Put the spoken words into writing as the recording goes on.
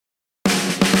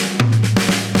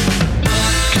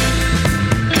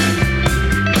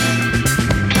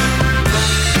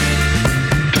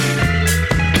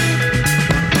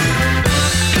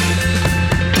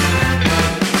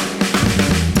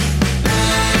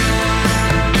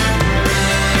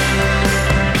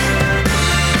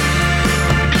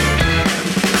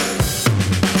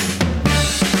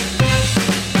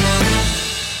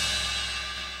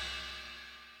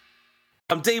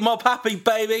I'm D-Mob happy,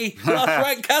 baby. Last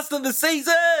Rankcast of the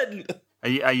season.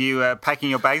 Are you packing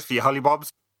your bags for your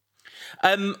hollybobs?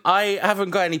 I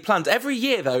haven't got any plans. Every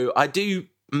year, though, I do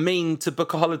mean to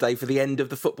book a holiday for the end of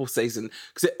the football season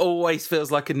because it always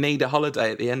feels like I need a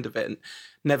holiday at the end of it. And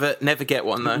never get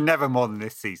one, though. Never more than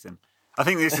this season. I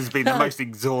think this has been the most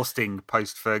exhausting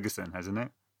post-Ferguson, hasn't it?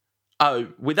 Oh,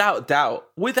 without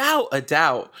a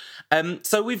doubt.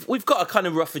 So we've got a kind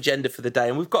of rough agenda for the day,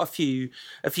 and we've got a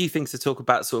few things to talk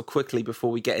about sort of quickly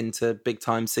before we get into big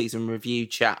time season review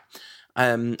chat,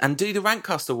 and do the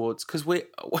Rankcast Awards because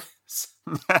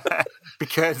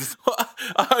because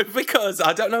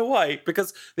I don't know why,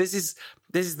 because this is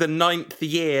the 9th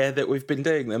year that we've been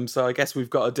doing them, so I guess we've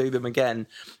got to do them again.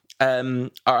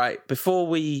 All right, before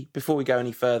we go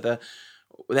any further.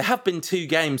 There have been 2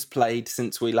 games played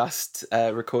since we last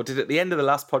recorded. At the end of the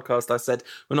last podcast, I said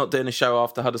we're not doing a show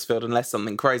after Huddersfield unless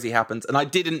something crazy happens. And I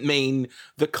didn't mean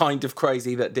the kind of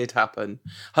crazy that did happen.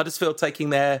 Huddersfield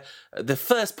taking the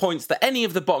first points that any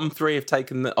of the bottom 3 have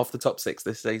taken off the top 6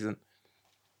 this season.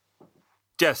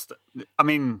 I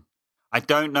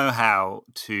don't know how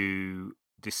to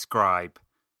describe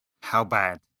how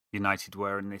bad United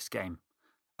were in this game,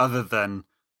 other than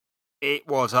it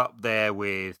was up there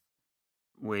with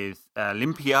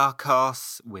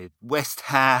Olympiacos, with West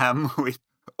Ham, with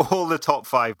all the top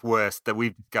 5 worst that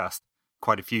we've discussed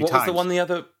quite a few times. What was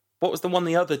the one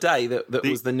the other day that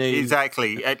was the new...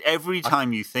 Exactly. At every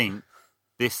time you think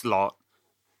this lot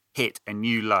hit a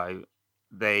new low,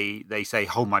 they say,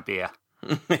 hold my beer.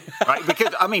 Right?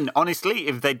 Because, honestly,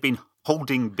 if they'd been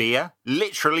holding beer,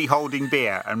 literally holding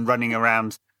beer and running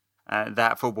around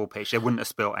that football pitch, they wouldn't have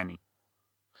spilt any.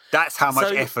 That's how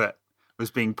much effort was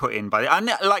being put in by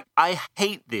I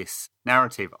hate this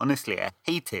narrative. Honestly, I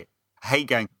hate it. I hate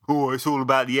going, oh, it's all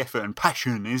about the effort and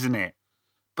passion, isn't it?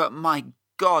 But my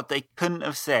God, they couldn't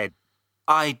have said,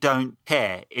 I don't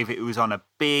care, if it was on a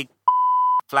big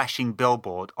flashing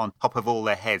billboard on top of all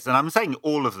their heads. And I'm saying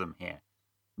all of them here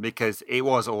because it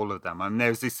was all of them. There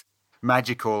was this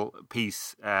magical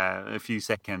piece a few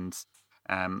seconds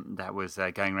that was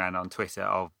going around on Twitter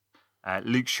of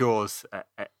Luke Shaw's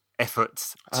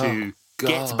efforts to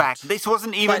get back. This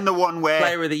wasn't even the one where...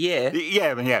 Player of the Year.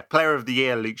 Yeah, Player of the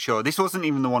Year, Luke Shaw. This wasn't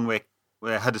even the one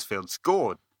where Huddersfield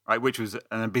scored, right, which was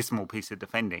an abysmal piece of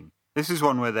defending. This was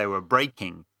one where they were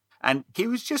breaking. And he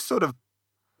was just sort of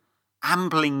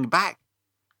ambling back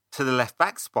to the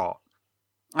left-back spot.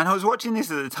 And I was watching this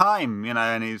at the time,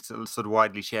 and it was sort of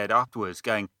widely shared afterwards,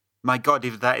 going, my God,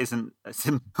 if that isn't a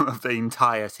symptom of the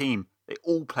entire team, they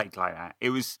all played like that. It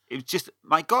was just,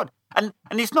 my God. And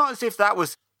it's not as if that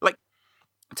was...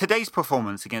 Today's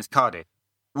performance against Cardiff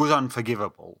was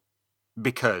unforgivable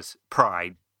because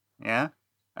pride, yeah?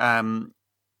 But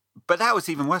that was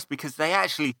even worse because they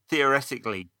actually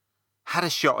theoretically had a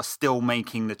shot of still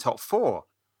making the top 4,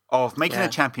 of making the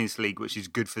Champions League, which is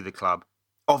good for the club,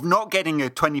 of not getting a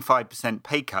 25%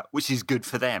 pay cut, which is good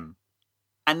for them.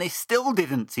 And they still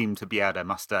didn't seem to be able to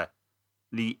muster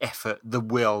the effort, the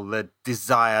will, the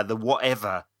desire, the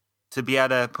whatever, to be able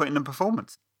to put in a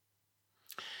performance.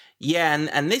 Yeah,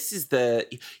 and this is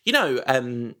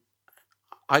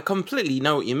I completely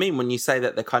know what you mean when you say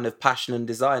that the kind of passion and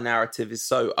desire narrative is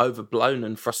so overblown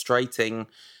and frustrating.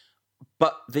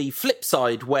 But the flip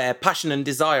side, where passion and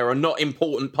desire are not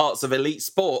important parts of elite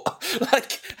sport,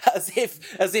 as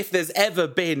if there's ever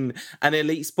been an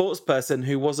elite sports person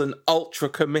who wasn't ultra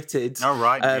committed. Oh,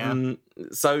 right.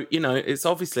 So it's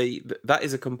obviously that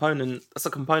is a component. That's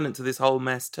a component to this whole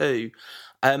mess too.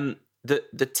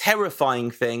 The terrifying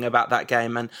thing about that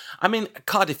game, and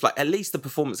Cardiff, at least the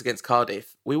performance against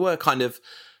Cardiff, we were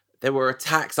there were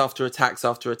attacks after attacks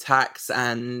after attacks,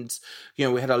 and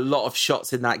we had a lot of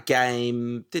shots in that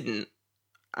game. Didn't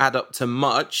add up to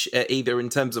much, either in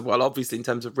terms of, obviously in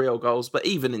terms of real goals, but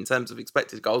even in terms of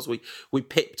expected goals, we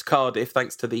pipped Cardiff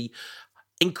thanks to the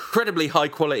incredibly high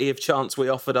quality of chance we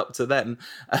offered up to them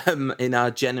in our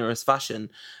generous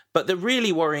fashion. But the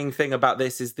really worrying thing about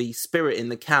this is the spirit in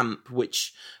the camp,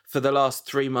 which for the last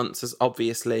 3 months has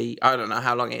obviously, I don't know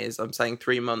how long it is, I'm saying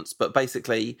 3 months, but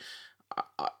basically,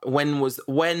 when was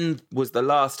the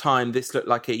last time this looked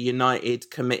like a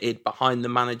United committed behind the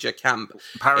manager camp?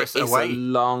 Paris away. It's a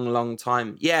long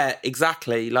time. Yeah,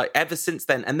 exactly. Ever since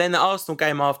then. And then the Arsenal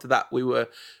game after that, we were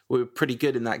pretty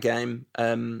good in that game.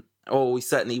 Or we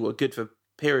certainly were good for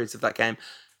periods of that game.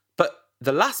 But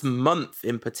the last month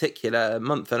in particular,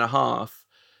 month and a half,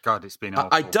 God, it's been awful.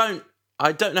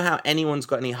 I don't know how anyone's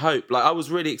got any hope. I was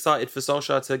really excited for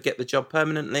Solskjaer to get the job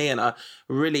permanently, and I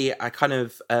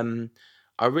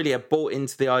I really have bought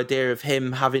into the idea of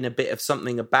him having a bit of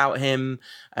something about him.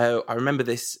 I remember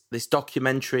this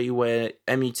documentary where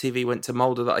MUTV went to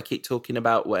Mulder that I keep talking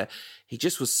about, where he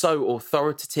just was so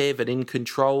authoritative and in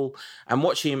control. And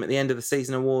watching him at the end of the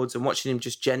season awards and watching him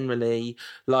just generally,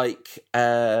 like,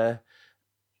 that's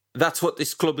what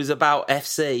this club is about.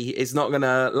 FC is not going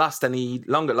to last any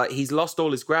longer. Like, he's lost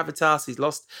all his gravitas. He's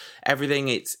lost everything.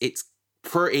 It's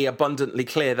pretty abundantly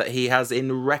clear that he has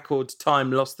in record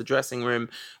time lost the dressing room.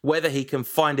 Whether he can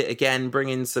find it again, bring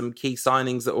in some key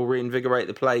signings that will reinvigorate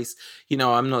the place.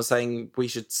 I'm not saying we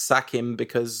should sack him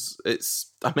because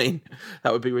that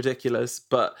would be ridiculous,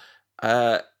 but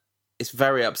it's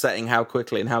very upsetting how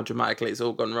quickly and how dramatically it's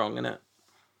all gone wrong, isn't it?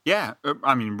 Yeah,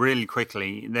 really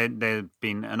quickly. There've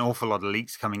been an awful lot of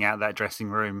leaks coming out of that dressing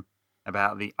room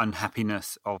about the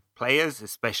unhappiness of players,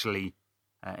 especially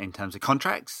in terms of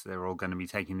contracts. They're all going to be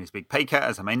taking this big pay cut,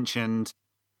 as I mentioned.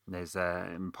 There's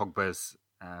Pogba's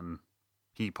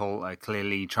people are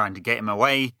clearly trying to get him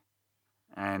away,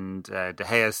 and De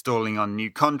Gea's stalling on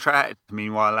new contract.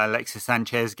 Meanwhile, Alexis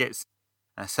Sanchez gets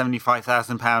a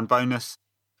 £75,000 bonus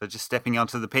for just stepping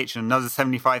onto the pitch, and another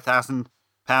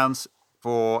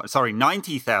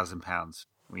 £90,000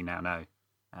 we now know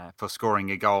for scoring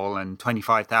a goal, and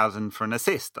 £25,000 for an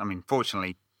assist.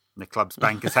 Fortunately, the club's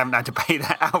bankers haven't had to pay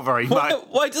that out very much.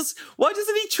 Why doesn't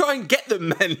he try and get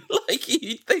them then? Like,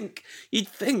 you'd think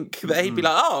that he'd be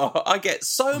like, I get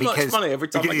so much money every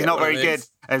time. Because he's not very good.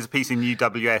 There's a piece in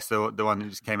UWS, the one that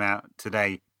just came out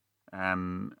today,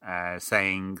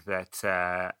 saying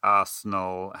that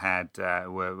Arsenal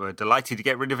were delighted to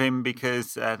get rid of him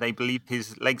because they believed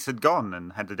his legs had gone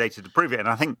and had the data to prove it. And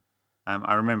I think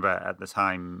I remember at the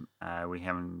time we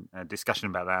having a discussion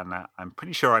about that, and I'm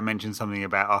pretty sure I mentioned something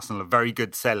about Arsenal are very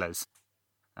good sellers.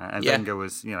 And Wenger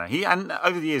was, and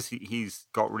over the years he's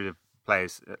got rid of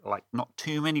players, like not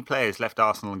too many players left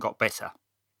Arsenal and got better.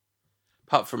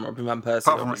 Apart from Robin Van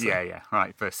Persie.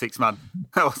 Right, for 6 months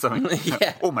or something,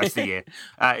 almost a year.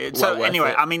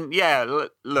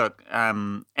 Look,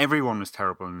 everyone was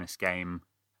terrible in this game.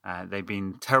 They've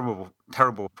been terrible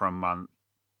for a month.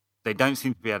 They don't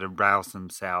seem to be able to rouse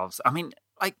themselves.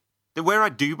 Where I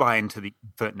do buy into the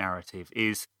foot narrative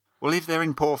is, well, if they're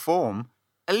in poor form,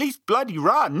 at least bloody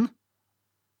run.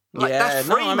 That's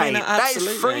free, mate. That is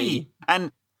free.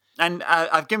 And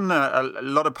I've given a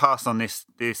lot of pass on this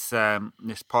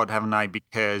pod, haven't I?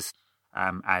 Because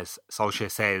as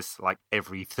Solskjaer says, like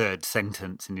every third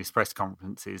sentence in his press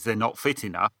conferences, they're not fit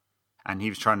enough. And he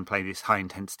was trying to play this high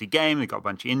intensity game. They got a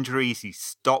bunch of injuries. He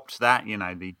stopped that.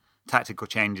 The tactical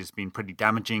change has been pretty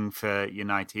damaging for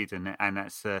United, and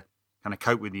that's kind of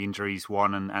cope with the injuries,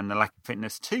 one, and the lack of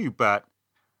fitness, two. But,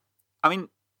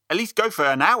 at least go for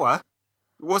an hour.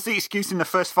 What's the excuse in the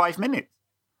first 5 minutes?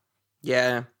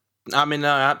 Yeah. No,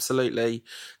 absolutely.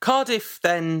 Cardiff,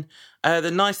 then,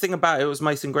 the nice thing about it was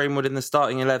Mason Greenwood in the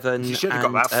starting 11. He should have got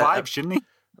about 5, shouldn't he?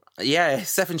 Yeah,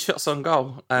 7 shots on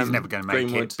goal. He's never going to make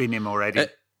Greenwood. It. Been him already.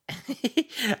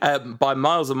 By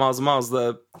miles and miles and miles,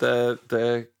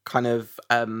 the kind of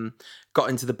got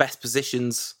into the best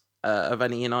positions of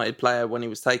any United player when he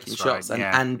was taking shots,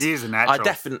 and he is a natural.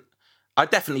 I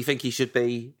definitely think he should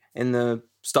be in the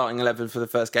starting 11 for the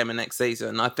first game of next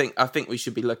season. I think we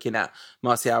should be looking at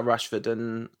Martial,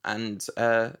 Rashford, and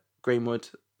Greenwood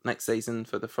next season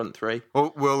for the front three.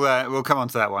 Well, we'll come on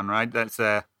to that one, right? That's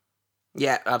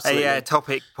absolutely a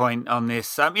topic point on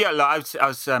this. I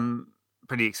was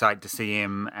pretty excited to see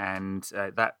him, and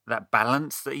that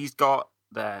balance that he's got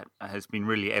that has been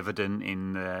really evident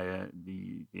in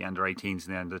the under 18s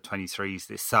and the under 23s.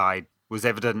 This side was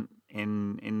evident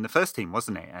in the first team,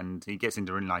 wasn't it? And he gets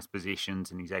into really nice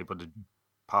positions and he's able to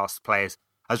pass players.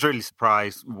 I was really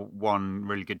surprised. One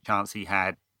really good chance he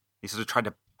had, he sort of tried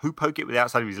to poke it with the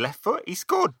outside of his left foot. He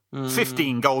scored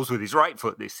 15 goals with his right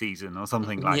foot this season or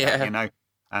something like that,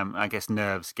 I guess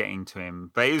nerves getting to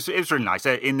him, but it was really nice.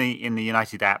 In the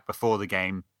United app before the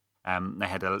game, they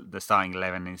had the starting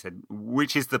 11, and he said,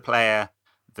 "Which is the player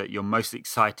that you're most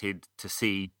excited to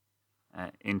see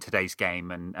in today's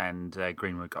game?" And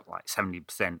Greenwood got like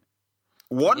 70%.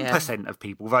 1% of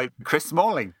people vote Chris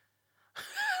Smalling.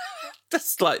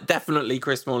 That's like definitely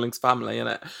Chris Smalling's family,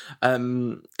 isn't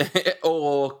it?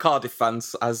 Or Cardiff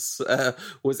fans, as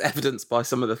was evidenced by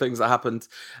some of the things that happened.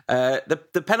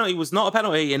 The penalty was not a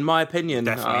penalty, in my opinion.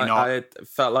 Definitely not. I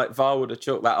felt like VAR would have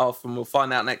chalked that off, and we'll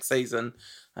find out next season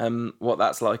what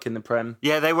that's like in the Prem.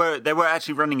 Yeah, they were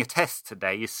actually running a test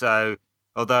today, so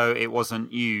although it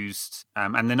wasn't used,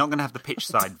 and they're not going to have the pitch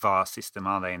side VAR system,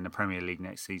 are they, in the Premier League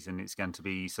next season? It's going to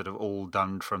be sort of all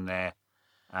done from their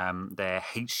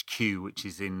HQ, which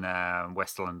is in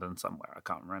West London somewhere. I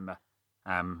can't remember.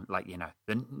 like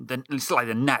it's like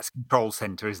the Nats control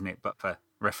center, isn't it? But for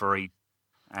referee.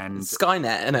 And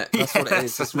Skynet, isn't it? That's what it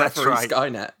is. It's referee right.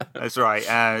 Skynet. That's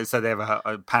right. So they have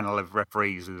a panel of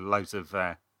referees with loads of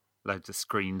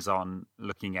screens on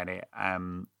looking at it.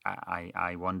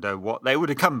 I wonder what they would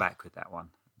have come back with that one.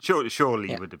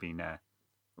 Surely it would have been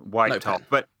wiped off.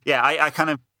 But yeah, I kind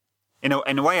of, in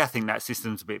a way, I think that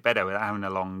system's a bit better without having a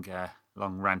long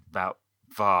rant about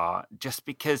VAR, just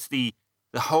because the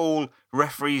whole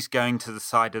referees going to the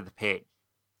side of the pitch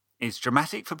is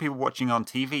dramatic for people watching on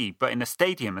TV, but in a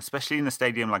stadium, especially in a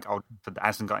stadium like Old Trafford that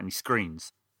hasn't got any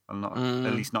screens, or not,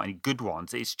 at least not any good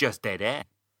ones, it's just dead air.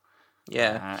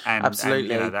 Yeah, and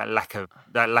absolutely. And, that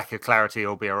lack of clarity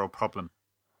will be a real problem.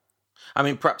 I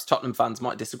mean, perhaps Tottenham fans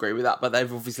might disagree with that, but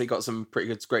they've obviously got some pretty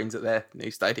good screens at their new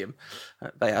stadium.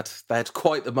 They had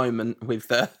quite the moment with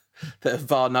the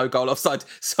VAR no goal offside.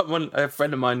 A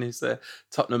friend of mine who's a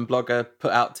Tottenham blogger,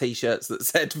 put out T-shirts that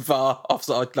said VAR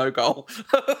offside no goal,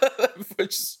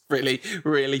 which is really,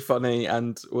 really funny.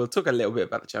 And we'll talk a little bit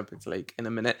about the Champions League in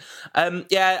a minute.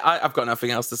 I've got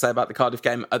nothing else to say about the Cardiff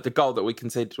game. The goal that we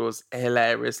conceded was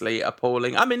hilariously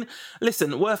appalling. I mean,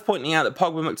 listen, worth pointing out that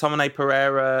Pogba, McTominay,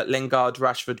 Pereira, Lingard,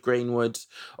 Rashford, Greenwood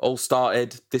all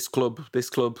started this club.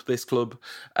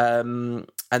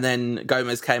 And then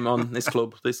Gomez came on, this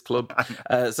club.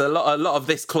 So a lot of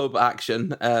this club action,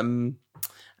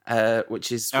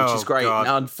 which is great.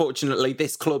 Now, unfortunately,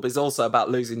 this club is also about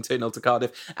losing 2-0 to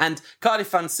Cardiff. And Cardiff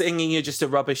fans singing "You're just a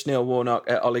rubbish Neil Warnock"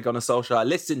 at Ole Gunnar Solskjaer.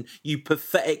 Listen, you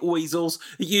pathetic weasels.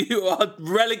 You are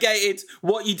relegated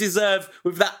what you deserve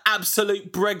with that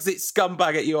absolute Brexit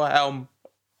scumbag at your helm.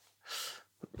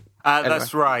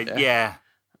 That's right, yeah.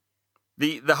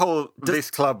 The whole this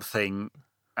club thing...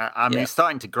 it's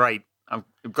starting to grate. I've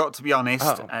got to be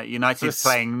honest. United's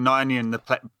playing not only in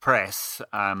the press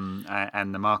and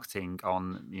the marketing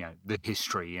on the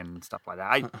history and stuff like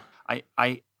that.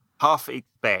 I half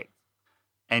expect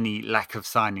any lack of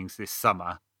signings this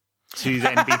summer to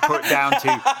then be put down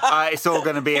to it's all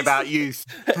going to be about youth.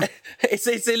 It's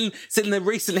in the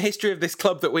recent history of this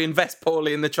club that we invest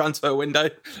poorly in the transfer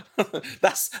window.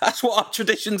 That's what our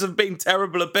traditions have been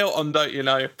terrible are built on, don't you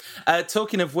know?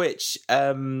 Talking of which,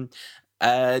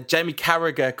 Jamie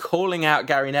Carragher calling out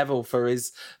Gary Neville for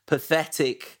his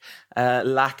pathetic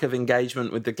lack of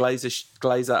engagement with the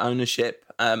Glazer ownership.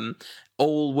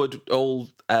 All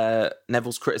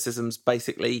Neville's criticisms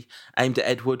basically aimed at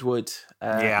Ed Woodward.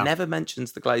 Never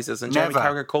mentions the Glazers, and Jamie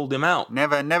Carragher called him out.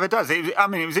 Never does. It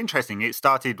was interesting. It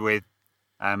started with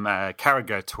a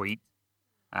Carragher tweet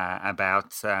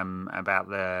about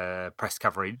the press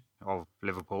coverage of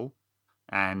Liverpool,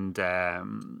 and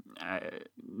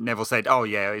Neville said, "Oh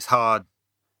yeah, it's hard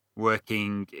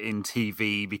working in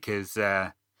TV because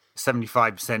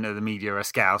 75% of the media are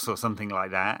Scouse or something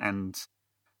like that," and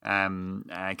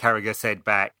Carragher said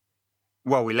back,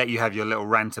 "Well, we let you have your little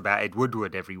rant about Ed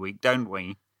Woodward every week, don't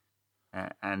we?"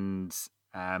 But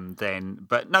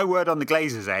no word on the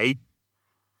Glazers, eh?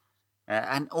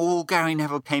 And all Gary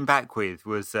Neville came back with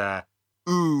was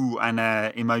ooh and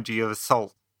an emoji of a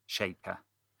salt shaker,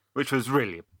 which was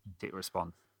really a pathetic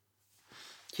response.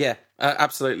 Yeah,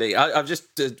 absolutely. I've just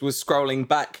was scrolling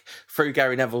back through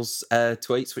Gary Neville's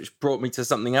tweets, which brought me to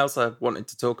something else I wanted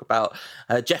to talk about.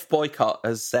 Jeff Boycott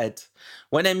has said,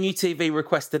 "When MUTV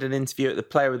requested an interview at the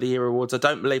Player of the Year Awards, I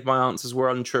don't believe my answers were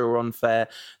untrue or unfair.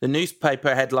 The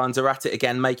newspaper headlines are at it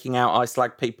again, making out I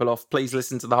slag people off. Please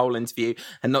listen to the whole interview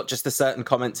and not just the certain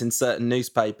comments in certain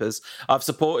newspapers. I've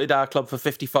supported our club for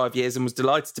 55 years and was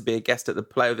delighted to be a guest at the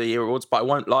Player of the Year Awards, but I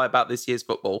won't lie about this year's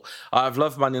football. I've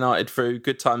loved Man United through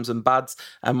good times and bads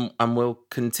and will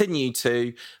continue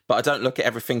to, but I don't look at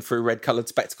everything through red-coloured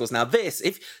spectacles." Now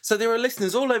so there are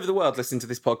listeners all over the world listening to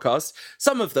this podcast.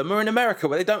 Some of them are in America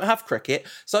where they don't have cricket,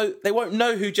 so they won't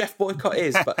know who Jeff Boycott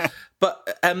is.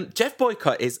 But Jeff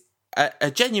Boycott is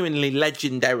a genuinely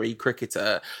legendary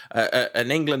cricketer, an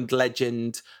England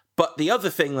legend. But the other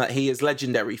thing that he is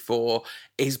legendary for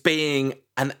is being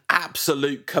an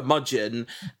absolute curmudgeon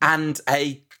and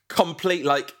a complete,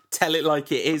 tell it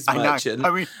like it is merchant.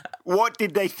 I mean, what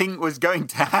did they think was going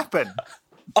to happen?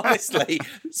 Honestly.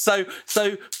 So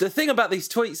the thing about these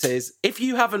tweets is, if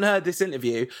you haven't heard this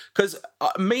interview, because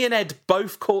me and Ed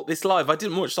both caught this live. I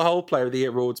didn't watch the whole Player of the Year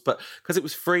Awards, but because it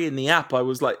was free in the app, I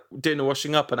was doing the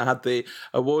washing up and I had the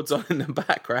awards on in the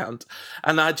background.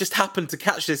 And I just happened to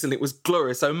catch this and it was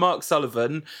glorious. So Mark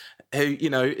Sullivan, who,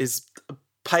 is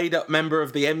paid up member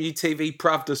of the MUTV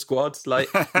Pravda squad,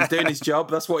 he's doing his job.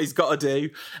 That's what he's got to do.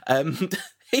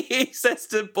 He says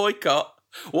to Boycott,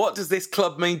 what does this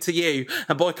club mean to you?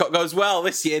 And Boycott goes, well,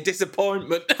 this year,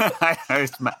 disappointment.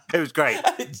 It was great.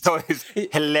 So it was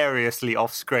hilariously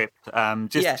off script.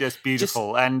 Just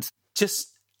beautiful.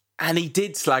 And he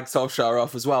did slag Solskjaer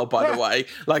off as well, by the way.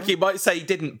 Like, he might say he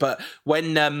didn't, but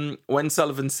when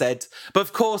Sullivan said, but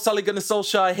of course, Ole Gunnar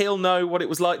Solskjaer, he'll know what it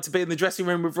was like to be in the dressing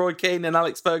room with Roy Keane and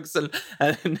Alex Ferguson,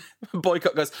 and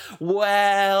Boycott goes,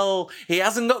 well, he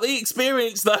hasn't got the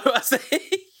experience, though, has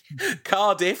he?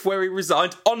 Cardiff, where he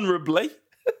resigned honourably.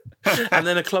 And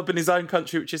then a club in his own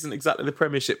country, which isn't exactly the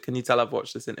Premiership. Can you tell I've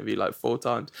watched this interview like 4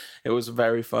 times? It was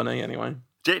very funny, anyway.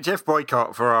 Jeff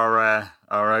Boycott, for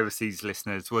our overseas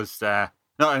listeners, was not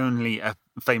only a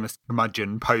famous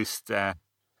curmudgeon post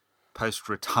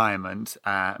retirement,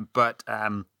 but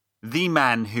the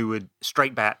man who would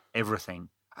straight bat everything.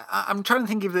 I'm trying to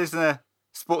think if there's a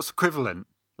sports equivalent,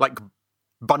 like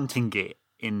bunting it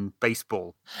in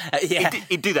baseball.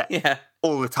 He'd do that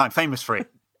all the time, famous for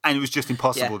it, and it was just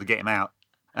impossible to get him out.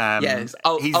 He's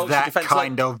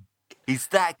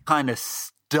that kind of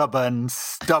stubborn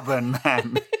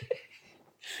man.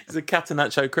 He's a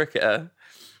Catenaccio cricketer.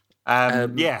 I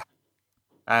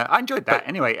enjoyed that.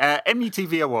 Anyway,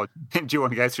 MUTV Award. Do you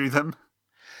want to go through them?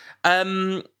 I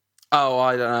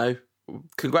don't know.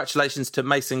 Congratulations to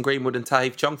Mason Greenwood and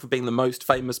Tahith Chong for being the most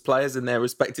famous players in their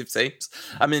respective teams.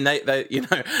 I mean, they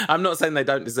I'm not saying they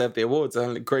don't deserve the awards.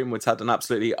 Greenwood's had an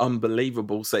absolutely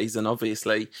unbelievable season,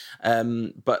 obviously.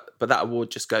 But that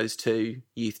award just goes to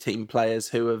youth team players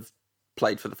who have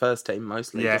played for the first team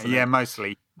mostly. Yeah,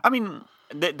 mostly. I mean,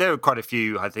 there are quite a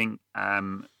few, I think,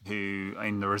 who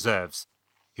in the reserves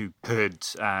who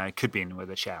could be in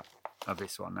with a shout of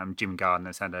this one. Jim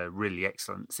Gardner's had a really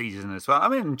excellent season as well. I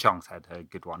mean, Chong's had a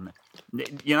good one.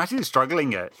 United is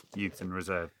struggling at youth and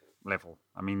reserve level.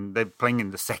 I mean, they're playing in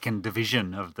the second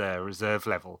division of their reserve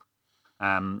level.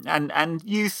 And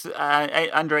youth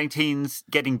under 18s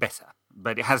getting better.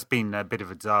 But it has been a bit of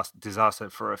a disaster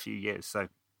for a few years. So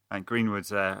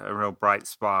Greenwood's a real bright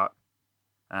spark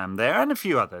there. And a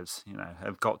few others,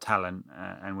 have got talent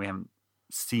and we haven't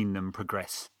seen them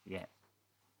progress yet.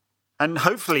 And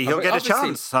hopefully he'll get a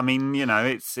chance. I mean,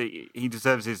 he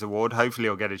deserves his award. Hopefully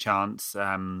he'll get a chance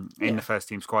in the first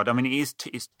team squad. I mean, it's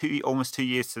almost 2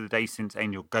 years to the day since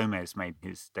Angel Gomez made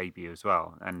his debut as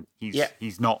well. And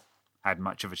he's not had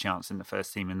much of a chance in the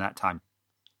first team in that time.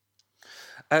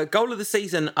 Goal of the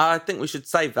season, I think we should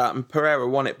save that. And Pereira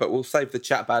won it, but we'll save the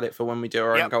chat about it for when we do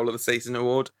our own Goal of the Season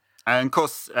award. And of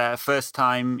course, first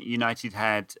time United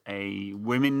had a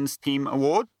women's team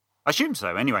award. I assume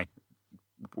so, anyway.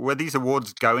 Were these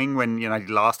awards going when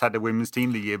United last had a women's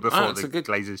team the year before the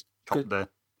Glazers chopped the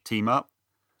team up?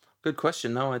 Good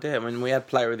question. No idea. I mean, we had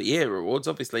Player of the Year awards,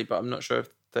 obviously, but I'm not sure if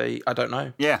I don't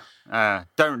know. Yeah.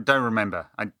 Don't remember.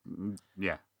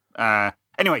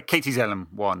 Anyway, Katie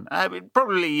Zelem won.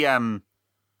 Probably her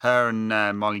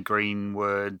and Molly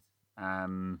Greenwood,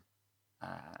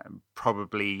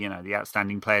 probably, the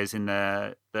outstanding players in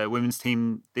the women's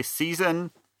team this season.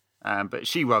 But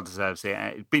she well deserves it.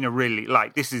 It's been a really,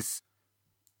 this is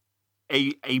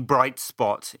a bright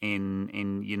spot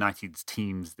in United's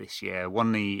teams this year.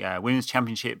 Won the Women's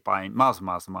Championship by miles and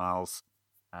miles and miles.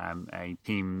 A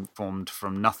team formed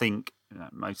from nothing,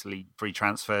 mostly free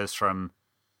transfers from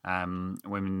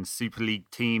Women's Super League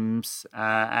teams,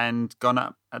 and gone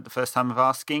up at the first time of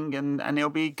asking, and it'll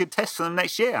be a good test for them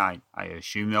next year. I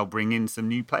assume they'll bring in some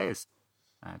new players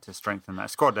to strengthen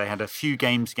that squad. They had a few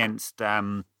games against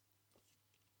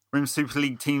Women's Super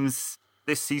League teams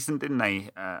this season, didn't they?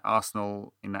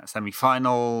 Arsenal in that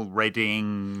semi-final,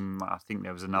 Reading. I think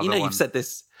there was another one.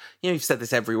 You've said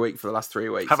this every week for the last 3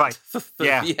 weeks. Have I?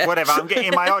 Yeah. Whatever. I'm getting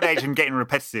in my old age and getting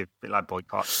repetitive, a bit like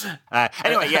Boycott.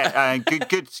 Anyway,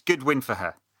 good win for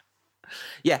her.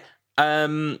 Yeah.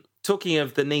 Talking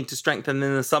of the need to strengthen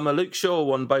in the summer, Luke Shaw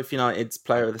won both United's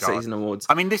Player of the Season awards.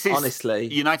 I mean, this is honestly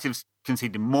United's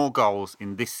conceded more goals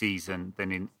in this season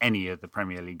than in any of the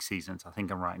Premier League seasons. I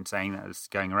think I'm right in saying that is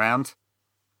going around.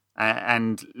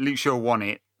 And Luke Shaw won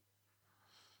it.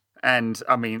 And,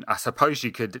 I mean, I suppose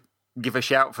you could give a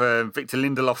shout for Victor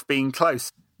Lindelof being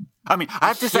close. I mean, I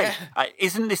have to say,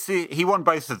 isn't this... he won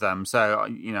both of them, so,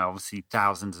 obviously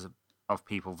thousands of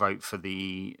people vote for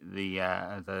the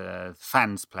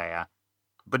fans player.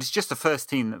 But it's just the first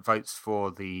team that votes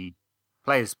for the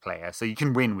players player, so you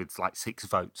can win with 6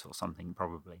 votes or something,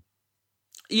 probably.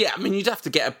 Yeah, I mean, you'd have to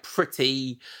get a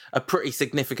pretty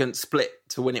significant split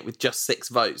to win it with just 6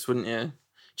 votes, wouldn't you? Do you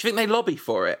think they lobby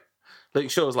for it? Luke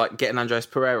Shaw's getting Andreas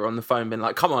Pereira on the phone, being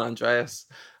like, "Come on, Andreas,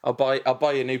 I'll buy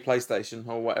you a new PlayStation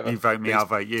or whatever. You vote me, I'll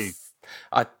vote you."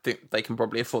 I think they can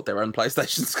probably afford their own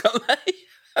PlayStations, can't they?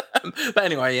 But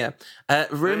anyway, yeah.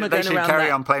 Rumor They going should around carry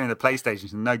that, on playing the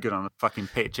PlayStation. No good on the fucking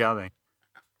pitch, are they?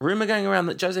 Rumor going around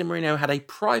that Jose Mourinho had a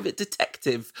private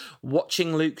detective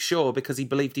watching Luke Shaw because he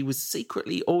believed he was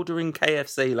secretly ordering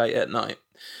KFC late at night.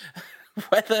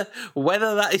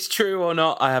 Whether that is true or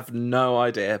not, I have no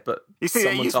idea. But you see,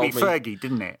 it used to be me, Fergie,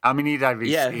 didn't it? I mean, he'd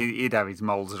have his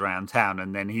moles around town,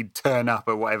 and then he'd turn up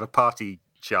at whatever party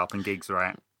shop and gigs were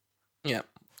at. Yeah.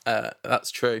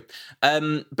 That's true.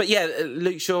 But yeah,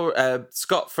 Luke Shaw,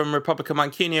 Scott from Republica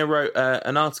Mancunia wrote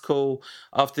an article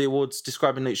after the awards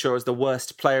describing Luke Shaw as the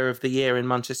worst player of the year in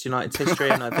Manchester United's history,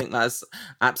 and I think that's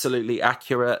absolutely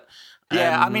accurate.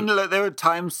 Yeah, I mean, look, there were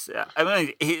times. I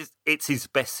mean, it's his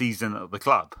best season at the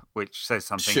club, which says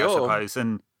something, I suppose.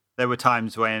 And there were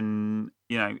times when,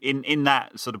 you know, in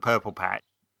that sort of purple patch,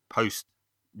 post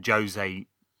Jose,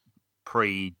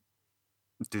 pre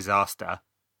disaster,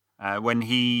 when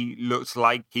he looked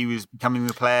like he was becoming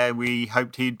the player we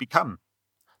hoped he'd become.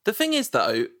 The thing is,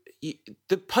 though,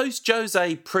 the post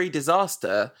Jose pre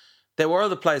disaster, there were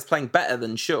other players playing better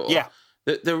than Shaw. Yeah.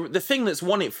 The thing that's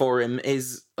won it for him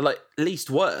is like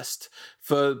least worst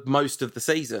for most of the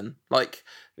season. Like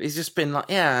he's just been like,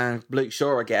 yeah, Luke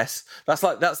Shaw, I guess.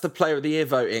 That's the player of the year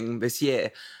voting this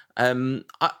year.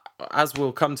 As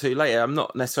we'll come to later, I'm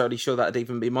not necessarily sure that'd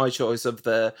even be my choice of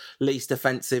the least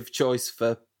offensive choice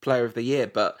for player of the year.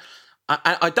 But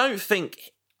I don't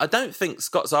think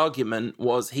Scott's argument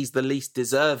was he's the least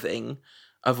deserving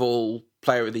of all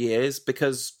player of the years,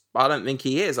 because I don't think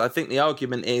he is. I think the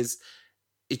argument is,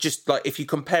 it's just like if you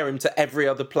compare him to every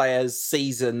other player's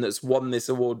season that's won this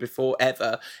award before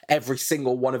ever, every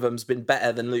single one of them's been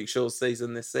better than Luke Shaw's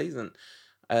season this season.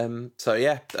 So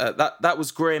yeah, that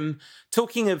was grim.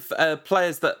 Talking of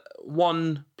players that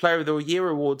won Player of the Year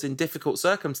awards in difficult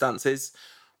circumstances,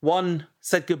 one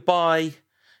said goodbye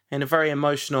in a very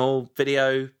emotional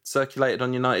video circulated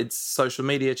on United's social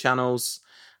media channels.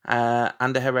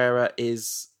 Ander Herrera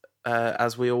is,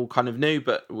 as we all kind of knew,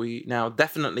 but we now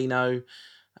definitely know,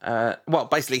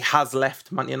 basically has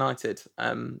left Man United.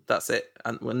 That's it.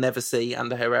 And we'll never see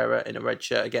Ander Herrera in a red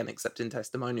shirt again, except in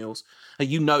testimonials.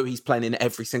 You know he's playing in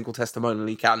every single testimonial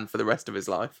he can for the rest of his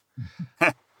life.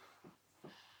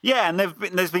 Yeah, and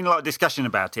there's been a lot of discussion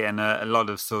about it, and a lot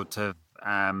of sort of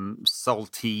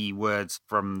salty words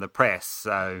from the press.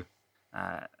 So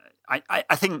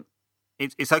I think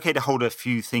it's okay to hold a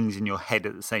few things in your head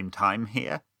at the same time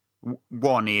here.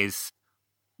 One is,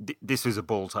 this was a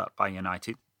balls up by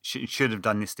United. Should have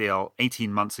done this deal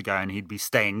 18 months ago, and he'd be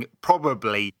staying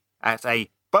probably at a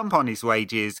bump on his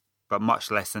wages, but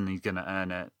much less than he's going to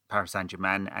earn at Paris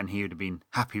Saint-Germain, and he would have been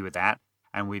happy with that.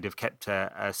 And we'd have kept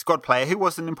a squad player who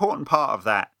was an important part of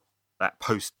that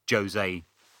post-Jose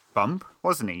bump,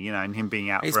 wasn't he? You know, and him being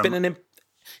out He's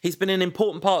been an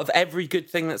important part of every good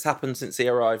thing that's happened since he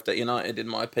arrived at United, in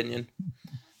my opinion.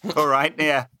 All right,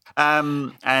 yeah.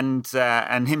 And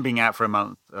him being out for a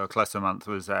month or close to a month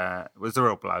was a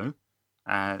real blow.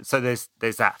 So there's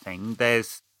that thing.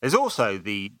 There's also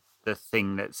the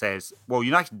thing that says, well,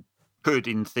 United could,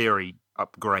 in theory,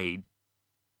 upgrade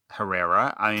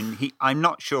Herrera. I mean, I'm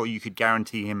not sure you could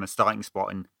guarantee him a starting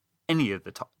spot in any of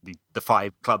the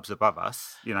five clubs above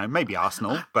us. You know, maybe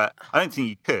Arsenal, but I don't think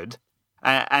you could.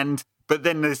 But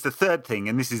then there's the third thing,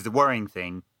 and this is the worrying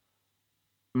thing.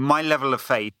 My level of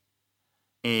faith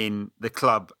in the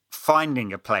club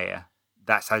finding a player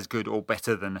that's as good or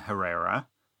better than Herrera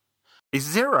is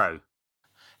zero.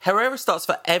 Herrera starts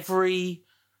for every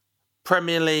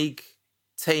Premier League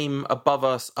team above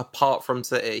us apart from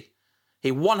City.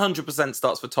 He 100%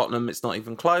 starts for Tottenham. It's not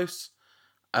even close.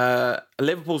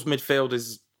 Liverpool's midfield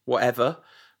is whatever.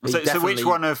 So which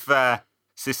one of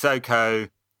Sissoko,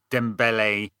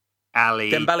 Dembele,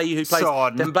 Ali, Dembele,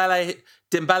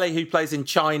 who plays in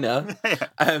China,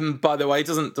 by the way,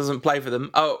 doesn't play for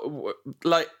them.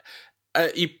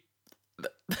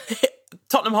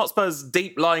 Tottenham Hotspur's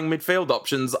deep lying midfield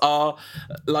options are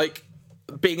like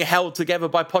being held together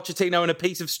by Pochettino and a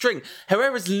piece of string.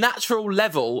 Herrera's natural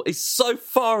level is so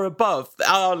far above,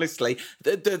 honestly,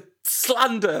 the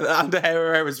slander that Ander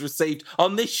Herrera has received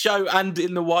on this show and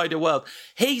in the wider world.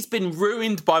 He's been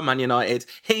ruined by Man United.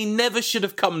 He never should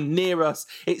have come near us.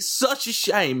 It's such a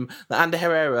shame that Ander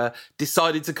Herrera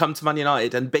decided to come to Man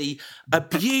United and be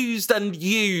abused and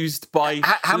used by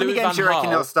How many Louis games do you van reckon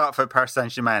Gaal. he'll start for Paris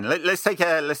Saint-Germain? Let's take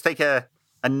a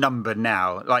number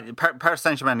now. Like Paris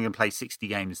Saint-Germain are going to play 60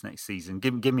 games next season.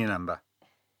 Give me a number.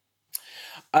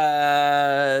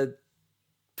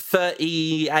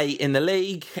 38 in the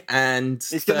league, and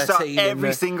he's going to start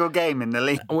every single game in the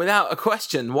league without a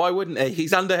question. Why wouldn't he?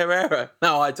 He's Ander Herrera.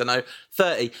 No, I don't know,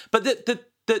 30. But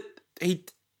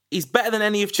he's better than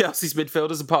any of Chelsea's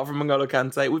midfielders apart from N'Golo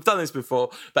Kante. We've done this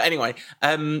before, but anyway,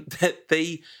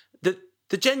 the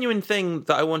genuine thing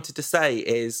that I wanted to say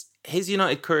is his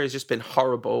United career has just been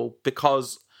horrible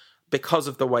because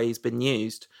of the way he's been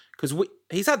used. Because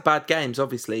he's had bad games,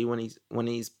 obviously, when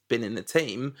he's been in the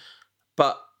team,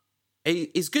 but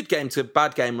his good game to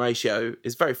bad game ratio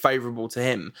is very favourable to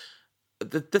him.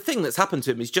 The thing that's happened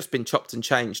to him, he's just been chopped and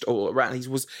changed all around.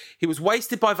 He was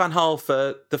wasted by Van Gaal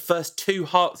for the first two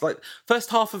halves, like first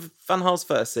half of Van Gaal's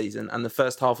first season and the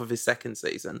first half of his second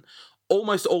season.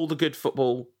 Almost all the good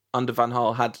football under Van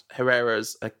Gaal had Herrera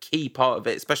as a key part of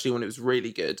it, especially when it was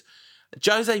really good.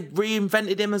 Jose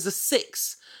reinvented him as a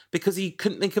 6 because he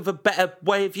couldn't think of a better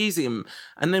way of using him,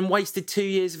 and then wasted 2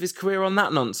 years of his career on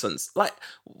that nonsense. Like,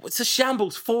 it's a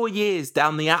shambles. 4 years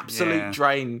down the absolute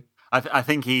drain. I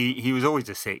think he was always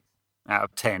a 6 out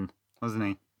of 10, wasn't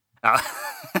he?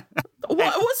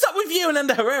 What's up with you and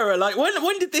Ander Herrera? Like,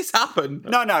 when did this happen?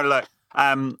 No.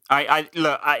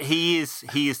 Look, he is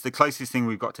the closest thing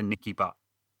we've got to Nicky Butt,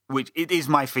 which it is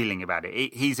my feeling about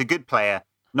it. He's a good player,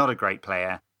 not a great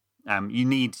player. You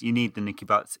need the Nicky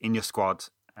Butts in your squad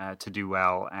to do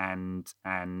well, and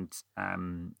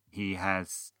he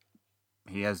has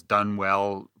done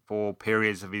well for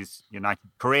periods of his United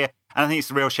career. And I think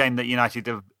it's a real shame that United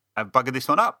have buggered this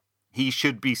one up. He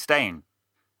should be staying.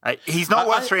 He's not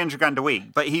worth 300 grand a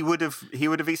week, but he would have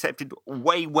accepted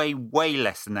way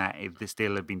less than that if this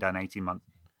deal had been done 18 months.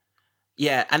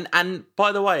 Yeah, and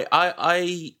by the way,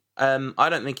 I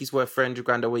don't think he's worth 300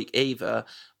 grand a week either.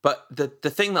 But the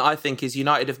thing that I think is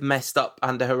United have messed up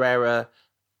Ander Herrera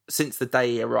since the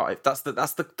day he arrived. That's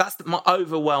my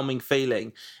overwhelming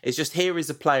feeling. It's just, here is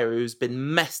a player who's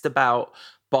been messed about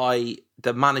by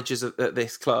the managers at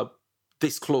this club,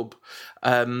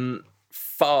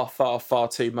 far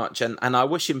too much. And I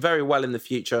wish him very well in the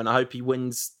future, and I hope he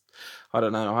wins. I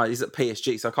don't know, he's at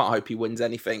PSG, so I can't hope he wins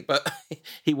anything, but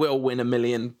he will win 1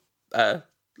 million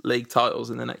league titles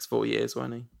in the next 4 years,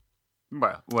 won't he?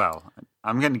 Well,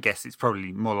 I'm going to guess it's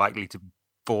probably more likely to be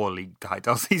 4 league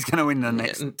titles he's going to win the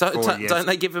next 4 years. Don't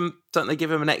they give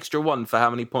him an extra one for how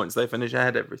many points they finish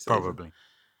ahead every season? Probably.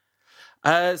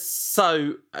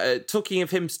 So, talking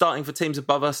of him starting for teams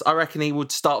above us, I reckon he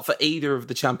would start for either of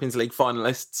the Champions League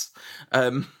finalists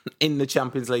in the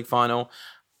Champions League final.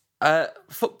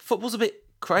 Football's a bit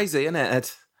crazy, isn't it, Ed?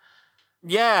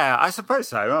 Yeah, I suppose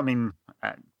so. I mean,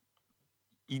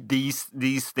 these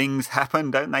things happen,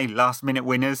 don't they? Last minute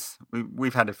winners.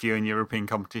 We've had a few in European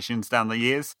competitions down the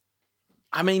years.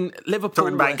 I mean, Liverpool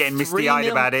talking about getting misty-eyed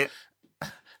about it.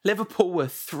 Liverpool were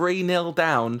 3-0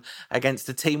 down against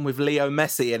a team with Leo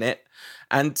Messi in it,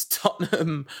 and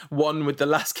Tottenham won with the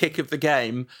last kick of the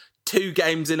game 2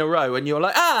 games in a row, and you're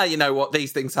like, you know what,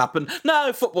 these things happen.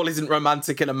 No, football isn't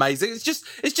romantic and amazing. It's just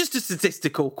a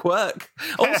statistical quirk.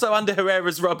 Also, Ander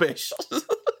Herrera's rubbish.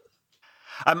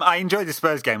 I enjoyed the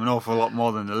Spurs game an awful lot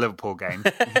more than the Liverpool game.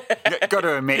 Got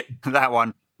to admit that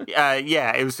one.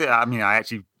 Yeah, it was. I mean, I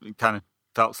actually kind of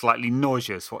felt slightly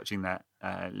nauseous watching that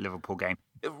Liverpool game.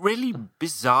 Really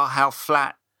bizarre how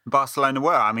flat Barcelona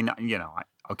were. I mean, you know,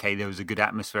 okay, there was a good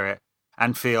atmosphere at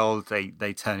Anfield.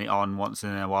 They turn it on once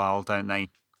in a while, don't they?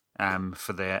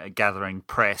 For their gathering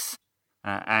press,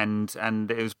 and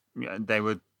it was, you know, they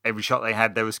were, every shot they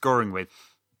had they were scoring with,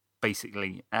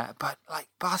 basically. But like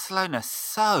Barcelona,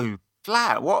 so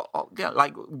flat. What, you know,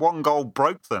 like one goal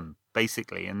broke them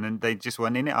basically, and then they just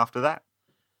went in it after that.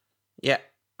 Yeah,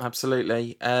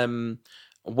 absolutely.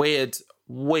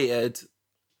 Weird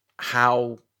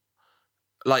how,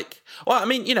 like, well, I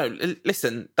mean, you know,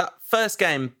 listen, that first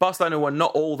game, Barcelona were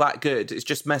not all that good. It's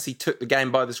just Messi took the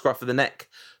game by the scruff of the neck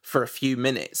for a few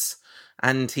minutes,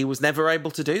 and he was never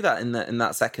able to do that in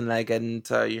that second leg. And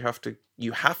you have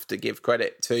to give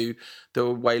credit to the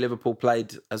way Liverpool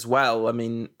played as well. I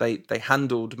mean, they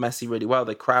handled Messi really well.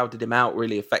 They crowded him out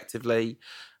really effectively.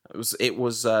 It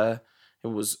was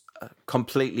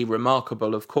completely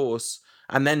remarkable, of course.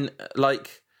 And then,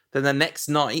 then the next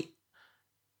night,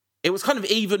 it was kind of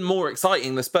even more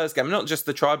exciting, the Spurs game, not just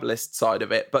the tribalist side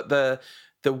of it, but the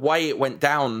way it went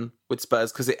down with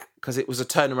Spurs, because it was a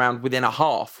turnaround within a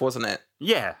half, wasn't it?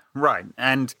 Yeah, right.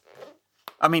 And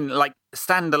I mean, like,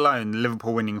 standalone,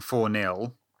 Liverpool winning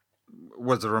 4-0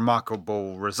 was a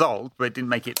remarkable result, but it didn't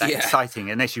make it that exciting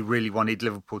unless you really wanted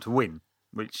Liverpool to win,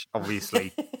 which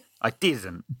obviously I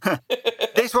didn't.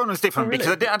 This one was different because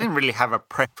I didn't really have a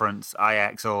preference,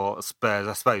 Ajax or Spurs.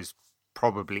 I suppose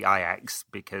probably Ajax,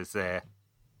 because they're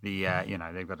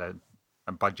they've got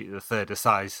a budget the third the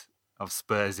size of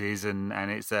Spurs is, and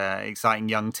it's an exciting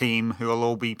young team who will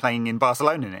all be playing in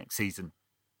Barcelona next season,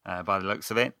 by the looks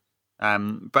of it.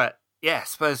 But yeah,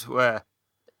 Spurs were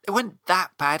It weren't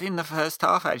that bad in the first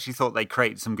half. I actually thought they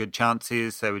created some good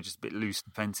chances. They were just a bit loose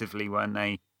defensively, weren't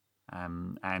they?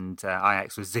 And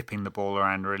Ajax was zipping the ball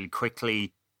around really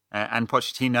quickly. And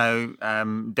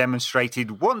Pochettino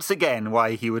demonstrated once again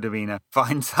why he would have been a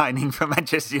fine signing for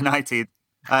Manchester United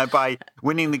by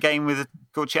winning the game with a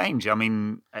goal change. I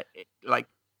mean,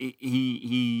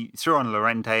 he threw on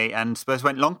Llorente and Spurs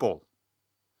went long ball.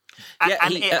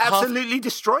 And it absolutely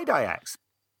destroyed Ajax.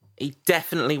 He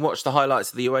definitely watched the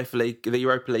highlights of the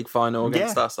Europa League final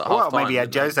against us at half time. Well, maybe he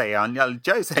had Jose on.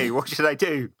 Jose, what should I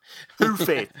do? Hoof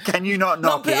it. Can you not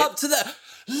knock it?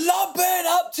 Lob it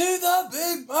up to the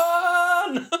big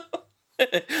man.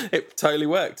 It totally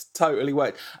worked.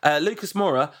 Lucas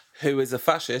Moura, who is a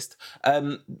fascist,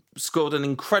 scored an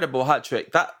incredible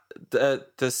hat-trick.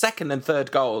 The second and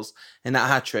third goals in that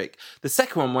hat-trick, the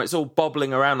second one where it's all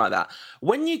bobbling around like that,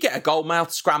 when you get a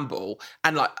goal-mouth scramble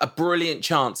and like a brilliant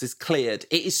chance is cleared,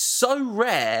 it is so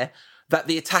rare that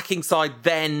the attacking side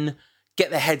then get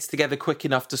their heads together quick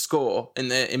enough to score in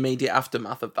the immediate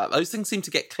aftermath of that. Those things seem to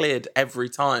get cleared every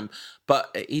time,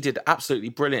 but he did absolutely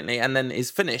brilliantly. And then his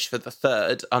finish for the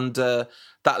third under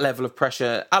that level of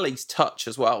pressure, Ali's touch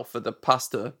as well for the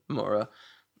pasta Moura,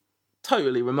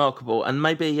 totally remarkable. And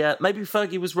maybe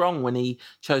Fergie was wrong when he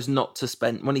chose not to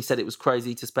spend, when he said it was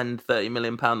crazy to spend £30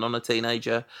 million on a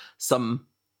teenager some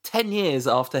 10 years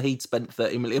after he'd spent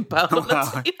 £30 million on a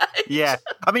teenager. Yeah.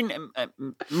 I mean,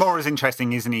 Moura's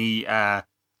interesting, isn't he?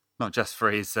 Not just for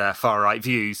his far-right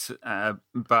views,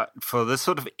 but for the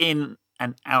sort of in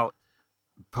and out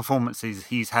performances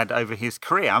he's had over his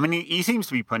career. I mean, he seems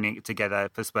to be putting it together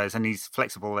for Spurs, and he's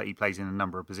flexible that he plays in a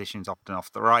number of positions, often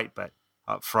off the right, but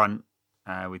up front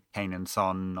with Kane and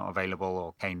Son not available,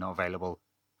 or Kane not available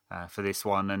for this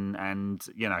one. And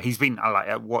you know, he's been,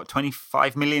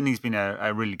 25 million? He's been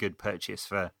a really good purchase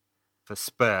for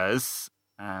Spurs.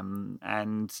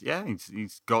 And yeah,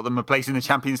 he's got them a place in the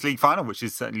Champions League final, which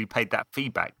has certainly paid that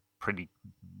feedback pretty.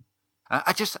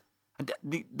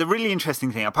 The really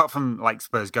interesting thing, apart from like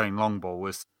Spurs going long ball,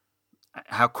 was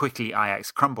how quickly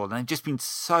Ajax crumbled. And they've just been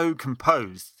so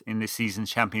composed in this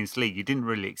season's Champions League. You didn't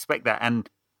really expect that. And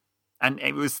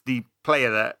it was the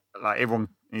player that like everyone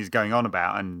is going on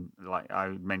about, and like I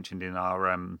mentioned in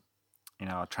our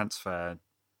transfer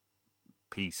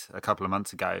piece a couple of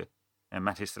months ago, and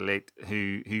Mathis de Ligt,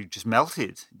 who just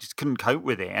melted, just couldn't cope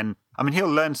with it. And I mean, he'll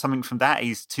learn something from that.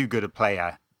 He's too good a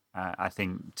player, I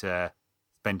think, to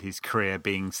spend his career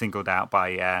being singled out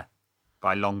by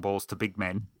long balls to big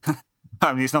men.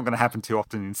 I mean, it's not going to happen too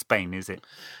often in Spain, is it?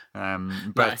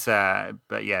 But yeah,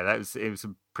 it was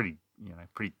a pretty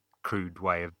crude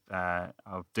way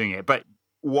of doing it. But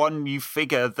one you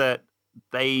figure that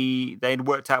they'd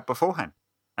worked out beforehand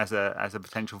as a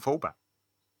potential fallback.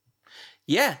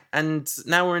 Yeah, and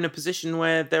now we're in a position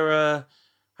where there are...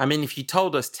 I mean, if you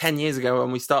told us 10 years ago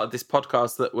when we started this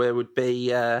podcast that there would be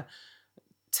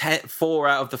 4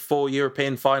 out of the 4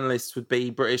 European finalists would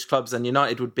be British clubs and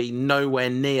United would be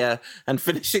nowhere near and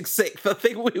finishing 6th, I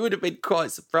think we would have been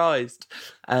quite surprised.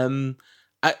 A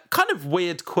kind of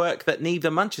weird quirk that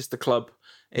neither Manchester club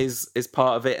is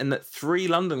part of it, and that 3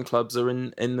 London clubs are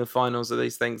in the finals of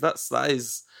these things. That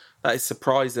is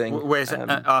surprising. Where's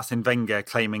Arsene Wenger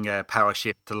claiming a power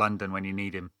shift to London when you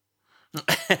need him?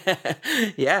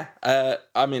 Yeah.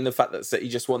 I mean, the fact that City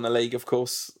just won the league, of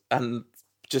course, and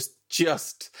just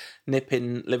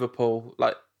nipping Liverpool,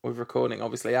 like we're recording,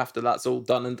 obviously, after that's all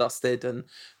done and dusted, and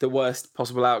the worst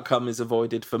possible outcome is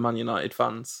avoided for Man United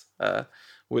fans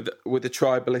with a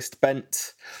tribalist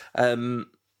bent.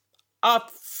 I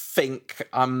think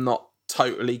I'm not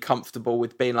totally comfortable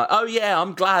with being like, oh yeah,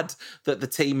 I'm glad that the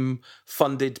team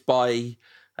funded by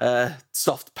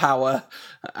soft power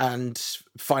and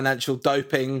financial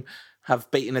doping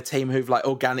have beaten a team who've like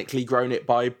organically grown it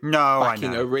by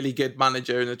backing a really good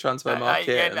manager in the transfer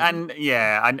market.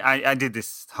 I did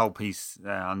this whole piece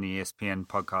on the ESPN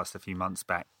podcast a few months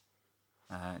back.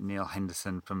 Neil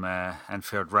Henderson from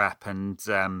Anfield Rap, and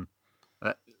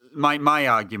my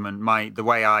argument, the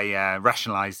way I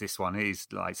rationalise this one is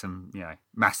like some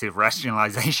massive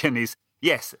rationalisation is,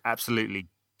 yes, absolutely,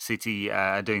 City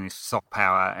are doing this soft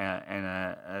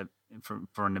power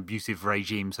for an abusive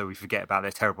regime, so we forget about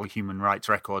their terrible human rights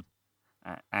record,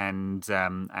 and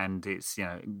it's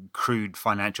crude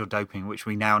financial doping, which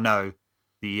we now know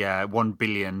the £1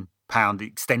 billion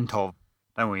extent of,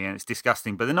 don't we? And it's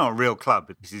disgusting, but they're not a real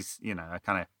club. This is a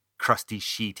kind of crusty,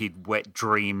 sheeted, wet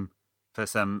dream for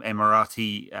some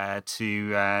Emirati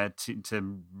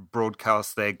to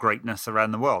broadcast their greatness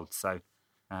around the world. So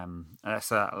that's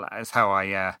how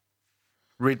I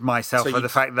rid myself of the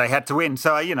fact that they had to win.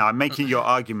 So I'm making your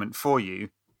argument for you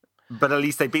but at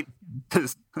least they beat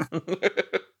us.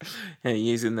 Yeah,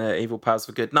 using their evil powers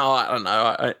for good. No, I don't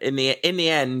know. In the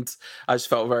end, I just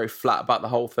felt very flat about the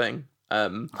whole thing.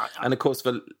 And of course,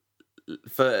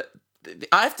 for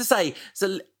I have to say,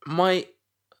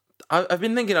 I've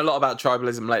been thinking a lot about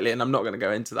tribalism lately, and I'm not going to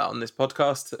go into that on this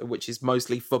podcast, which is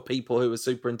mostly for people who are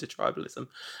super into tribalism.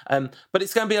 But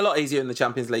it's going to be a lot easier in the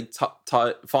Champions League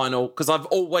final because I've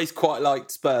always quite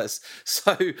liked Spurs.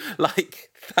 So,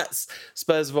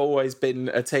 Spurs have always been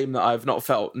a team that I've not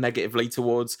felt negatively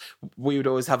towards. We would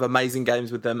always have amazing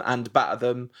games with them and batter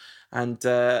them. And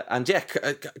yeah,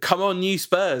 come on, new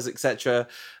Spurs, etc.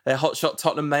 They're hotshot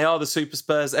Tottenham. They are the Super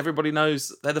Spurs. Everybody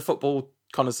knows they're the football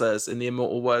connoisseurs, in the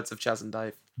immortal words of Chaz and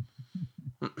Dave.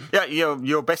 Yeah,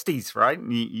 you're besties, right?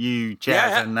 You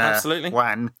Chaz, and absolutely.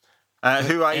 Juan,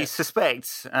 who I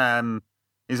suspect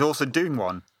is also doing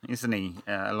one, isn't he?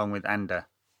 Along with Ander.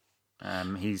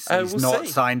 He's we'll not see.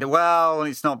 signed. Well,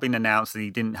 it's not been announced that he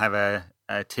didn't have a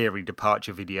teary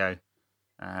departure video.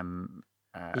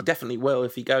 He definitely will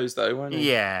if he goes, though, won't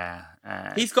he? Yeah.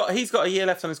 He's got a year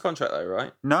left on his contract, though,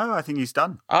 right? No, I think he's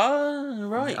done. Ah,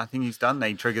 right. I think he's done.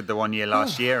 They triggered the 1 year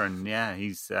last year, and yeah,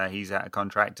 he's out of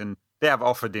contract, and they have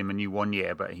offered him a new 1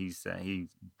 year, but he's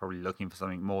probably looking for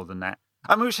something more than that.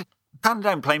 I mean, we kind of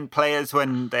don't blame players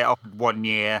when they're offered 1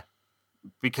 year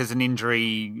because an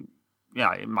injury,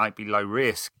 it might be low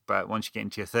risk, but once you get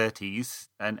into your 30s,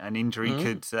 an injury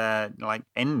could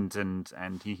end,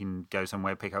 and he can go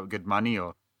somewhere, pick up good money,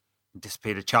 or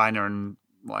disappear to China and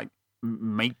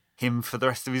make him for the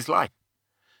rest of his life.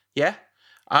 Yeah.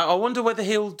 I wonder whether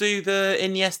he'll do the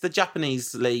Iniesta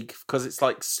Japanese league, because it's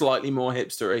slightly more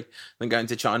hipstery than going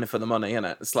to China for the money, isn't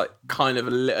it? It's kind of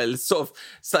a little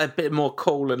it's a bit more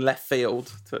cool and left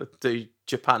field to do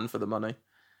Japan for the money.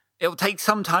 It'll take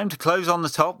some time to close on the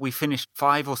top. We finished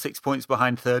 5 or 6 points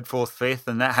behind third, fourth, fifth,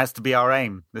 and that has to be our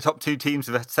aim. The top two teams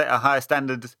have set a higher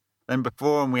standard than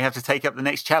before, and we have to take up the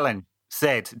next challenge,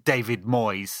 said David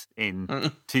Moyes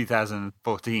in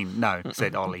 2014. No,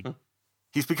 said Ollie.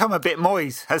 He's become a bit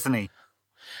Moyes, hasn't he?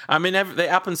 I mean, it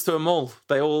happens to them all.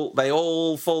 They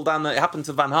all fall down. It happened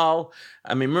to Van Gaal.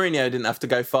 I mean, Mourinho didn't have to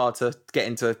go far to get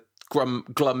into glum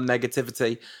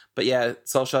negativity. But yeah,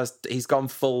 Solskjaer, he's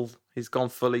gone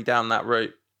fully down that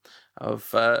route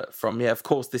of of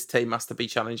course this team has to be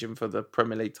challenging for the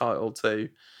Premier League title too.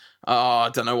 Oh, I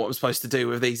don't know what I'm supposed to do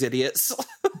with these idiots.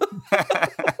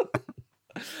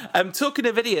 Talking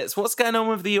of idiots, what's going on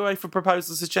with the UEFA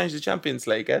proposals to change the Champions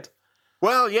League, Ed?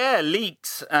 Well, yeah,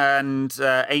 leaks, and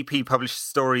AP published a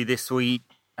story this week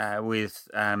with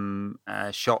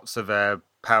shots of a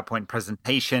PowerPoint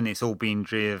presentation. It's all being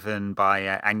driven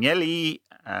by Agnelli,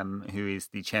 who is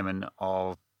the chairman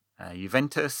of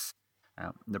Juventus.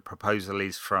 The proposal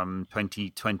is from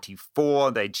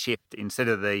 2024. They'd shift, instead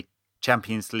of the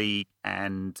Champions League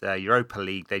and Europa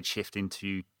League, they'd shift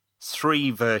into 3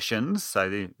 versions. So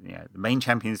the main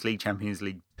Champions League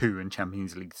 2, and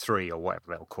Champions League 3, or whatever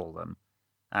they'll call them.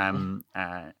 And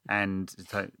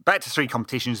so back to 3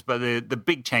 competitions, but the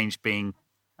big change being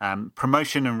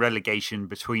promotion and relegation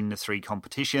between the 3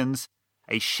 competitions,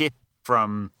 a shift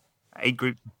from 8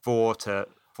 groups of 4 to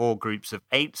 4 groups of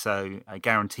 8, so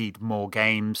guaranteed more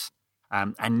games,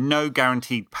 and no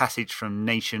guaranteed passage from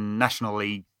National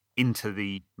League into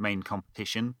the main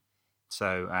competition.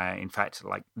 So, in fact,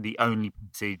 the only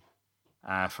passage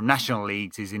from National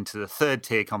Leagues is into the 3rd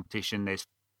tier competition. There's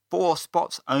 4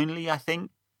 spots only, I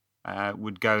think,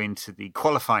 would go into the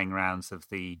qualifying rounds of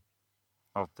the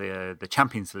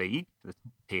Champions League, the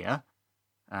tier,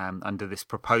 under this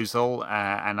proposal,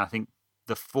 and I think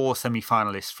the 4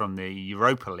 semi-finalists from the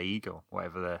Europa League, or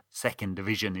whatever the 2nd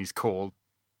division is called,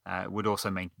 would also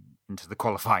make into the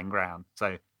qualifying round.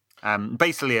 So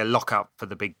basically a lock-up for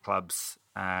the big clubs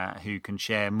who can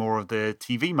share more of the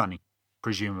TV money,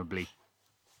 presumably.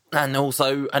 And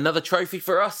also another trophy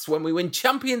for us when we win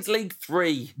Champions League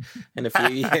 3 in a few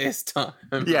years' time.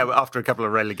 Yeah, after a couple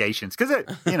of relegations. Because,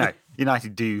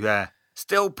 United do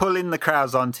still pull in the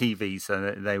crowds on TV, so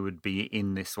that they would be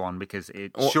in this one, because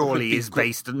it surely is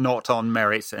based not on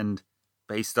merits and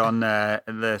based on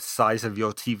the size of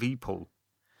your TV pool.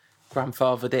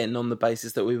 Grandfathered in on the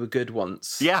basis that we were good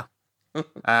once. Yeah.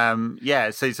 So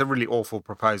it's a really awful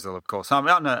proposal, of course. I mean,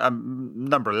 on a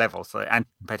number of levels, so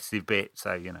anti-competitive bit.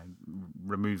 So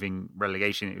removing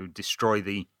relegation, it would destroy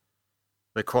the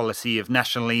quality of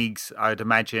national leagues. I'd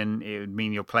imagine it would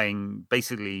mean you're playing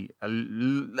basically,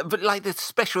 but the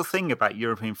special thing about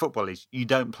European football is you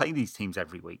don't play these teams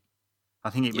every week. I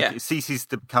think it ceases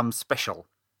to become special,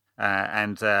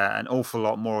 and an awful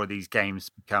lot more of these games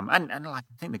become. And I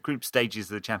think the group stages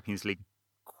of the Champions League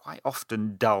quite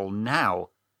often dull now.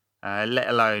 let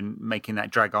alone making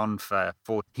that drag on for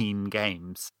 14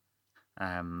 games,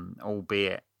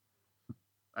 albeit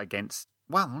against.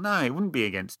 Well, no, it wouldn't be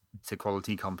against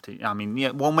quality competition. I mean,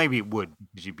 yeah, well, maybe it would,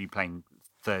 because you'd be playing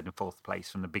third and fourth place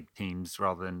from the big teams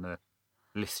rather than the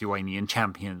Lithuanian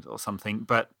champions or something.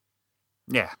 But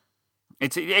yeah,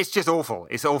 it's just awful.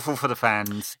 It's awful for the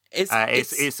fans.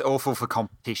 It's awful for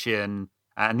competition.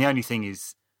 And the only thing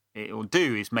it will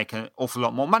do is make an awful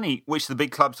lot more money, which the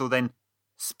big clubs will then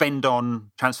spend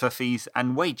on transfer fees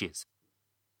and wages.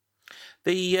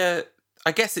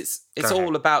 I guess it's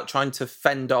all about trying to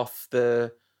fend off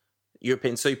the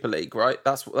European Super League, right?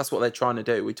 That's what they're trying to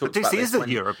do. We talked about this. This is the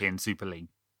European Super League,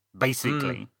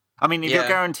 basically. I mean, if you're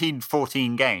guaranteed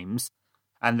 14 games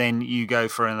and then you go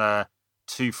for another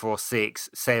 2, 4, 6,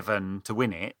 7 to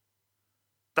win it,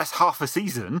 that's half a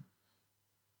season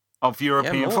of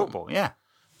European football. Yeah.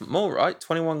 More, right?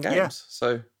 21 games. Yeah.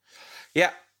 So,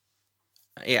 yeah.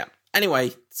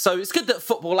 Anyway, so it's good that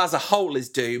football as a whole is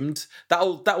doomed.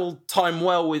 That'll time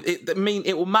well with it. I mean,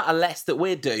 it will matter less that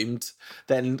we're doomed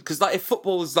then, because if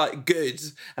football is good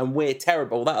and we're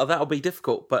terrible, that'll be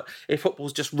difficult. But if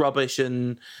football's just rubbish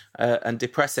and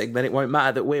depressing, then it won't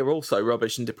matter that we're also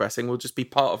rubbish and depressing. We'll just be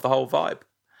part of the whole vibe.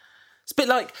 It's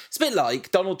a bit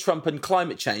like Donald Trump and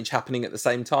climate change happening at the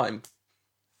same time.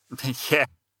 Yeah,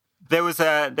 there was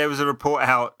a report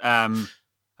out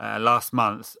last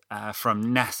month from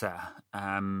NASA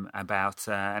about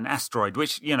an asteroid,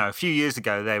 which a few years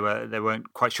ago they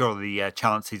weren't quite sure of the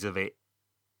chances of it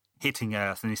hitting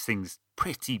Earth, and this thing's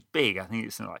pretty big. I think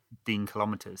it's 15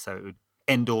 kilometers, so it would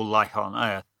end all life on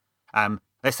Earth.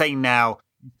 They're saying now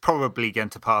probably going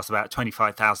to pass about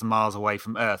 25,000 miles away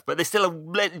from Earth, but there's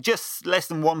still just less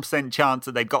than 1% chance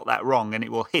that they got that wrong and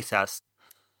it will hit us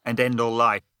and end all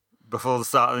life before the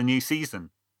start of the new season.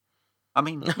 I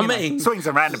mean, swings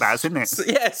and roundabouts, isn't it?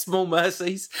 Yeah, small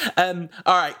mercies. All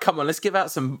right, come on, let's give out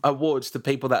some awards to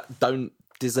people that don't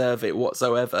deserve it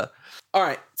whatsoever. All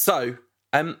right, so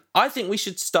I think we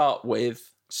should start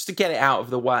with, just to get it out of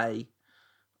the way,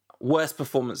 worst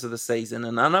performance of the season.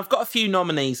 And I've got a few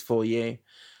nominees for you.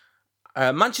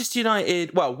 Manchester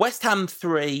United, West Ham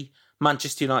 3,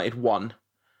 Manchester United 1.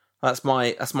 That's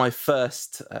my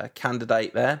first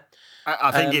candidate there.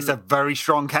 I think it's a very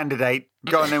strong candidate.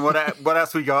 Go on then, what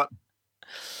else we got?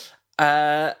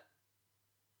 Oh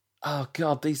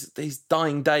God, these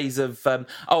dying days of...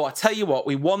 I tell you what,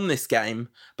 we won this game,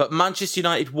 but Manchester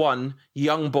United 1,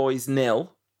 Young Boys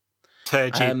 0.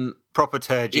 Turgid, proper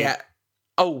turgid. Yeah.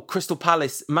 Oh, Crystal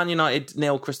Palace, Man United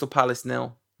 0, Crystal Palace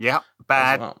 0. Yeah,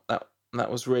 bad. That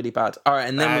was really bad. All right,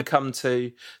 and then we come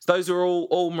to... So those are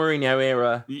all Mourinho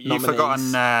era nominees. You've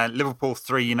forgotten Liverpool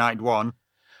 3, United 1.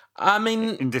 I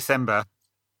mean... In December.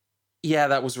 Yeah,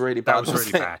 that was really bad. That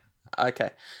was really bad.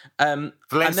 Okay.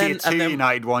 Valencia 2,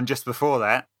 United 1 just before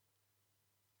that.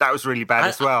 That was really bad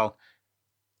as well.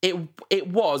 It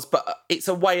was, but it's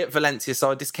away at Valencia,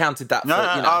 so I discounted that.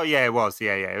 Oh, yeah, it was.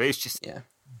 Yeah. It's just... Yeah.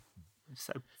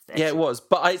 So... Yeah, it was.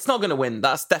 But it's not going to win.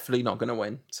 That's definitely not going to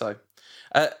win. So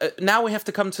now we have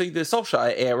to come to the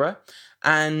Solskjaer era.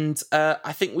 And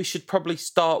I think we should probably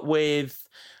start with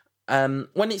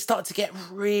when it started to get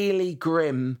really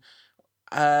grim,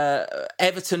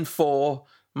 Everton 4,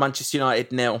 Manchester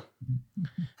United 0.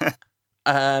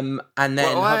 And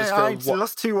then Huddersfield... I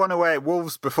lost 2-1 away at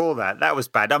Wolves before that. That was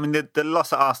bad. I mean, the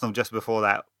loss at Arsenal just before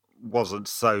that wasn't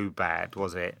so bad,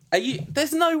 was it?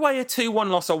 There's no way a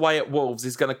 2-1 loss away at Wolves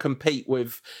is going to compete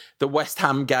with the West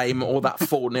Ham game or that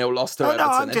 4-0 loss to Everton.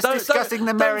 No, I'm just discussing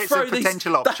the merits of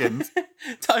potential options.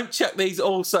 Don't chuck these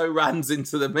also-rans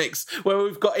into the mix where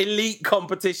we've got elite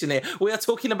competition here. We are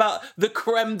talking about the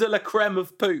creme de la creme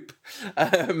of poop.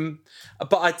 But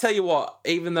I tell you what,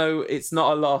 even though it's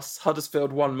not a loss,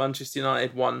 Huddersfield 1, Manchester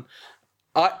United 1,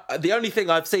 the only thing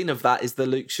I've seen of that is the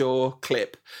Luke Shaw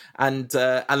clip, and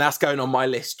that's going on my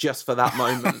list just for that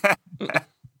moment.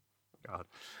 God.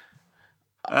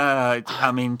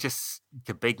 I mean, just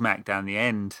a Big Mac down the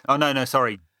end. Oh no,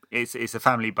 sorry, it's a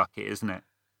family bucket, isn't it?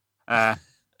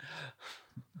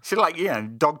 It's like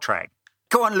dog track.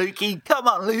 Come on, Lukey. Come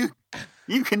on, Luke.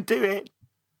 You can do it.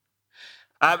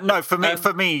 No, for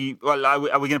me. Well, are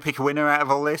we going to pick a winner out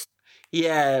of all this?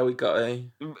 Yeah, we got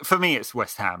to. For me, it's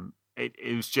West Ham.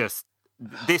 It was just,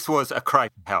 this was a cry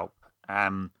for help.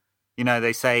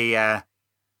 They say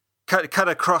cut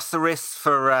across the wrist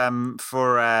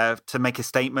to make a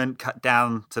statement, cut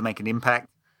down to make an impact.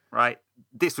 Right?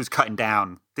 This was cutting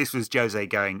down. This was Jose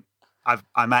going,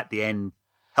 I'm at the end.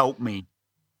 Help me.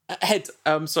 Ed,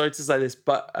 I'm sorry to say this,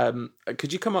 but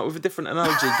could you come up with a different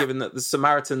analogy, given that the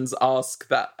Samaritans ask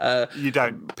that you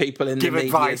don't people in give the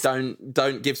media advice.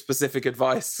 don't give specific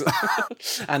advice,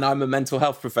 and I'm a mental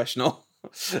health professional.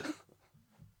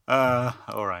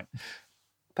 All right.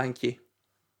 Thank you.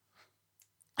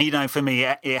 For me,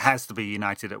 it has to be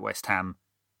United at West Ham.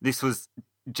 This was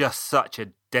just such a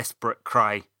desperate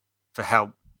cry for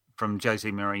help from Jose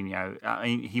Mourinho. I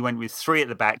mean, he went with 3 at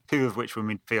the back, 2 of which were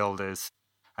midfielders,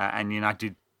 and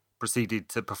United proceeded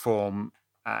to perform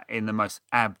in the most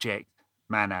abject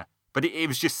manner. But it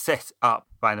was just set up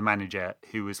by the manager,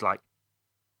 who was like,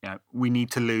 we need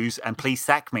to lose, and please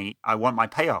sack me. I want my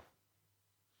payoff.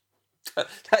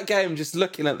 That game, just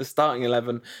looking at the starting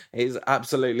 11, is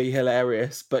absolutely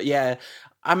hilarious. But yeah,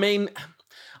 I mean,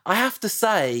 I have to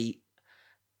say,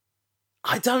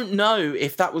 I don't know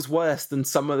if that was worse than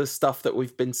some of the stuff that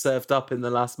we've been served up in the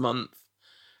last month.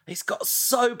 It's got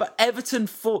so bad. Everton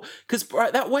 4, because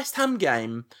that West Ham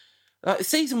game, the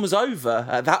season was over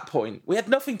at that point. We had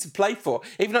nothing to play for,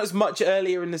 even though it was much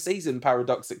earlier in the season,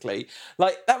 paradoxically.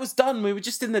 That was done. We were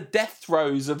just in the death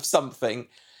throes of something.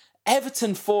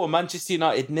 Everton 4, Manchester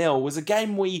United 0 was a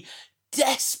game we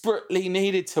desperately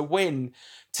needed to win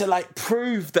to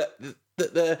prove that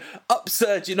the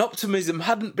upsurge in optimism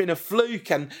hadn't been a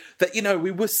fluke, and that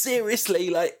we were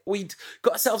seriously we'd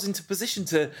got ourselves into position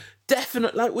to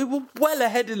definitely we were well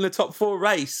ahead in the top 4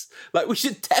 race. We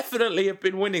should definitely have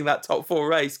been winning that top 4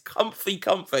 race, comfy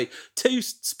 2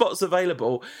 spots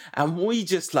available, and we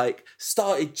just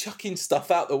started chucking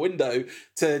stuff out the window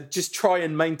to just try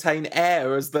and maintain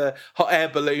air as the hot air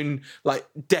balloon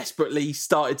desperately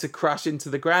started to crash into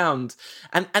the ground.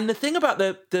 And the thing about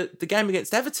the game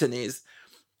against Everton is,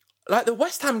 the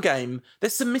West Ham game,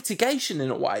 there's some mitigation in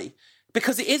a way,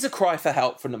 because it is a cry for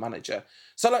help from the manager.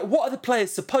 So, what are the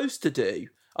players supposed to do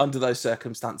under those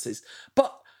circumstances?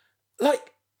 But,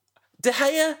 De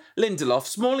Gea, Lindelof,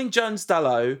 Smalling, Jones,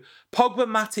 Dalot, Pogba,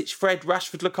 Matic, Fred,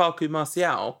 Rashford, Lukaku,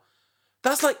 Martial,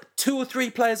 that's 2 or 3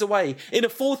 players away in a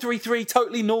 4-3-3,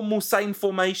 totally normal, sane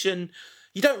formation.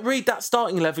 You don't read that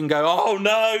starting 11 and go, oh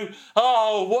no,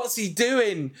 oh, what's he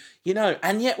doing?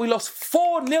 And yet we lost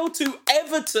 4-0 to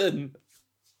Everton.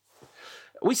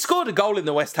 We scored a goal in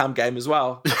the West Ham game as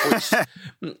well. Which,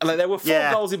 there were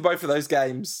 4 goals in both of those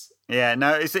games. Yeah,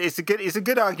 no, it's a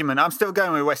good argument. I'm still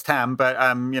going with West Ham, but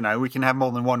we can have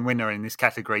more than one winner in this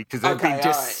category, because there've been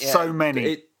just so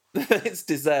many. It's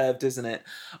deserved, isn't it?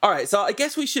 All right, so I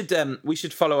guess we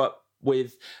should follow up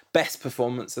with best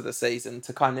performance of the season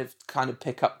to kind of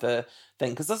pick up the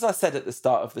thing, because as I said at the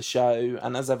start of the show,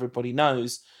 and as everybody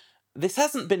knows, this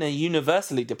hasn't been a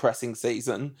universally depressing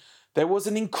season. There was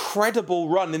an incredible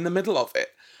run in the middle of it.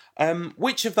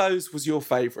 Which of those was your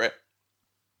favourite?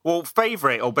 Well,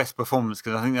 favourite or best performance,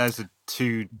 because I think those are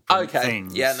 2 different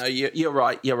things. Yeah, no, you're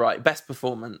right. You're right. Best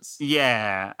performance.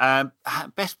 Yeah.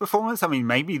 Best performance, I mean,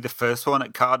 maybe the first one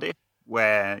at Cardiff,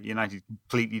 where United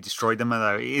completely destroyed them,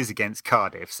 although it is against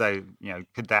Cardiff. So,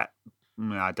 could that...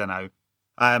 I don't know.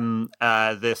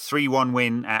 The 3-1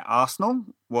 win at Arsenal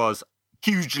was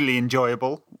hugely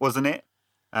enjoyable, wasn't it?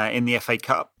 In the FA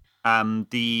Cup.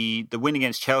 The win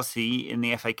against Chelsea in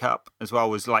the FA Cup as well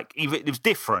was it was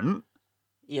different,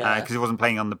 because it wasn't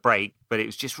playing on the break, but it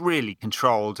was just really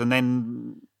controlled. And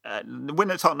then the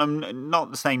win at Tottenham,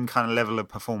 not the same kind of level of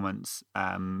performance,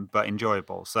 but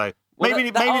enjoyable. So maybe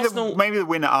the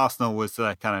win at Arsenal was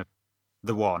kind of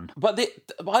the one. But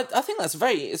I think it's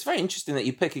very interesting that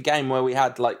you pick a game where we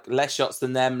had less shots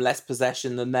than them, less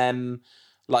possession than them.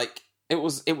 It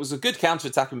was a good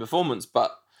counter-attacking performance,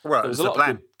 but there was a lot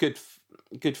of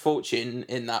good fortune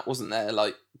in that, wasn't there?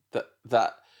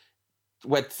 That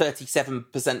we had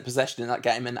 37% possession in that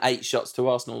game and 8 shots to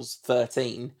Arsenal's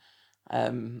 13.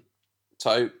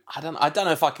 So I don't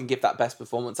know if I can give that best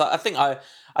performance. I think I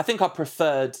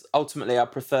preferred some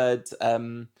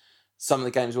of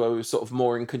the games where we were sort of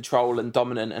more in control and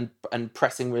dominant and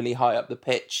pressing really high up the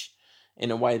pitch in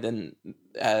a way than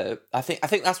I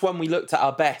think that's when we looked at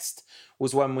our best,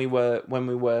 was when we were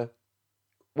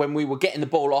getting the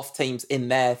ball off teams in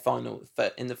their final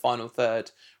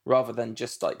third, rather than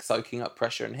just soaking up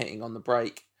pressure and hitting on the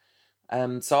break.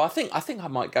 So I think I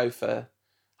might go for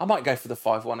the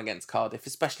 5-1 against Cardiff,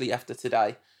 especially after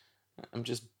today. I'm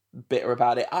just bitter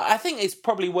about it. I think it's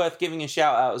probably worth giving a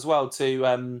shout out as well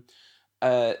to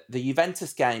the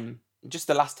Juventus game, just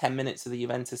the last 10 minutes of the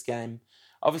Juventus game.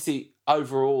 Obviously,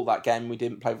 overall, that game we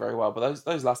didn't play very well, but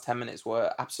those last 10 minutes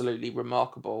were absolutely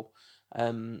remarkable.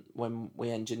 When we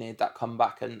engineered that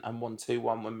comeback and won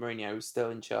 2-1 when Mourinho was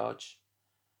still in charge.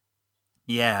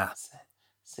 Yeah.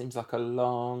 Seems like a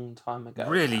long time ago. It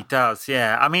really does,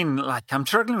 yeah. I mean, I'm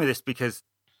struggling with this because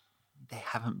they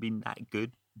haven't been that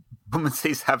good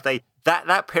performances, have they?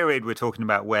 That period we're talking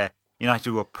about where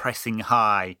United were pressing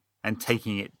high and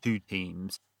taking it to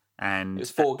teams, and it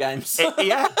was 4 games.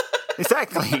 Yeah,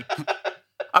 exactly.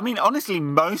 I mean, honestly,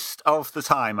 most of the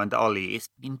time under Ollie, it's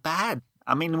been bad.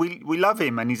 I mean, we love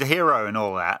him and he's a hero and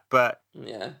all that, but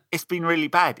it's been really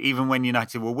bad, even when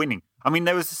United were winning. I mean,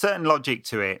 there was a certain logic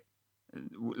to it.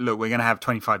 Look, we're going to have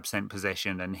 25%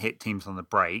 possession and hit teams on the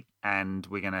break, and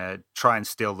we're going to try and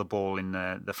steal the ball in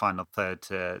the final third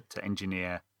to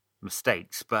engineer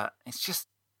mistakes. But it's just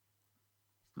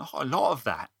not a lot of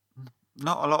that.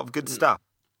 Not a lot of good stuff.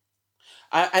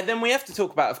 And then we have to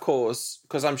talk about, of course,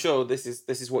 because I'm sure this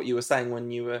is what you were saying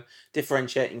when you were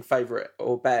differentiating favourite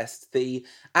or best, the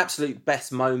absolute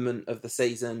best moment of the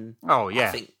season. Oh,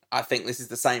 yeah. I think this is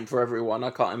the same for everyone. I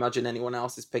can't imagine anyone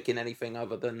else is picking anything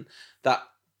other than that.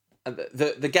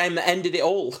 The game that ended it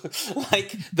all,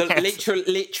 like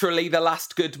literally the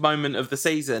last good moment of the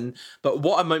season. But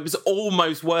what a moment, was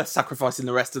almost worth sacrificing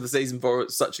the rest of the season for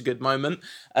such a good moment.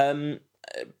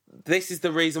 This is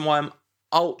the reason why I'm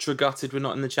ultra gutted we're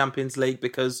not in the Champions League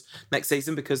next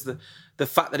season, because the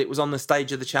fact that it was on the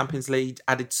stage of the Champions League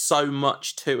added so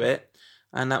much to it,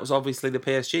 and that was obviously the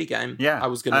PSG game. Yeah, I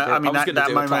was going to.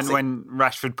 That moment when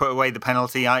Rashford put away the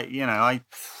penalty, I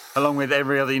along with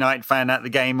every other United fan at the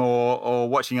game or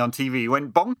watching on TV,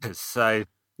 went bonkers. So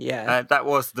yeah, that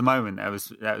was the moment.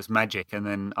 That was magic. And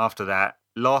then after that,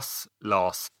 loss,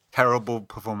 terrible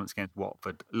performance against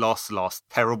Watford, loss,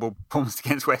 terrible performance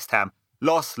against West Ham,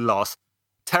 loss.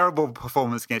 Terrible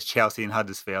performance against Chelsea and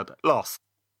Huddersfield. Loss.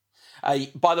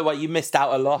 By the way, you missed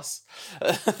out a loss.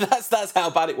 That's how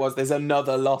bad it was. There's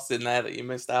another loss in there that you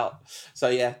missed out. So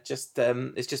yeah, just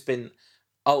it's just been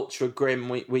ultra grim.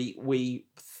 We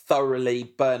thoroughly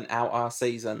burnt out our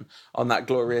season on that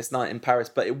glorious night in Paris.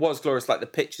 But it was glorious, like the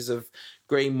pictures of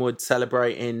Greenwood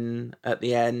celebrating at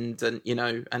the end, and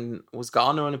and was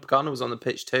Garner was on the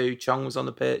pitch too. Chong was on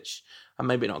the pitch. And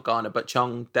maybe not Garner, but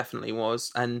Chong definitely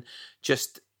was. And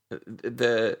just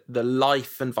the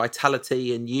life and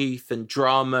vitality and youth and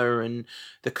drama and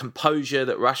the composure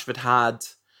that Rashford had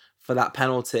for that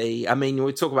penalty. I mean,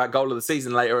 we'll talk about goal of the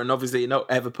season later, and obviously you're not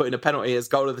ever putting a penalty as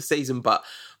goal of the season, but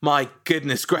my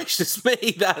goodness gracious me,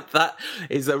 that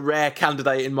is a rare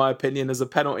candidate, in my opinion, as a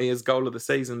penalty as goal of the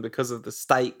season, because of the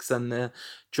stakes and the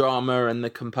drama and the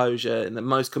composure. And the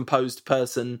most composed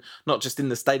person, not just in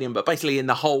the stadium, but basically in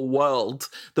the whole world,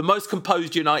 the most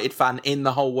composed United fan in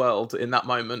the whole world in that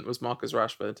moment was Marcus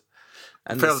Rashford.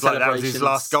 And it feels like that was his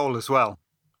last goal as well.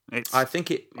 I think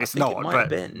it might have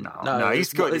been. No,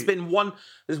 he's good.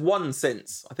 There's one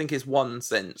since. I think it's one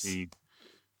since.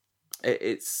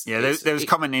 There was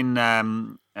comment in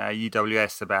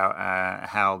UWS about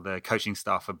how the coaching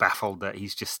staff are baffled that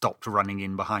he's just stopped running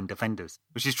in behind defenders,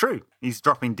 which is true. He's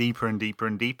dropping deeper and deeper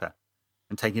and deeper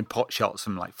and taking pot shots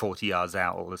from like 40 yards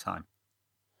out all the time.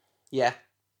 Yeah.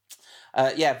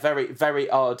 Very, very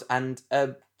odd. And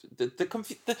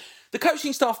the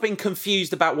coaching staff being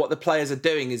confused about what the players are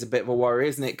doing is a bit of a worry,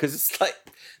 isn't it? Because it's like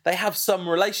they have some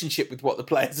relationship with what the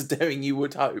players are doing, you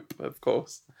would hope, of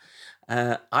course.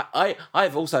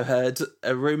 I've also heard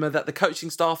a rumour that the coaching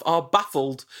staff are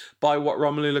baffled by what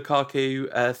Romelu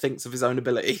Lukaku thinks of his own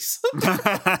abilities.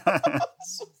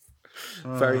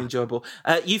 Very enjoyable.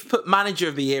 You've put manager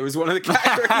of the year as one of the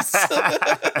categories.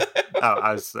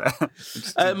 I was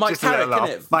Mike Carrick, isn't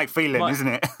it? Mike Phelan, isn't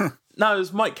it? No, it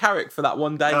was Mike Carrick for that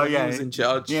one day when he was in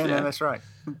charge. Yeah, no, that's right.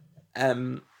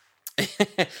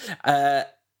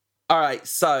 All right,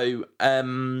 so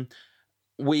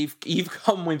you've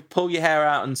gone with pull your hair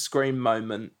out and scream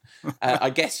moment. I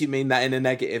guess you mean that in a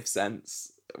negative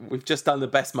sense. We've just done the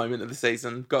best moment of the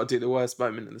season. Got to do the worst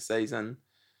moment of the season.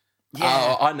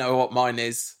 Yeah. Oh, I know what mine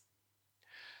is.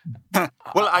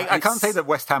 Well, I can't say the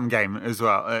West Ham game as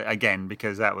well again,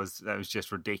 because that was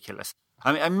just ridiculous.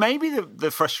 I mean, and maybe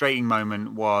the frustrating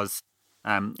moment was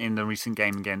in the recent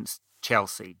game against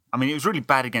Chelsea. I mean, it was really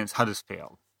bad against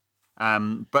Huddersfield,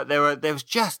 but there was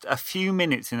just a few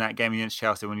minutes in that game against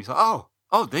Chelsea when you thought,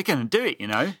 oh, they're going to do it.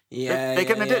 They're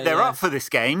going to do it. They're up for this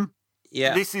game.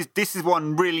 Yeah, this is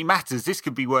one really matters. This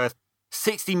could be worth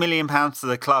 £60 million to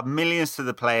the club, millions to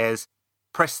the players,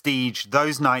 prestige,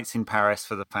 those nights in Paris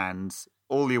for the fans,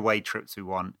 all the away trips we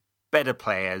want, better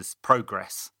players,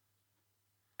 progress.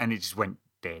 And it just went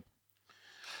dead.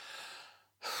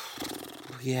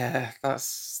 Yeah,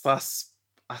 that's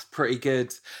pretty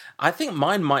good. I think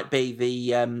mine might be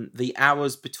the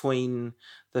hours between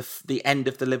the end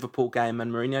of the Liverpool game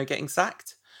and Mourinho getting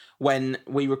sacked, when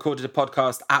we recorded a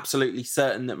podcast absolutely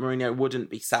certain that Mourinho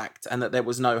wouldn't be sacked and that there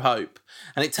was no hope.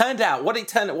 And it turned out,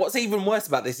 what's even worse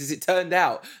about this is it turned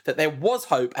out that there was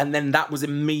hope, and then that was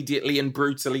immediately and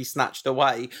brutally snatched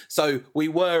away. So we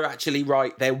were actually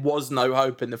right. There was no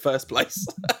hope in the first place.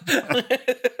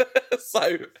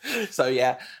 So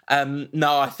yeah.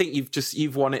 No, I think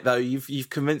you've won it though. You've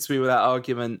convinced me with that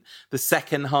argument. The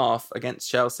second half against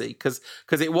Chelsea, because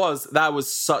that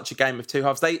was such a game of two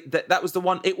halves. That was the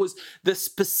one. It was the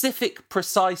specific,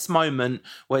 precise moment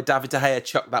where David De Gea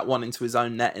chucked that one into his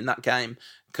own net in that game,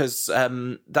 because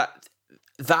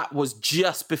that was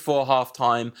just before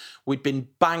half-time. We'd been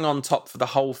bang on top for the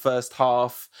whole first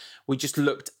half. We just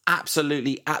looked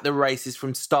absolutely at the races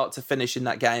from start to finish in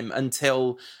that game,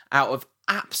 until out of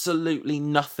absolutely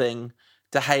nothing,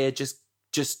 De Gea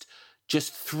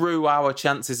just threw our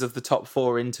chances of the top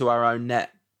four into our own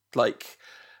net. Like,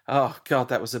 oh God,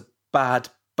 that was a bad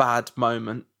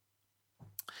moment.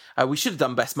 We should have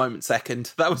done best moment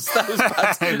second. That was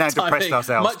bad now depressed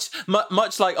ourselves.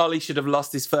 Much like Ollie should have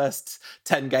lost his first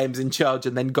 10 games in charge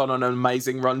and then gone on an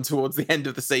amazing run towards the end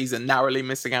of the season, narrowly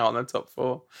missing out on the top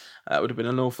four. That would have been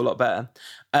an awful lot better.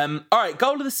 All right,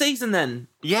 goal of the season then.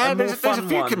 Yeah, there's a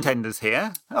few contenders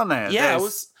here, aren't there? Yeah,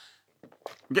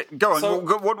 Go on. So,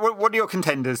 what are your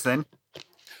contenders then?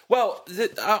 Well,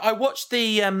 I watched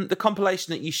the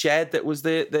compilation that you shared. That was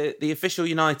the official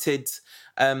United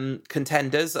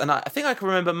contenders, and I think I can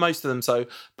remember most of them. So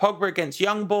Pogba against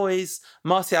Young Boys,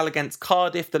 Martial against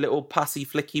Cardiff, the little passy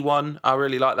flicky one. I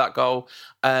really like that goal.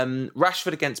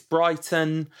 Rashford against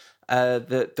Brighton,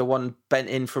 the one bent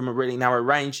in from a really narrow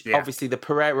range. Yeah. Obviously the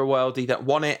Pereira worldie that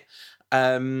won it.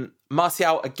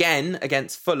 Martial again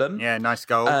against Fulham. Yeah, nice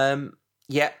goal.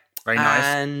 Yeah, very nice.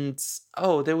 And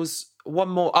there was one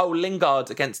more. Oh, Lingard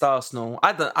against Arsenal.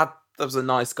 That was a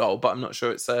nice goal, but I'm not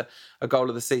sure it's a goal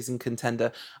of the season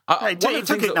contender. He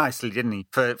took it nicely, didn't he?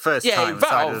 For first time.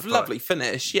 Yeah, lovely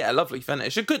finish. Yeah, lovely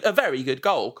finish. A very good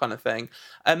goal kind of thing.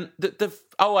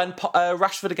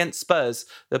 Rashford against Spurs,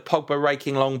 the Pogba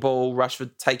raking long ball,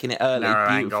 Rashford taking it early.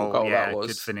 Narrow beautiful angle, goal yeah, that was.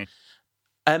 Good finish.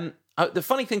 The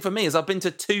funny thing for me is I've been to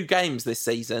 2 games this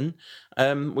season,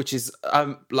 which is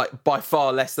like by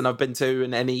far less than I've been to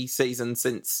in any season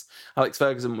since Alex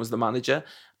Ferguson was the manager.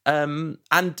 And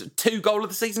 2 goal of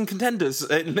the season contenders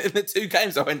in the 2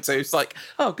 games I went to. It's like,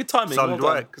 oh, good timing. Solid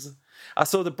work. Because I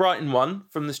saw the Brighton one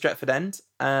from the Stretford end,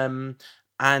 and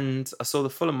I saw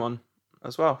the Fulham one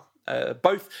as well.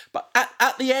 Both, but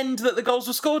at the end that the goals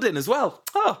were scored in as well.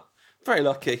 Oh, very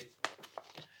lucky.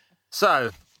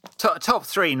 So, top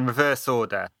 3 in reverse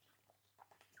order.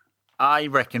 I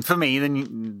reckon for me,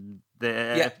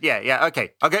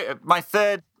 okay. Okay, my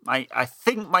third. I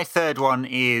think my third one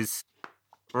is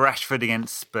Rashford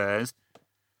against Spurs.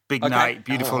 Big night,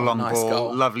 beautiful long nice ball,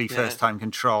 goal. lovely first time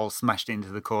control, smashed into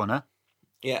the corner.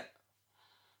 Yeah.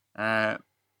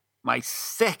 My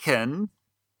second,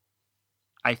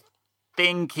 I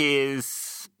think,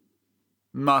 is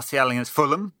Martial against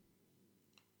Fulham.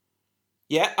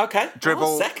 Yeah, okay.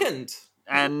 Dribble. Second.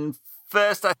 And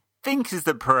first, I think, is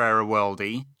the Pereira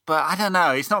worldie, but I don't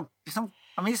know. It's not.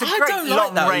 I mean, it's a great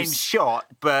long-range shot,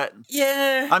 but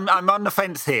yeah, I'm on the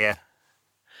fence here.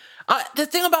 The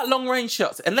thing about long-range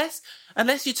shots, unless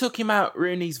you're talking about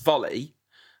Rooney's volley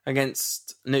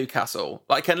against Newcastle,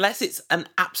 like unless it's an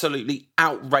absolutely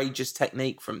outrageous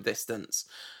technique from distance,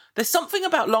 there's something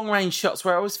about long-range shots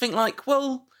where I always think like,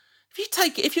 well,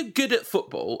 if you're good at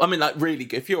football, I mean, like really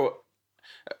good, if you're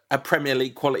a Premier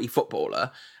League quality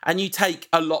footballer and you take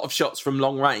a lot of shots from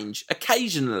long range,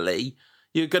 occasionally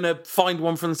you're going to find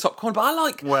one from the top corner. But I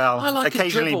like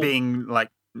occasionally being like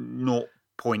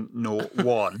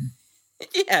 0.01.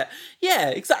 yeah,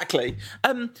 exactly.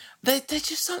 There's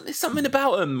just something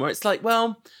about them where it's like,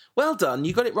 well done,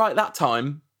 you got it right that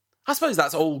time. I suppose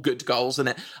that's all good goals, isn't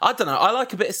it? I don't know. I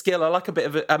like a bit of skill. I like a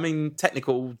bit of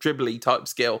technical dribbly type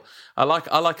skill. I like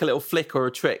a little flick or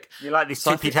a trick. You like this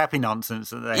tippy-tappy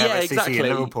nonsense that they have at City and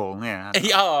Liverpool. Yeah,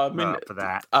 I mean, for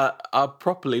that. I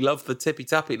properly love the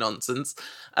tippy-tappy nonsense.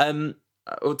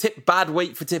 Bad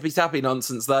week for tippy-tappy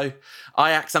nonsense, though.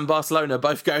 Ajax and Barcelona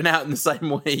both going out in the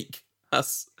same week.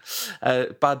 That's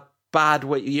bad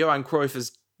week. Johan Cruyff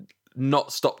has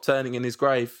not stopped turning in his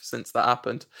grave since that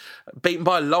happened. Beaten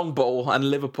by a long ball and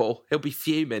Liverpool. He'll be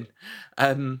fuming.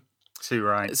 Too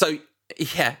right. So,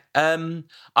 yeah.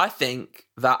 I think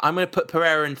that I'm going to put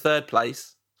Pereira in third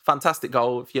place. Fantastic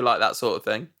goal if you like that sort of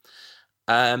thing.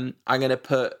 I'm going to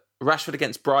put Rashford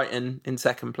against Brighton in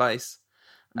second place.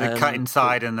 The cut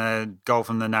inside and the goal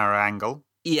from the narrow angle.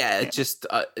 Yeah, just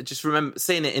remember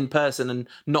seeing it in person and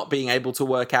not being able to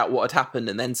work out what had happened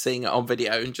and then seeing it on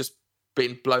video and just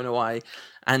been blown away.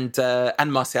 And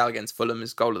Martial against Fulham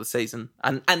is goal of the season.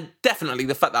 And definitely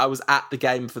the fact that I was at the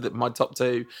game for my top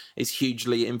two is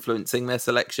hugely influencing their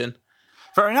selection.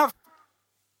 Fair enough.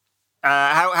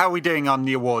 How are we doing on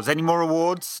the awards? Any more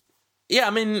awards? Yeah, I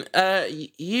mean,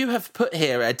 you have put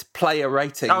here, Ed, player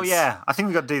ratings. Oh, yeah. I think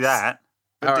we've got to do that.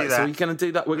 All right, so we're going to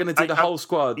do that. We're going to do the whole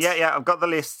squad. Yeah, I've got the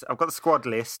list. I've got the squad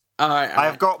list. All right.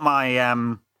 I've got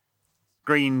my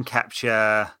screen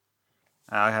capture.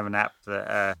 I have an app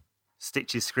that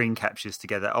stitches screen captures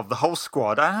together of the whole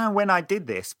squad. I don't know when I did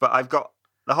this, but I've got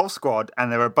the whole squad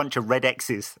and there are a bunch of red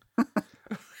X's.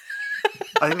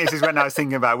 I think this is when I was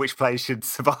thinking about which players should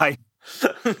survive.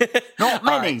 Not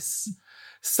many. Right.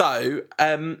 So,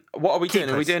 what are we doing?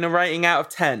 Are we doing a rating out of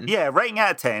 10? Yeah, rating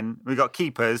out of 10. We've got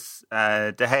keepers,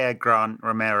 De Gea, Grant,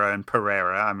 Romero and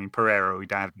Pereira. I mean, Pereira, we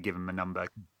don't have to give him a number.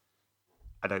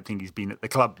 I don't think he's been at the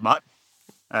club much.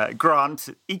 Grant,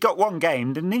 he got one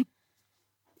game, didn't he?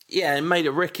 Yeah, and made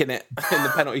a rick in it in the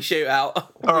penalty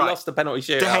shootout. We lost the penalty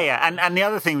shootout. De Gea, and the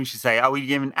other thing we should say, are we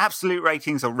giving absolute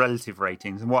ratings or relative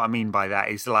ratings? And what I mean by that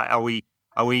is, like,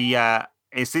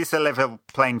 is this a level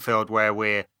playing field where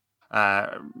we're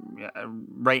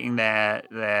rating their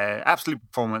absolute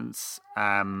performance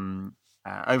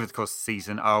over the course of the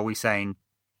season? Are we saying,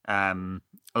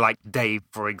 like Dave,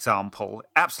 for example,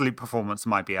 absolute performance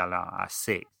might be a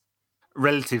 6.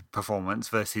 Relative performance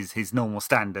versus his normal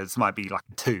standards might be like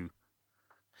a 2.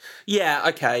 Yeah,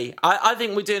 okay. I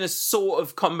think we're doing a sort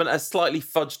of a slightly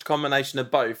fudged combination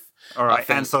of both. All right,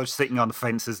 and so sitting on the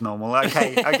fence as normal.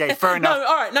 Okay, fair enough. No,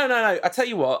 all right, no. I tell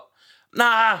you what.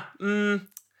 We'll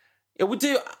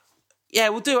do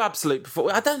absolute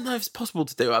performance. I don't know if it's possible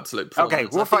to do absolute performance. Okay,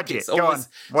 we'll fudge it. Go on,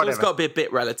 whatever. It's got to be a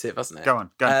bit relative, hasn't it? Go on.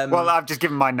 Well, I've just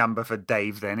given my number for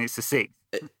Dave then. It's a 6.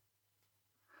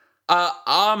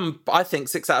 I think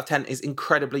 6 out of 10 is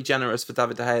incredibly generous for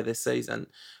David De Gea this season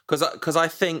because I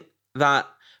think that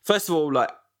first of all, like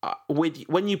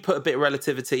when you put a bit of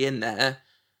relativity in there,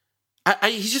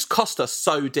 he's just cost us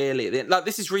so dearly at the end. Like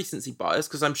this is recency bias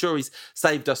because I'm sure he's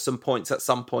saved us some points at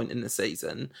some point in the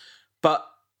season, but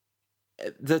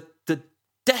the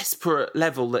desperate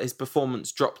level that his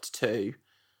performance dropped to,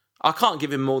 I can't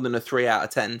give him more than a 3 out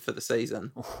of 10 for the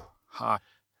season. High.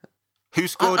 Who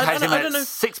scored has him at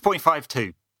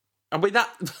 6.52. And with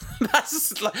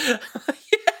that's like,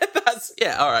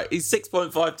 all right. He's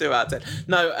 6.52 out of 10.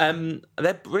 No,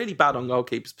 they're really bad on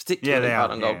goalkeepers, particularly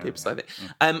bad on goalkeepers. I think.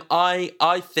 Yeah.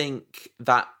 I think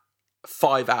that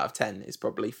 5 out of 10 is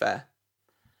probably fair.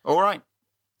 All right.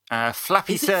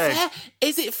 Flappy Serge.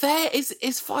 Is it fair?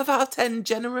 Is 5 out of 10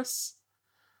 generous?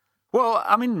 Well,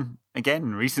 I mean,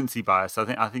 again, recency bias.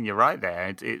 I think you're right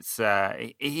there.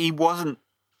 He wasn't.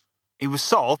 He was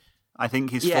soft, I think,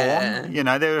 his form. You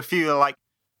know, there were a few like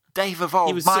Dave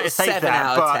Evolve might have saved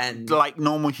that, but 10. Like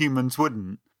normal humans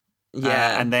wouldn't.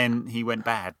 Yeah. And then he went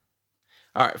bad.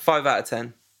 All right, 5 out of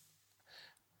 10.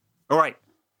 All right.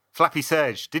 Flappy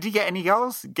Serge. Did he get any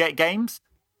goals? Get games?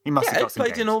 He must have got some games.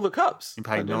 He played in all the cups. He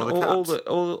played in all the cups.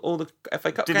 All the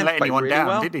FA Cup games. Didn't let anyone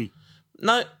down, did he?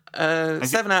 No,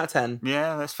 7 out of 10.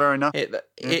 Yeah, that's fair enough.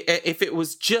 If it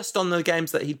was just on the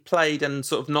games that he'd played and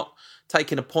sort of not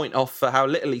taking a point off for how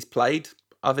little he's played,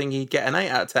 I think he'd get an 8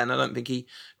 out of 10. I don't think he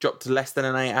dropped to less than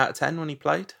an 8 out of 10 when he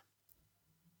played.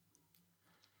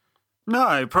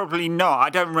 No, probably not. I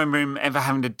don't remember him ever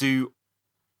having to do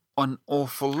an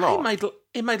awful lot.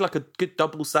 He made like a good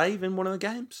double save in one of the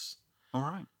games. All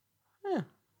right. Yeah.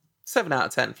 7 out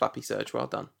of 10, Flappy Serge. Well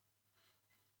done.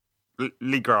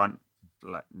 Lee Grant.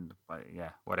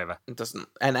 Yeah, whatever. It doesn't.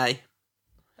 NA.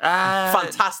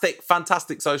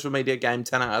 Fantastic social media game.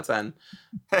 10 out of 10.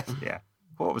 Yeah.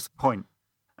 What was the point?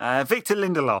 Victor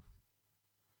Lindelof.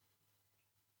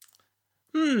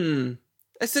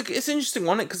 It's an interesting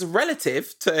one because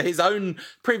relative to his own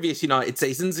previous United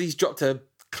seasons, he's dropped a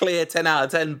clear 10 out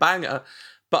of 10 banger.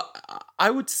 But I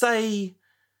would say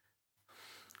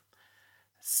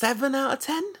 7 out of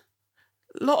 10.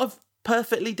 A lot of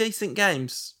perfectly decent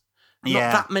games.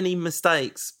 Not that many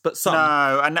mistakes, but some.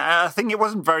 No, and I think it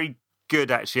wasn't very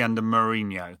good actually under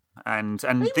Mourinho. And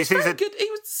this is good. He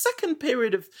was second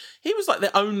period of. He was like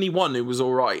the only one who was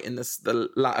all right in the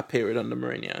latter period under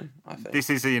Mourinho. I think this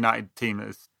is a United team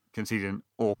that's conceded an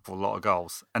awful lot of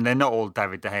goals, and they're not all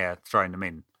David De Gea throwing them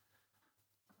in,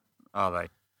 are they?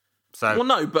 So well,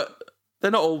 no, but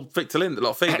they're not all Victor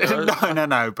Lindelof either.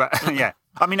 No. But yeah.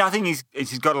 I mean, I think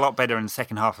he's got a lot better in the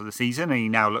second half of the season, and he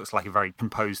now looks like a very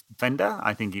composed defender.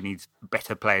 I think he needs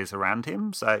better players around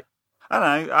him. So, I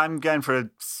don't know. I'm going for a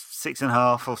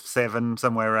 6.5 or 7,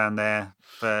 somewhere around there.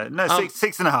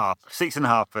 6.5.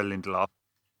 6.5 for Lindelof.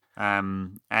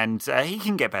 And he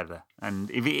can get better. And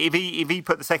if he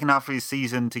put the second half of his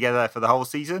season together for the whole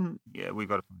season, yeah, we've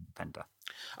got a defender.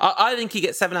 I think he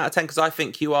gets 7 out of 10 because I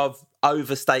think you are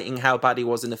overstating how bad he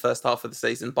was in the first half of the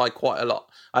season by quite a lot.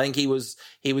 I think he was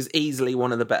easily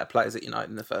one of the better players at United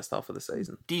in the first half of the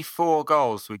season. 4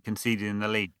 goals we conceded in the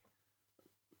league.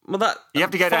 Well, that you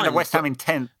have to go down to West Ham in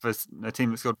 10th for a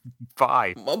team that scored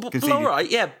 5. Well, all right,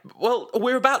 yeah. Well,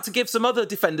 we're about to give some other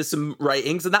defenders some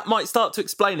ratings, and that might start to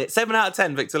explain it. 7 out of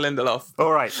 10, Victor Lindelof.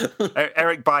 All right,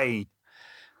 Eric Bailly.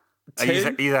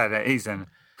 2. He's an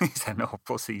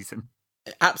awful season.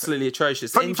 Absolutely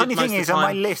atrocious. Funny thing is, on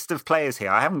my list of players here,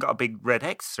 I haven't got a big red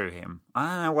X through him. I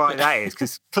don't know why that is,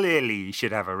 because clearly he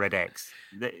should have a red X.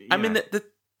 I mean,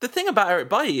 the thing about Eric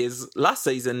Bailly is last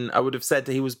season I would have said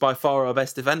he was by far our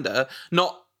best defender,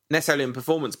 not necessarily in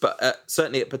performance, but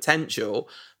certainly at potential.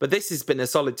 But this has been a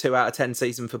solid 2 out of 10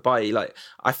 season for Bailly. Like,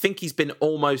 I think he's been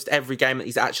almost every game that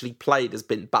he's actually played has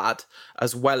been bad,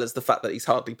 as well as the fact that he's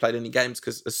hardly played any games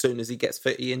because as soon as he gets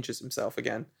fit, he injures himself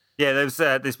again. Yeah,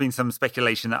 there's been some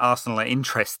speculation that Arsenal are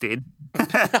interested.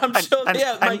 I'm sure,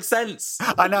 it makes sense.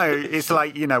 I know, it's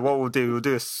like, what we'll do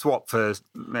a swap for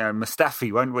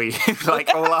Mustafi, won't we?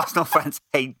 Like, all Arsenal fans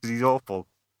hate because he's awful.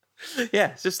 Yeah,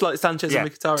 it's just like Sanchez and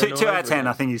Mkhitaryan. 2 out of 10,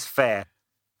 I think, is fair.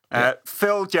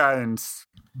 Phil Jones.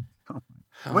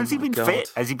 When's he been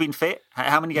fit? Has he been fit?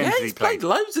 How many games has he played? He's played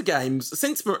loads of games.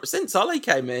 Since Ole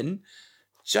came in,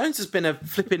 Jones has been a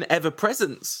flipping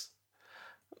ever-presence.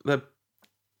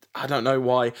 I don't know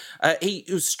why. He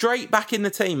was straight back in the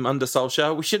team under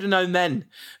Solskjaer. We should have known then.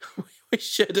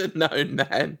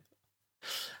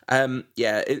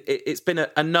 It's been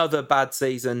another bad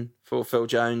season for Phil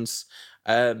Jones.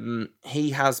 He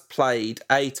has played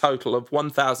a total of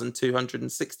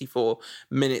 1,264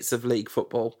 minutes of league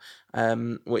football,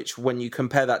 which when you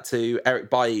compare that to Eric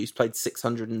Bailly, who's played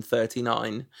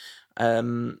 639,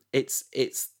 it's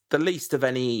the least of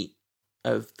any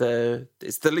of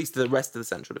it's the least of the rest of the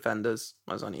central defenders.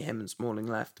 There's only him and Smalling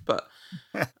left, but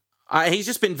he's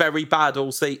just been very bad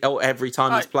every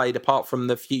time he's played, apart from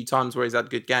the few times where he's had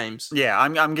good games. Yeah,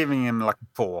 I'm giving him like a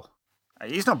 4.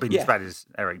 He's not been as bad as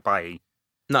Eric Bailly.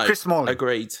 No, Chris Smalling.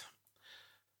 Agreed.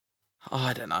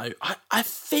 I don't know. I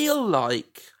feel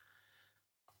like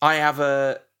I have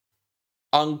a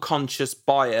unconscious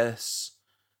bias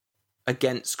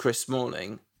against Chris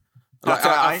Smalling. Like,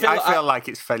 I feel like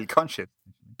it's fairly conscious.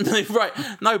 Right.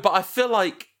 No, but I feel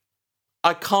like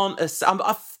I can't...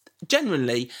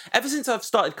 Genuinely, ever since I've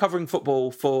started covering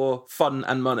football for fun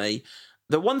and money,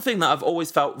 the one thing that I've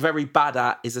always felt very bad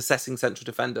at is assessing central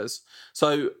defenders.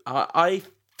 So I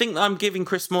think that I'm giving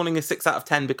Chris Smalling a 6 out of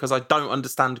 10 because I don't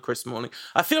understand Chris Smalling.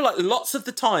 I feel like lots of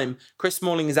the time Chris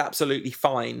Smalling is absolutely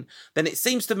fine. Then it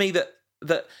seems to me that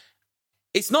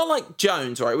it's not like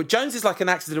Jones, right? Jones is like an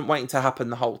accident waiting to happen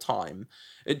the whole time.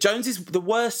 Jones's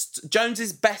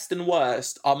best and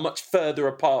worst are much further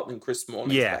apart than Chris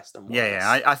Smalling's best and worst.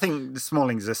 Yeah. I think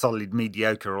Smalling's a solid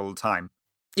mediocre all the time.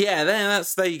 Yeah,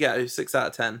 there you go. 6 out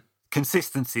of 10.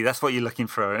 Consistency, that's what you're looking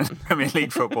for in Premier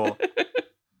League football.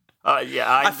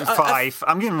 5.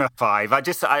 I'm giving him a 5.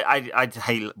 I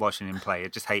hate watching him play. I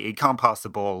just hate. He can't pass the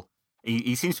ball.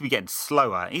 He seems to be getting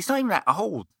slower. He's not even that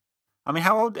old. I mean,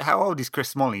 how old is Chris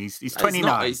Smalling? He's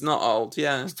 29. He's not old,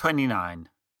 yeah. He's 29.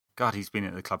 God, he's been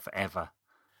at the club forever.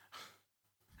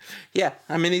 Yeah,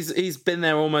 I mean, he's been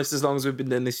there almost as long as we've been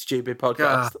doing this stupid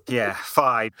podcast.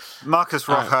 5. Marcus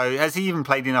Rojo, has he even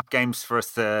played enough games for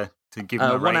us to give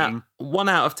him a rating? 1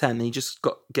 out of 10. He just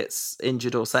gets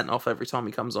injured or sent off every time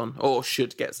he comes on, or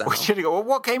should get sent off. Well,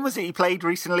 what game was it he played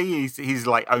recently? His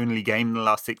like only game in the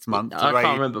last 6 months. I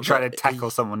can't remember. Trying to tackle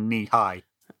someone knee high.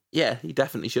 Yeah, he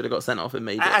definitely should have got sent off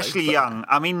immediately. Ashley Young,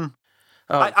 I mean,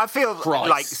 I feel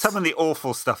like some of the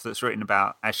awful stuff that's written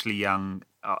about Ashley Young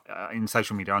in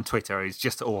social media, on Twitter, is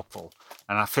just awful.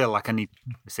 And I feel like I need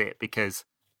to see it because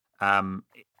can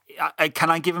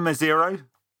I give him a 0?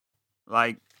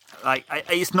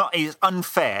 It's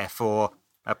unfair for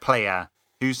a player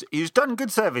who's done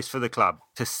good service for the club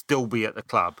to still be at the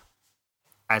club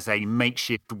as a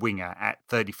makeshift winger at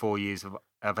 34 years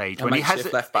of age. When he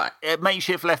has left back.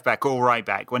 Makeshift left back or right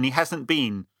back, when he hasn't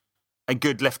been a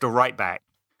good left or right back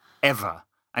ever,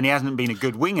 and he hasn't been a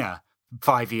good winger for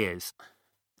 5 years.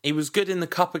 He was good in the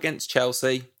cup against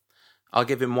Chelsea. I'll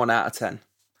give him 1 out of 10.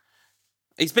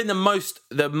 He's been the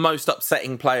most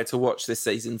upsetting player to watch this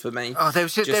season for me. Oh, there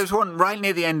was one right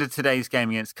near the end of today's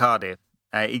game against Cardiff.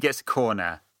 He gets a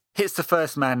corner, hits the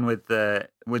first man with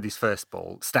his first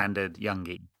ball, standard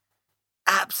Youngie.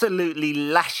 Absolutely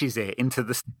lashes it into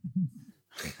the...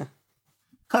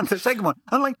 And the second one,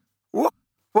 I'm like, what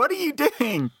are you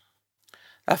doing?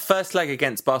 A first leg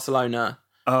against Barcelona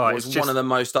was one of the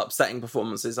most upsetting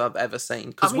performances I've ever seen.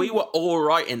 Because we were all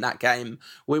right in that game.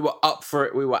 We were up for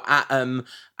it. We were at them.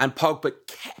 And Pogba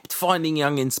kept finding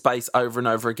Young in space over and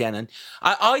over again. And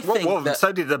I think that...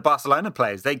 So did the Barcelona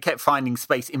players. They kept finding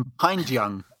space in behind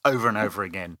Young over and over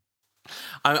again.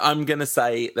 I'm going to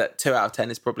say that 2 out of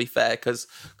 10 is probably fair because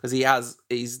he had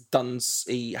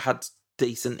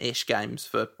decent-ish games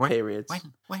for periods.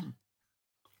 When?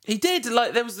 He did.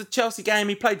 Like, there was the Chelsea game.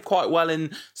 He played quite well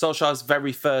in Solskjaer's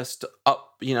very first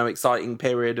exciting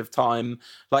period of time.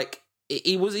 Like,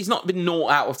 he's not been 0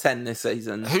 out of 10 this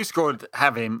season. Who scored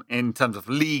have him in terms of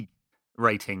league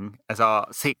rating as our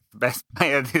 6th best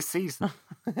player this season?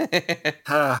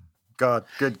 God,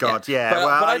 good God, yeah. But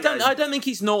I don't think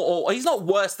he's not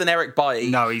worse than Eric Bailly.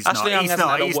 No, he's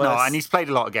not. He's not, and he's played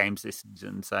a lot of games this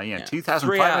season. So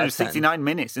 2,569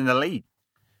 minutes in the league.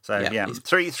 So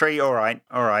 3-3.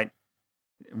 All right.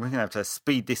 We're gonna have to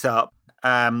speed this up.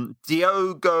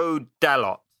 Diogo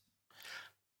Dalot.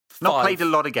 Not played a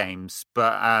lot of games,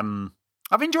 but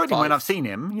I've enjoyed him when I've seen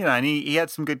him. And he had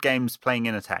some good games playing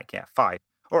in attack. Yeah, 5.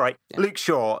 All right, Luke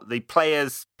Shaw, the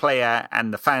players' player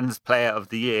and the fans' player of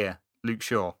the year. Luke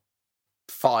Shaw.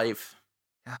 5.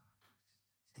 Has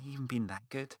he even been that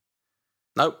good?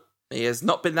 Nope, he has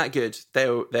not been that good.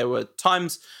 There were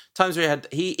times where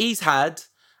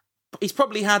he's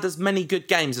probably had as many good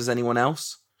games as anyone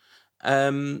else.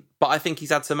 But I think he's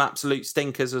had some absolute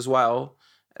stinkers as well.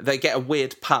 They get a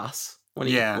weird pass when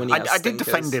he has I did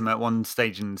defend him at one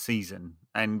stage in the season,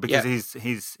 and because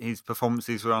his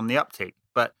performances were on the uptick,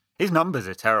 but his numbers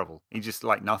are terrible. He's just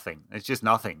like nothing. It's just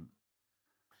nothing.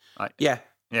 Yeah.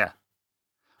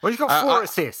 Well, he's got 4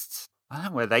 assists. I don't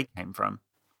know where they came from.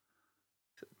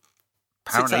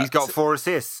 Apparently, he's got 4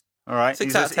 assists. All right,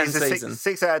 6 out of 10 season.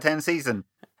 6 out of 10 season.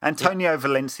 Antonio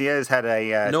Valencia has had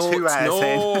a 2 out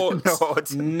of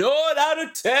 10. Not out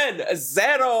of 10.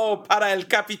 0 para el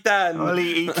capitán. Well,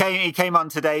 he came on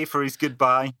today for his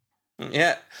goodbye.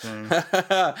 Yeah.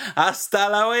 Hasta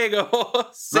luego.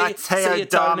 Matteo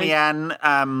Darmian.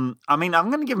 I mean,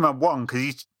 I'm going to give him a 1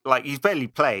 because he's barely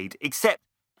played, except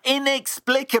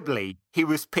inexplicably he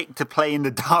was picked to play in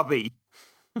the derby.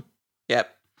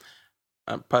 Yep.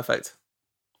 Perfect.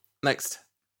 Next.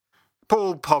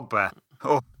 Paul Pogba.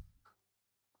 Oh.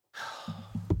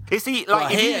 Is he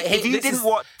like if you didn't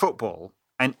watch football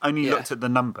and only looked at the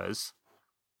numbers,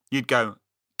 you'd go,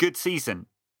 good season.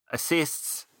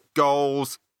 Assists,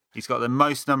 goals, he's got the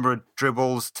most number of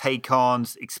dribbles,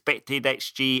 take-ons, expected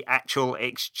XG, actual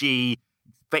XG,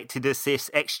 expected assists,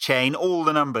 X-chain, all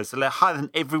the numbers. They're higher than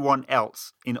everyone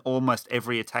else in almost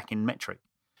every attacking metric.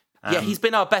 He's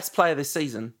been our best player this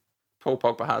season. Paul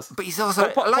Pogba has. But he's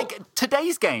also,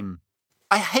 today's game,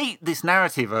 I hate this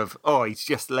narrative of, he's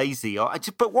just lazy.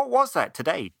 But what was that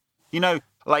today?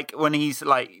 Like when he's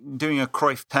like doing a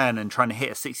Cruyff turn and trying to hit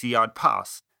a 60-yard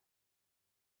pass.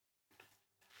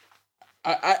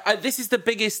 This is the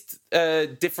biggest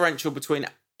differential between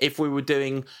if we were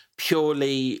doing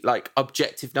purely like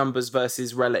objective numbers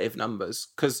versus relative numbers.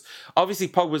 Because obviously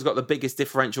Pogba's got the biggest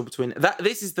differential between that.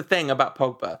 This is the thing about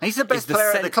Pogba. He's the best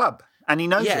player at the club. And he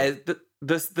knows it. Yeah,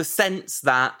 the sense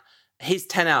that his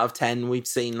 10 out of 10 we've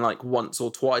seen like once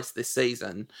or twice this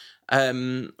season.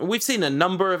 We've seen a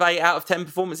number of 8 out of 10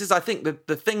 performances. I think that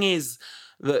the thing is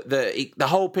that the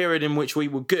whole period in which we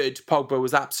were good, Pogba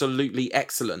was absolutely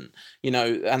excellent,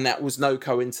 and that was no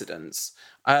coincidence.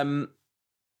 I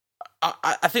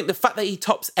think the fact that he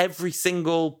tops every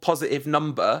single positive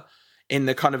number in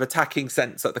the kind of attacking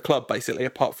sense at the club, basically,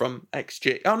 apart from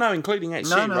XG. Oh, no, including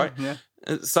XG, right? Yeah.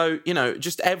 So,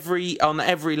 just on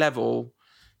every level,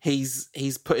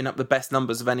 he's putting up the best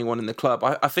numbers of anyone in the club.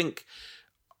 I think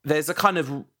there's a kind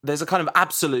of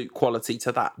absolute quality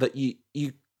to that that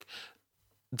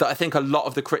I think a lot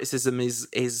of the criticism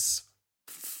is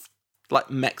like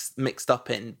mixed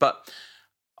up in. But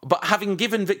having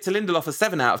given Victor Lindelof a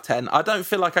 7 out of 10, I don't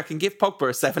feel like I can give Pogba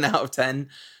a 7 out of 10,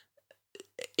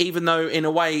 even though in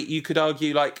a way you could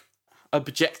argue like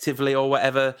objectively or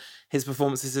whatever his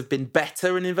performances have been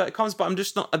better in inverted commas, but I'm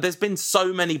just not. There's been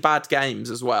so many bad games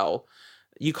as well.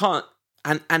 You can't,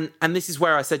 and this is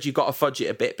where I said you got to fudge it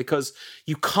a bit, because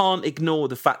you can't ignore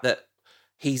the fact that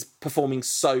he's performing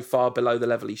so far below the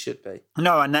level he should be.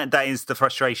 No, and that is the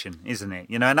frustration, isn't it?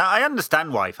 And I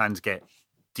understand why fans get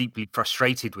deeply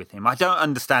frustrated with him. I don't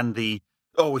understand we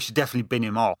should definitely bin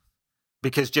him off,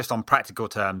 because just on practical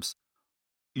terms,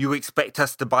 you expect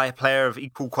us to buy a player of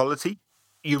equal quality?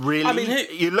 You really? I mean,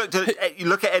 you look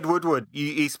at Ed Woodward.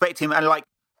 You expect him, and like,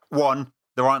 one,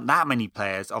 there aren't that many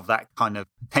players of that kind of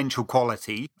potential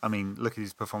quality. I mean, look at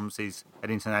his performances at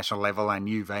international level and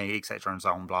Juve, etc., and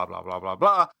so on, blah, blah, blah, blah,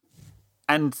 blah.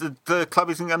 And the club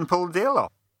isn't going to pull the deal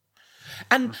off.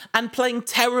 And playing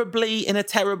terribly in a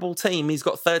terrible team. He's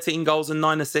got 13 goals and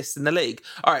 9 assists in the league.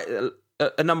 All right,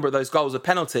 a number of those goals are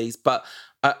penalties, but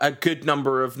a good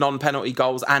number of non-penalty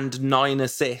goals and 9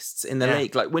 assists in the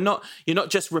league. Like you're not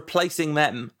just replacing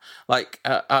them. Like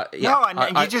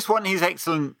you just want his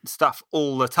excellent stuff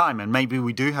all the time, and maybe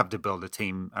we do have to build a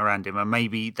team around him, and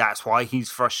maybe that's why he's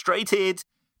frustrated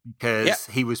because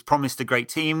he was promised a great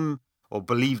team or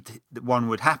believed that one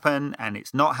would happen, and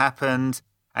it's not happened,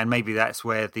 and maybe that's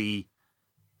where the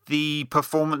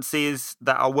performances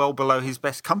that are well below his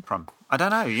best come from. I don't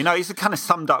know. It's kind of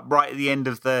summed up right at the end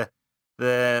of the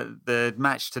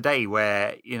match today,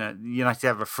 where United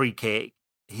have a free kick.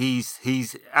 He's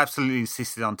absolutely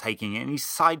insisted on taking it, and he's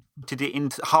side-footed it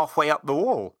into halfway up the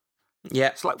wall. Yeah,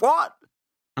 it's like what?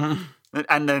 And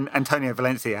then Antonio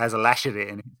Valencia has a lash at it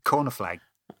and corner flag.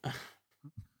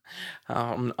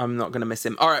 I'm not going to miss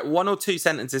him. All right, 1 or 2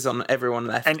 sentences on everyone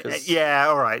left. And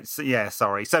all right. So,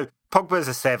 sorry. So Pogba's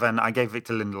a 7. I gave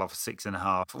Victor Lindelof a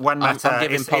 6.5. When Mata, I'm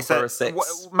giving Pogba a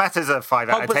 6. Mata's a 5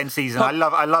 out of 10 season. I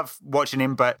love watching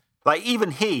him, but like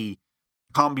even he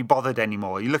can't be bothered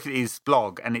anymore. You look at his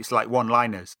blog and it's like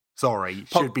one-liners. Sorry,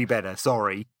 should be better.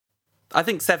 Sorry. I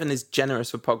think 7 is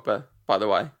generous for Pogba. By the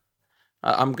way,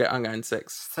 I'm going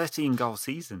 6. 13-goal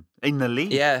season in the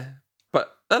league. Yeah,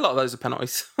 but a lot of those are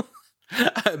penalties.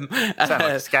 Sound like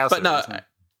a Scouser, but no,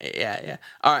 yeah.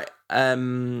 All right.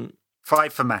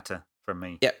 5 for Mata from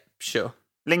me. Yep, sure.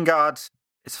 Lingard,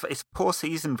 it's a poor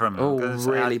season from him. Oh,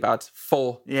 really bad.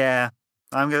 4. Yeah,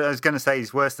 I was going to say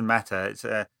he's worse than Mata. It's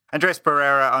Andres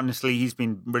Pereira. Honestly, he's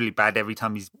been really bad every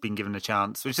time he's been given a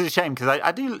chance, which is a shame because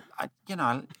I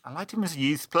liked him as a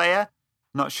youth player.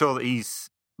 Not sure that he's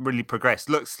really progressed.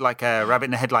 Looks like a rabbit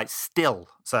in the headlights still.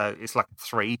 So it's like a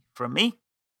 3 from me.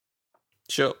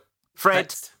 Sure.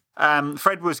 Fred.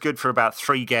 Fred was good for about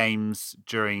 3 games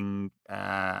during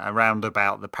around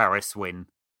about the Paris win.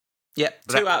 Yeah,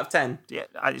 2 out of 10. Yeah,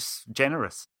 it's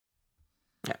generous.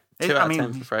 Yeah, 2 out of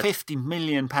 10 for Fred. £50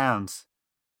 million.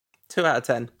 2 out of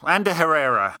 10. Ander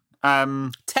Herrera.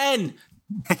 10!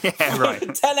 Yeah,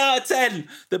 right. 10 out of 10.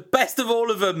 The best of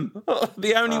all of them.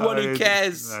 The only one who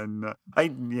cares. No.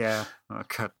 Oh,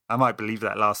 God. I might believe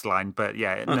that last line, but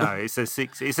yeah, no, it's a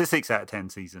 6. It's a 6 out of 10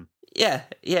 season. Yeah,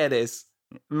 it is.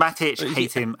 Matic,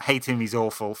 hate him, he's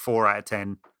awful. 4 out of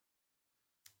 10.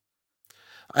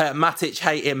 Matic,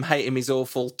 hate him, he's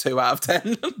awful. 2 out of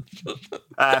 10.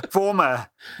 Former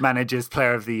managers,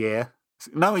 player of the year.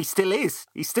 No, he still is.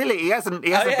 He hasn't.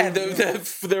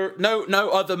 No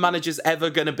other manager's ever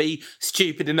going to be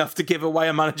stupid enough to give away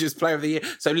a manager's player of the year.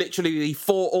 So literally the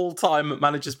 4 all-time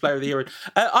managers player of the year.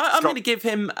 I'm going to give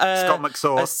him Scott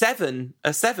McSaw. a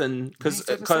 7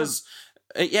 because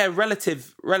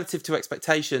relative to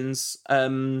expectations,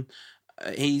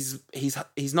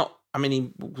 he's not. I mean,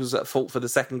 he was at fault for the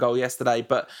second goal yesterday,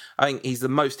 but I think he's the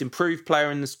most improved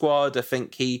player in the squad. I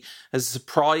think he's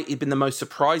been the most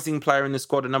surprising player in the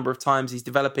squad a number of times. He's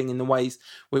developing in the ways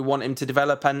we want him to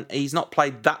develop, and he's not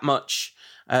played that much.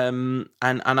 And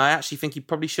I actually think he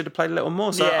probably should have played a little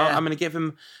more. So I'm going to give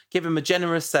him a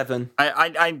generous 7.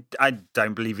 I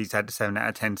don't believe he's had a 7 out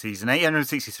of 10 season.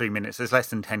 863 minutes. There's less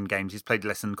than 10 games. He's played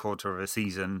less than a quarter of a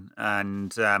season,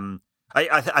 and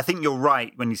I think you're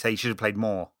right when you say he should have played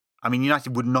more. I mean,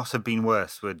 United would not have been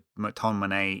worse with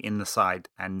McTominay in the side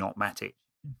and not Matic.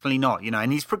 Definitely not,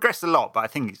 and he's progressed a lot, but I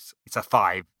think it's a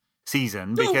 5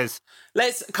 season because...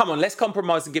 Let's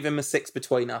compromise and give him a 6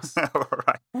 between us. All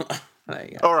right. There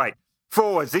you go. All right.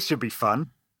 Forwards, this should be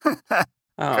fun. I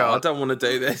don't want to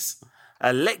do this.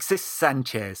 Alexis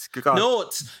Sanchez.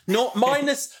 Minus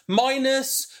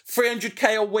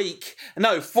 300k a week.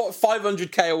 No,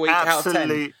 500k a week. Absolutely. Out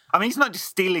of 10. I mean, he's not just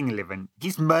stealing a living;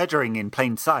 he's murdering in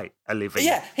plain sight a living.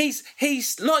 Yeah, he's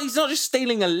not just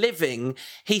stealing a living.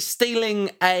 He's stealing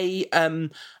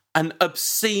an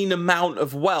obscene amount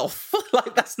of wealth.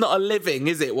 Like, that's not a living,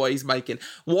 is it, what he's making?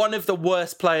 One of the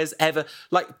worst players ever.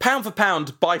 Like, pound for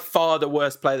pound, by far the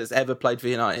worst player that's ever played for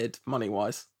United,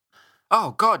 money-wise.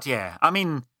 Oh, God, yeah. I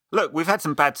mean, look, we've had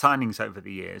some bad signings over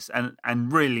the years,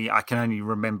 and really, I can only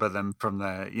remember them from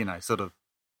the, sort of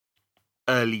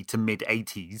early to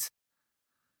mid-'80s.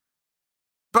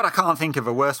 But I can't think of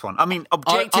a worse one. I mean,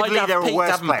 objectively, there are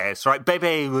worse players, right?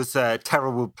 Bebe was a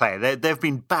terrible player. There have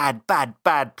been bad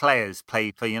players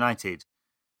play for United.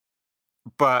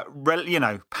 But,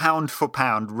 pound for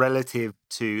pound, relative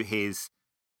to his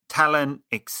talent,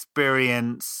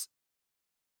 experience,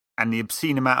 and the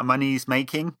obscene amount of money he's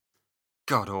making,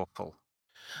 God awful.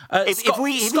 If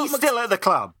he's still at the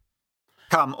club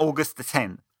come August the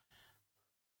 10th,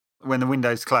 when the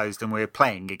window's closed and we're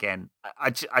playing again, I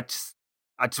just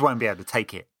won't be able to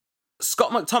take it.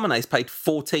 Scott McTominay's played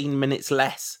 14 minutes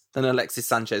less than Alexis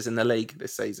Sanchez in the league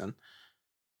this season.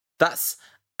 That's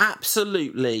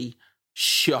absolutely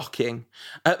shocking.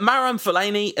 Marouane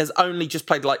Fellaini has only just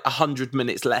played like 100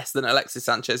 minutes less than Alexis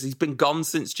Sanchez. He's been gone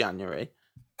since January.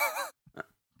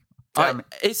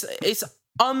 It's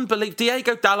unbelievable.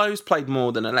 Diego Dallo's played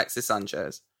more than Alexis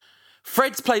Sanchez.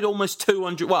 Fred's played almost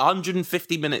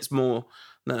 150 minutes more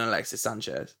than Alexis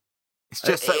Sanchez.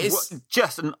 It's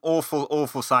just an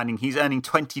awful signing. He's earning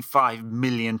 £25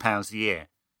 million a year.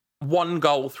 1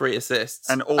 goal, 3 assists.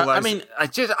 And all those.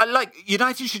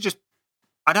 United should just,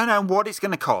 I don't know what it's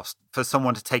going to cost for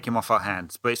someone to take him off our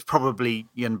hands, but it's probably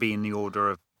going to be in the order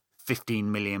of £15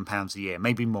 million a year,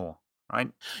 maybe more, right?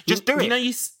 Just do it.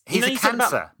 He's a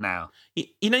cancer now.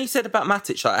 You said about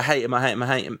Matic, like, I hate him.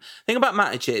 The thing about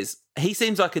Matic is, he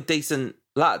seems like a decent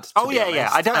lad. Yeah.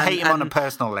 I don't hate him on a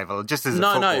personal level, just as a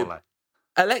footballer. No.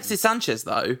 Alexis Sanchez,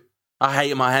 though, I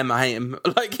hate him.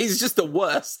 Like, he's just the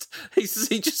worst. He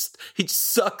just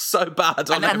sucks so bad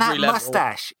on every level. And that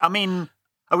mustache. I mean,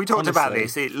 we talked about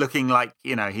this, it looking like,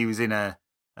 he was in a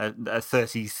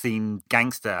 30s themed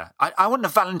gangster. I want a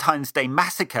Valentine's Day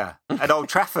massacre at Old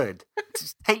Trafford.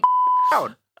 Just take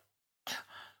out.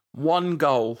 1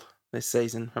 goal this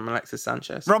season from Alexis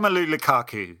Sanchez. Romelu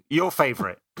Lukaku, your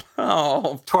favourite.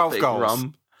 12 goals.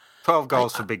 Rom. 12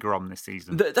 goals for Big Rom this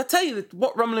season. I tell you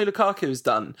what Romelu Lukaku has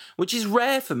done, which is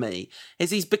rare for me,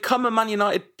 is he's become a Man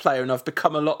United player and I've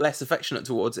become a lot less affectionate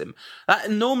towards him.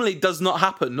 That normally does not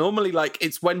happen. Normally,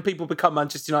 it's when people become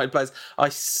Manchester United players, I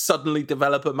suddenly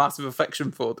develop a massive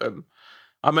affection for them.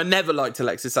 I never liked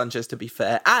Alexis Sanchez, to be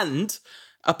fair. And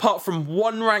apart from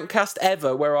one Rankcast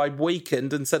ever where I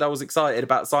weakened and said I was excited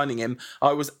about signing him,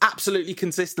 I was absolutely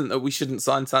consistent that we shouldn't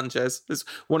sign Sanchez. It's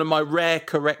one of my rare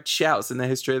correct shouts in the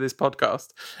history of this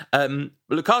podcast.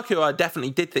 Lukaku, I definitely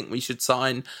did think we should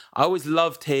sign. I always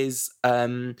loved his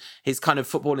kind of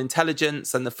football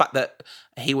intelligence and the fact that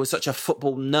he was such a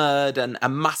football nerd and a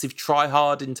massive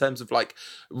tryhard in terms of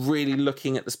really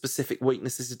looking at the specific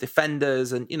weaknesses of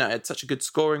defenders and, had such a good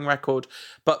scoring record.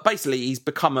 But basically, he's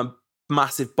become a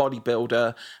massive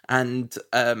bodybuilder and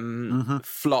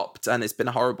flopped, and it's been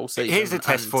a horrible season. Here's a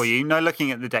test for you. No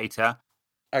looking at the data.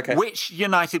 Okay. Which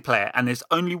United player, and there's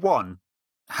only one,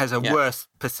 has a worse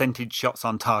percentage shots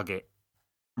on target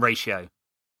ratio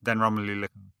than Romelu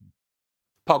Lukaku?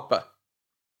 Pogba.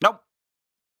 Nope.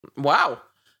 Wow.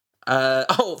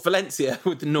 Valencia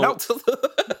with the naught.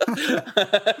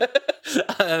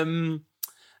 Nope.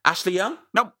 Ashley Young?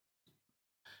 Nope.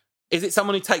 Is it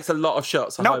someone who takes a lot of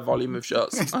shots, a high volume of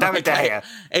shots? It's David De Gea.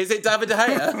 Is it David De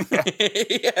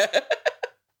Gea?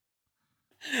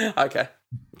 Yeah. Okay.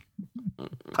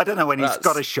 I don't know when he's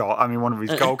got a shot. One of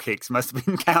his goal kicks must have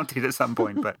been counted at some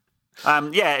point. But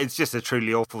it's just a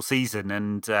truly awful season,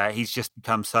 and he's just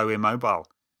become so immortal.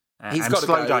 He's got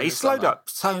slowed up. He's slowed up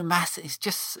so massive. It's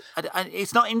just,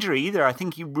 it's not injury either. I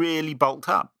think he really bulked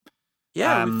up.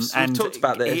 Yeah, we've talked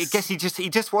about this. I guess he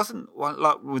just wasn't,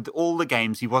 with all the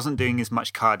games, he wasn't doing as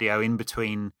much cardio in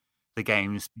between the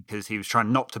games because he was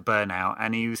trying not to burn out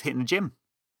and he was hitting the gym.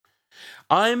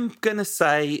 I'm going to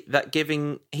say that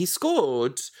he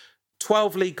scored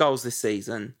 12 league goals this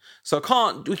season, so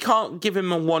we can't give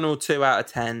him a 1 or 2 out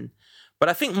of 10. But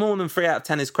I think more than 3 out of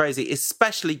 10 is crazy,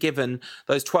 especially given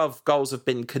those 12 goals have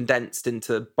been condensed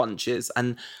into bunches.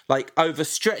 And over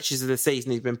stretches of the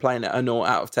season, he's been playing at a 0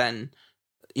 out of 10,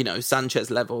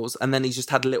 Sanchez levels. And then he's just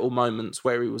had little moments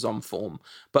where he was on form.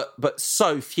 But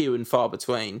so few and far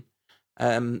between.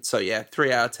 3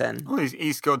 out of 10. Well,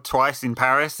 he scored twice in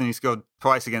Paris and he scored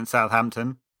twice against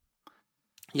Southampton.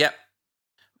 Yep.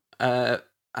 And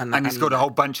he scored a whole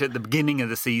bunch at the beginning of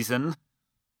the season.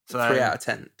 So, 3 out of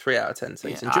 10. 3 out of 10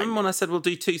 season. Do you remember when I said we'll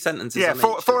do 2 sentences? Yeah,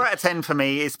 4 out of 10 for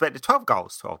me is better. 12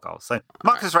 goals. So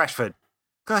Marcus Rashford.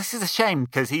 God, this is a shame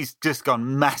because he's just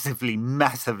gone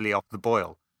massively off the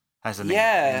boil, hasn't he?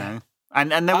 Yeah.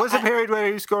 And there was a period where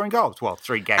he was scoring goals. Well,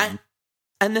 3 games.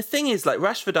 And the thing is,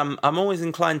 Rashford, I'm always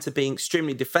inclined to be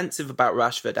extremely defensive about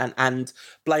Rashford and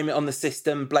blame it on the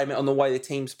system, blame it on the way the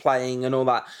team's playing and all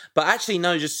that. But actually,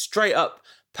 no, just straight up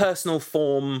personal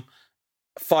form.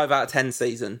 5 out of 10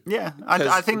 season. Yeah,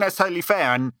 I think that's totally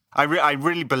fair, and I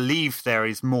really believe there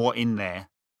is more in there.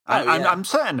 I'm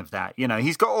certain of that.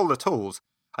 He's got all the tools.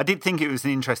 I did think it was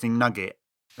an interesting nugget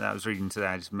that I was reading today.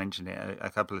 I just mentioned it a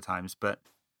couple of times, but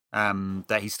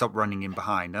that he stopped running in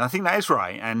behind, and I think that is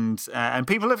right. And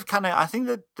people have I think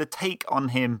that the take on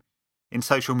him in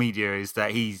social media is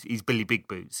that he's Billy Big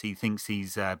Boots. He thinks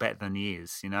he's better than he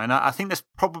is, and I think that's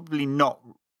probably not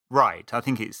right. I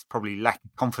think it's probably lack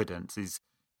of confidence. He's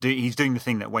doing the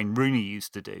thing that Wayne Rooney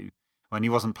used to do when he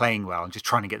wasn't playing well and just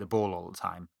trying to get the ball all the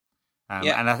time.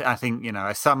 And I think,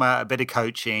 a summer, a bit of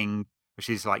coaching, which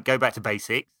is like go back to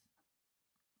basics,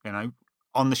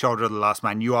 on the shoulder of the last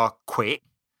man. You are quick.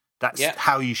 That's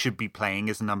how you should be playing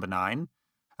as a number 9.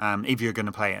 If you're going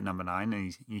to play at number 9,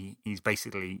 and he's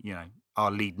basically, our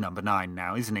lead number 9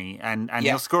 now, isn't he? And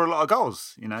he'll score a lot of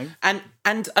goals, And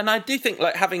I do think,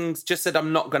 like, having just said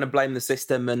I'm not going to blame the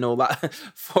system and all that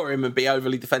for him and be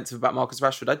overly defensive about Marcus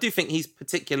Rashford, I do think he's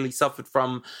particularly suffered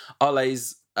from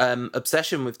Ole's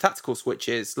obsession with tactical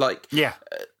switches. Like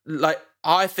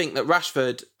I think that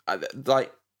Rashford,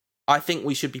 I think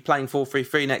we should be playing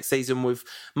 4-3-3 next season with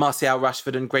Martial,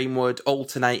 Rashford and Greenwood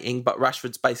alternating, but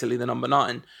Rashford's basically the number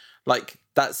 9.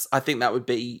 I think that would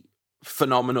be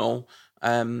phenomenal,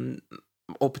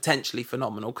 or potentially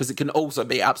phenomenal, because it can also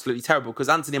be absolutely terrible, because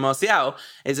Anthony Martial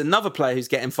is another player who's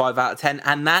getting 5 out of 10,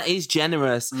 and that is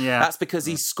generous. That's because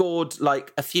he's scored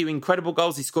a few incredible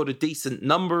goals. He scored a decent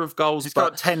number of goals. He's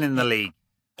got 10 in the league.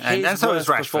 And so has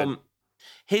Rashford.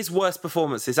 His worst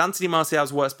performances, Anthony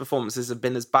Martial's worst performances, have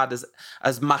been as bad as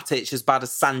Matic, as bad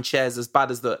as Sanchez, as bad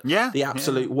as the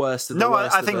absolute worst of the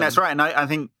worst. No, I think that's right. And I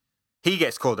think he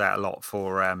gets called out a lot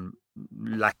for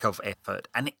lack of effort.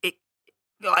 And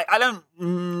I don't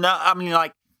know. I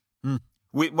mean,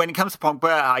 when it comes to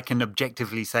Pogba, I can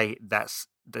objectively say that's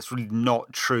really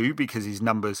not true, because his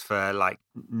numbers for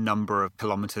number of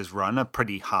kilometres run are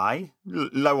pretty high,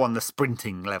 low on the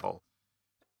sprinting level.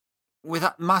 With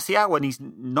Martial, when he's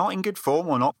not in good form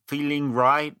or not feeling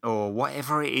right or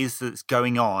whatever it is that's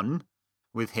going on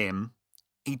with him,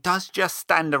 he does just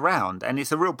stand around. And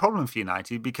it's a real problem for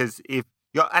United, because if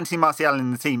you've got Anthony Martial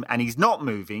in the team and he's not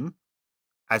moving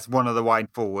as one of the wide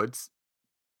forwards,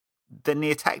 then the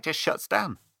attack just shuts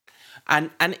down. And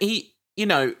he,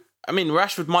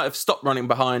 Rashford might have stopped running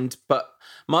behind, but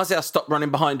Martial stopped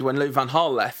running behind when Louis van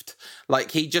Gaal left.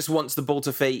 He just wants the ball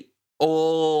to feet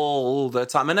all the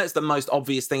time. I know it's the most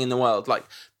obvious thing in the world.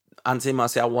 Anthony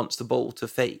Martial wants the ball to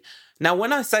feet. Now,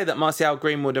 when I say that Martial,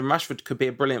 Greenwood and Rashford could be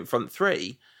a brilliant front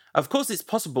 3, of course it's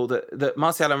possible that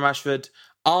Martial and Rashford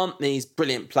aren't these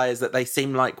brilliant players that they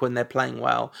seem like when they're playing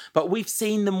well, but we've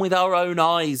seen them with our own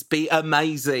eyes be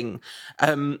amazing.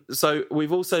 So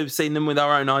we've also seen them with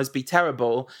our own eyes be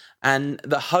terrible. And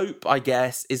the hope, I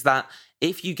guess, is that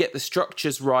if you get the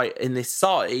structures right in this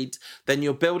side, then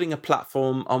you're building a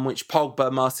platform on which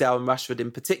Pogba, Martial and Rashford in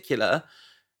particular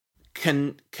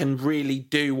can really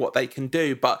do what they can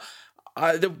do. But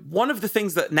one of the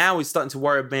things that now is starting to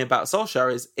worry me about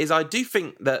Solskjaer is I do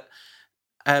think that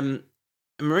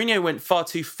Mourinho went far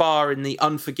too far in the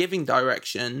unforgiving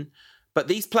direction, but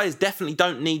these players definitely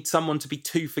don't need someone to be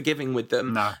too forgiving with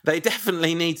them. No. They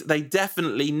definitely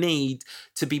need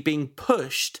to be being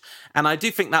pushed. And I do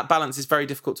think that balance is very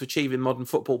difficult to achieve in modern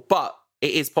football, but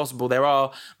it is possible. There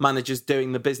are managers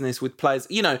doing the business with players.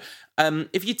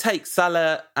 If you take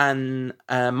Salah and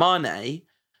Mane,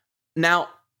 now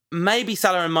maybe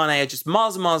Salah and Mane are just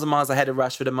miles and miles and miles ahead of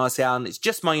Rashford and Martial, and it's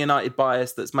just my United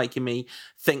bias that's making me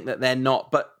think that they're not.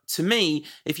 But to me,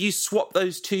 if you swap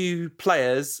those two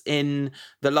players in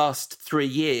the last 3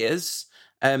 years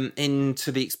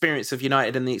into the experience of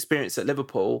United and the experience at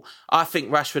Liverpool, I think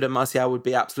Rashford and Martial would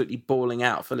be absolutely balling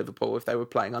out for Liverpool if they were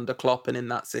playing under Klopp and in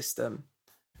that system.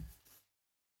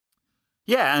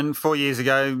 Yeah, and 4 years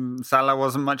ago, Salah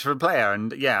wasn't much of a player,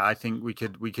 and I think we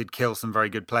could kill some very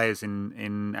good players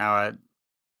in our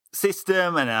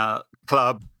system and our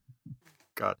club.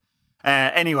 God.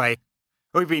 Anyway,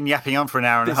 we've been yapping on for an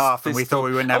hour and a half, and we thought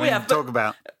we wouldn't have anything to talk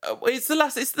about. It's the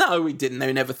last. No, we didn't.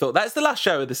 We never thought that. It's the last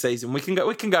show of the season. We can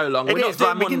go long. It is, but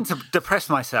I'm beginning to depress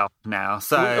myself now.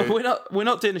 So we're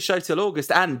not doing a show till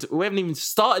August, and we haven't even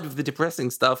started with the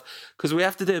depressing stuff because we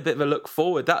have to do a bit of a look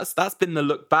forward. That's been the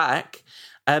look back.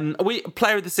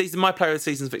 Player of the season. My player of the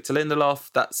season is Victor Lindelof.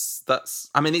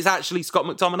 That's. I mean, it's actually Scott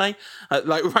McTominay,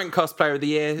 Rankcast Player of the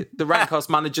Year. The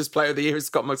Rankcast Manager's Player of the Year is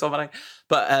Scott McTominay.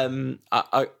 But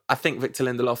I think Victor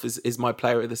Lindelof is my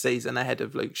player of the season ahead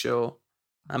of Luke Shaw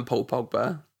and Paul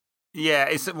Pogba. Yeah,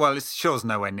 Shaw's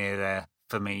nowhere near there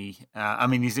for me. I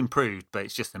mean, he's improved, but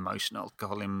it's just emotional to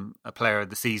call him a player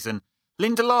of the season.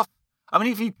 Lindelof. I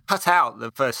mean, if you cut out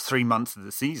the first 3 months of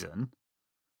the season,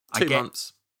 2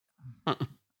 months.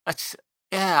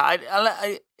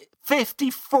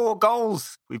 54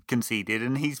 goals we've conceded,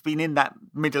 and he's been in that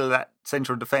middle of that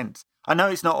central defence. I know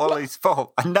it's not all his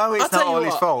fault. We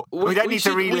don't need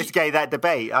to relitigate that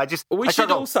debate. We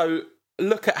should also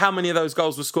look at how many of those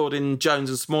goals were scored in Jones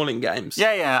and Smalling games.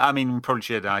 Yeah. I mean, we probably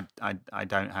should. I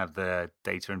don't have the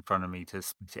data in front of me to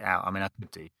split it out. I mean, I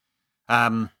could do.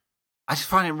 I just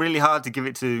find it really hard to give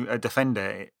it to a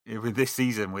defender with this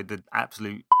season, with the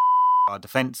absolute our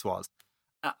defence was.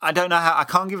 I don't know how. I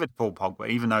can't give it to Paul Pogba,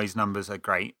 even though his numbers are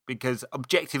great, because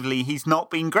objectively he's not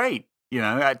been great.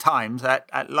 At times,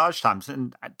 at large times,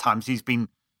 and at times he's been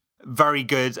very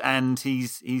good, and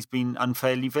he's been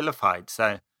unfairly vilified.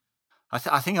 So I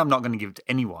think I'm not going to give it to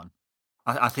anyone.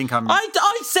 I think I'm. I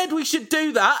said we should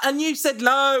do that, and you said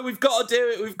no. We've got to do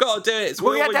it. We've got to do it.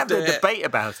 Well, we had to have the debate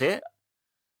about it.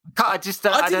 I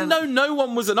didn't know no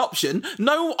one was an option.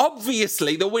 No,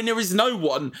 obviously the winner is no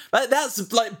one.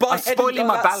 That's like by spoiling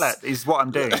my ballot is what I'm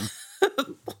doing.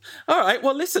 All right.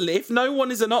 Well, listen. If no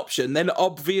one is an option, then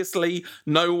obviously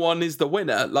no one is the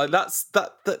winner. Like that's.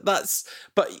 But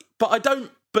I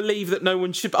don't believe that no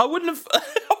one should. I wouldn't have.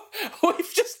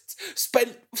 We've just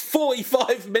spent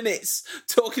 45 minutes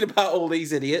talking about all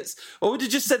these idiots. I would have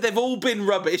just said they've all been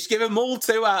rubbish, give them all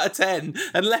 2 out of 10,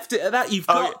 and left it at that. You've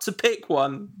got to pick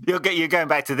one. You're going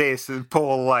back to this, and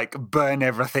Paul, burn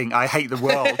everything. I hate the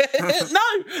world.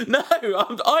 No.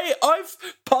 I've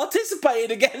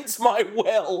participated against my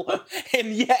will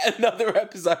in yet another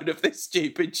episode of this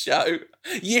stupid show.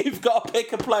 You've got to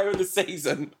pick a player of the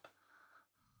season.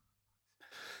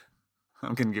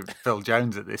 I'm going to give it to Phil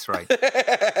Jones at this rate.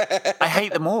 I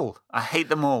hate them all.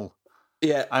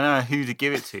 Yeah. I don't know who to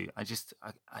give it to. I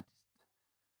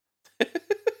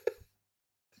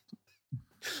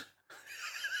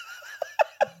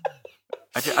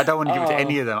don't want to give it to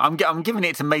any of them. I'm giving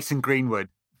it to Mason Greenwood,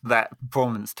 that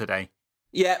performance today.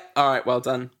 Yeah. All right. Well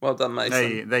done,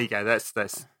 Mason. There you go.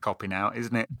 That's copying out,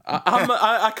 isn't it?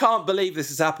 I can't believe this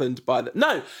has happened.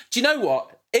 No. Do you know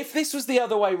what? If this was the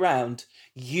other way round,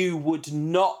 you would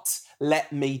not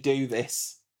let me do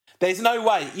this. There's no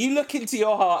way. You look into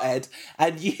your heart, Ed,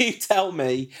 and you tell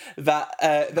me that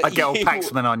I get old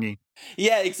Paxman on you.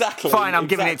 Yeah, exactly. Fine, I'm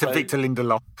giving it to Victor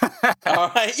Lindelof.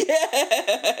 All right,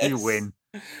 yes. You win.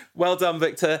 Well done,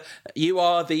 Victor. You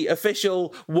are the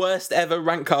official worst ever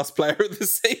Rantcast player of the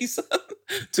season,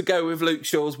 to go with Luke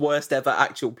Shaw's worst ever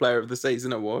actual player of the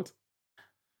season award.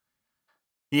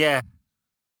 Yeah.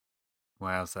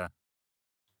 Wowza.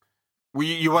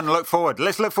 You want to look forward?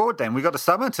 Let's look forward then. We've got a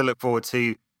summer to look forward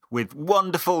to with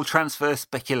wonderful transfer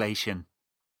speculation.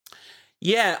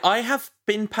 Yeah, I have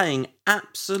been paying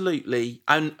absolutely,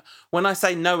 and when I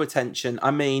say no attention, I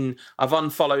mean I've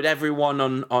unfollowed everyone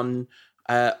on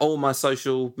all my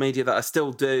social media that I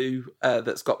still do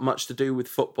that's got much to do with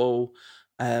football,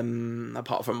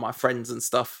 apart from my friends and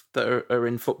stuff that are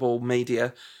in football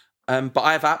media. But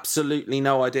I have absolutely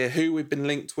no idea who we've been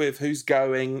linked with, who's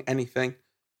going, anything.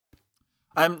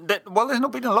 There's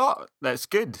not been a lot. That's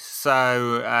good.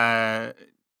 So, I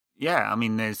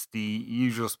mean, there's the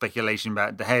usual speculation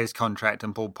about De Gea's contract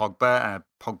and Paul Pogba.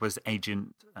 Pogba's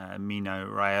agent, Mino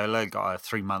Raiola, got a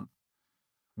 3-month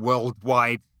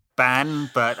worldwide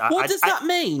ban. But what does that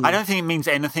mean? I don't think it means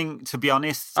anything, to be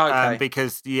honest,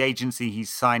 because the agency he's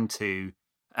signed to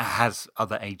has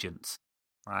other agents.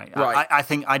 Right.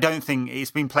 I don't think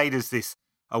it's been played as this.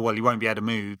 Oh well, he won't be able to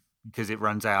move because it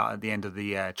runs out at the end of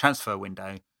the transfer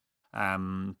window.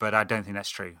 But I don't think that's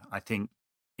true. I think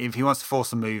if he wants to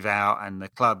force a move out and the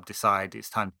club decide it's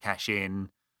time to cash in,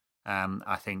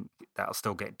 I think that'll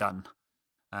still get done.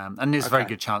 And there's a very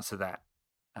good chance of that.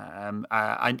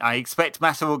 I expect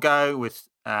Massa will go with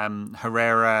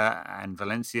Herrera and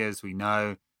Valencia, as we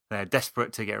know. They're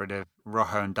desperate to get rid of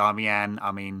Rojo and Darmian.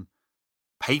 I mean,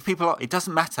 pay people. It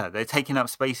doesn't matter. They're taking up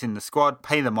space in the squad.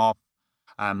 Pay them off.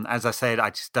 As I said, I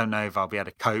just don't know if I'll be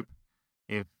able to cope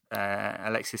if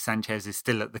Alexis Sanchez is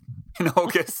still at in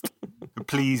August.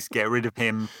 Please get rid of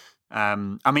him.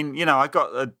 I mean, I've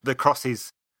got the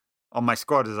crosses on my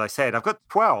squad, as I said. I've got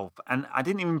 12, and I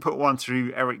didn't even put one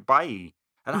through Eric Bailly.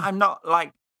 And I'm not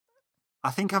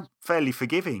I think I'm fairly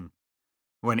forgiving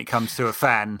when it comes to a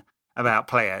fan about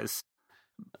players.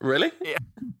 Really? Yeah.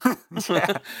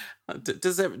 Yeah.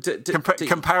 Does it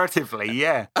comparatively?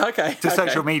 Yeah. Okay. To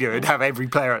social media, it'd have every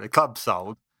player at the club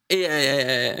sold.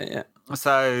 Yeah.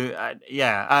 So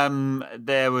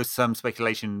there was some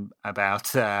speculation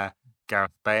about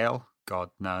Gareth Bale.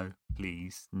 God, no,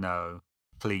 please, no,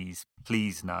 please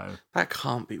no. That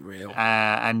can't be real.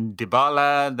 And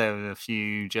Dybala, there were a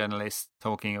few journalists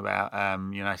talking about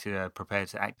United are prepared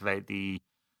to activate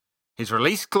his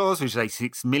release clause, which is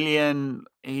 86 million.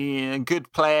 A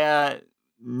good player,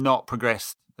 not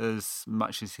progressed as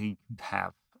much as he could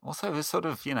have. Also, a sort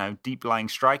of deep-lying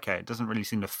striker. It doesn't really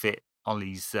seem to fit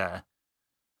Ollie's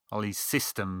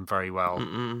system very well.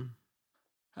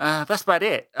 That's about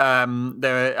it.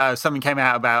 Something came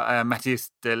out about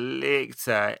Matthias de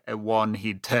Ligt, one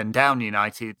he'd turned down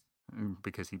United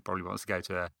because he probably wants to go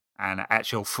to an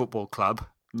actual football club,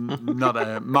 not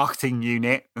a marketing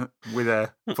unit with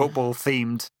a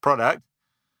football-themed product.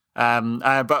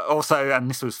 But also, and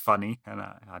this was funny, and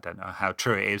I don't know how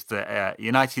true it is, that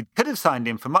United could have signed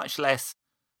him for much less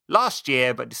last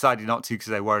year, but decided not to because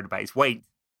they were worried about his weight.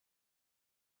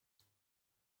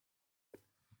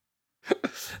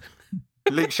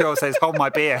 Luke Shaw says, "Hold my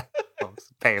beer." Oh,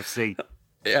 KFC.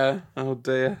 Yeah. Oh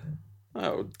dear.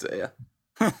 Oh dear.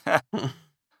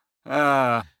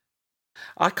 I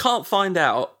can't find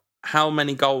out how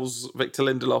many goals Victor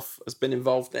Lindelof has been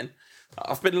involved in.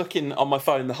 I've been looking on my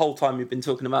phone the whole time you've been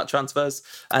talking about transfers.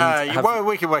 And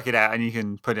we can work it out, and you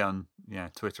can put it on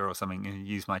Twitter or something and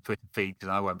use my Twitter feed because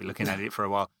I won't be looking at it for a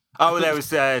while. Oh, there was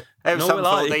some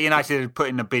thought that United had put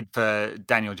in a bid for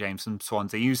Daniel James from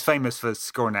Swansea. He was famous for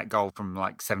scoring that goal from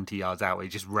like 70 yards out. He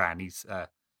just ran. He's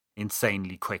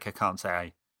insanely quick. I can't say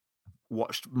I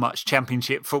watched much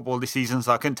Championship football this season,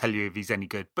 so I couldn't tell you if he's any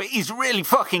good. But he's really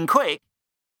fucking quick.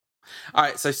 All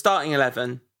right, so starting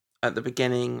 11 at the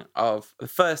beginning of the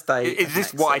first day. Is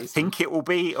this what season. I think it will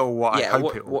be, or what I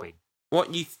hope it will be?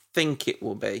 What you think it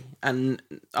will be. And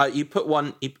you put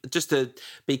one, just to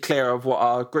be clear of what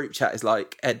our group chat is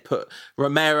like, Ed put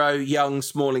Romero, Young,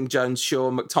 Smalling, Jones,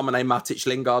 Shaw, McTominay, Matic,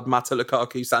 Lingard, Mata,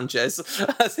 Lukaku, Sanchez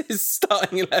as his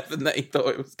starting 11 that he thought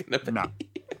it was going to be. No.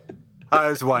 I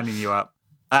was winding you up.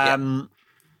 I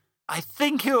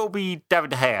think it will be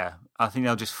David De Gea. I think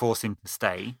they'll just force him to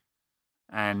stay.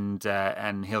 And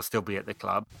he'll still be at the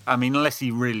club. I mean, unless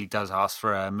he really does ask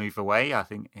for a move away, I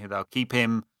think they'll keep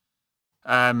him.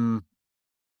 I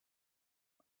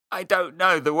don't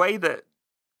know the way that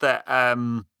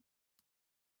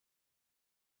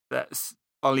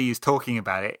Ollie is talking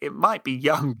about it. It might be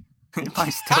Young. It might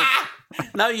still.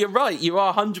 No, you're right. You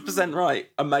are 100% right.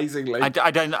 Amazingly, I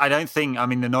don't think. I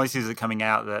mean, the noises are coming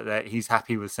out that he's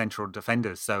happy with central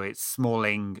defenders. So it's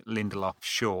Smalling, Lindelof,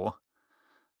 Shaw.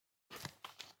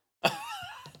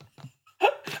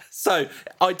 So,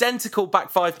 identical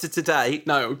back five to today.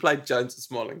 No, we played Jones and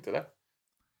Smalling today.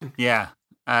 Yeah.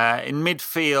 In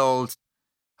midfield,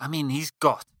 I mean, he's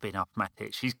got to be off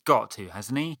Matic. He's got to,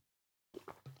 hasn't he?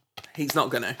 He's not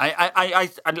going to.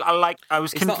 I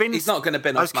was convinced. He's not going to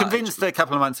be off I was convinced a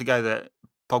couple of months ago that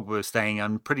Pogba was staying.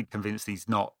 I'm pretty convinced he's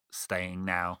not staying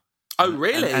now. Oh,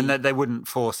 really? And that they wouldn't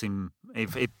force him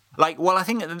if I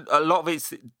think a lot of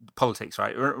it's politics,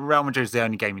 right? Real Madrid is the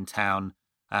only game in town.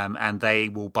 And they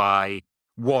will buy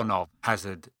one of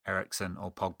Hazard, Eriksen, or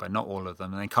Pogba, not all of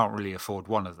them, and they can't really afford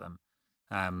one of them.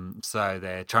 So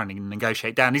they're trying to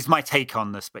negotiate down. Is my take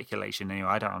on the speculation. Anyway,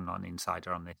 I'm not an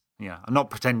insider on this. Yeah, I'm not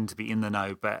pretending to be in the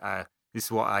know, but this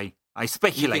is what I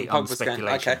speculate on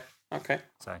speculation. Okay.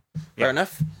 So fair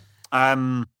enough.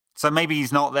 So maybe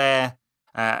he's not there,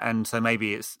 and so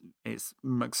maybe it's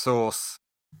McSauce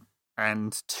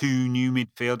and two new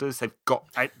midfielders. They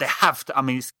have to. I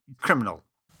mean, it's criminal.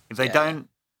 If they don't,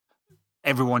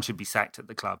 everyone should be sacked at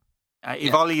the club.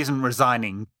 If Ollie isn't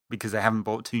resigning because they haven't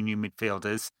bought two new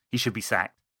midfielders, he should be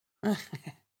sacked.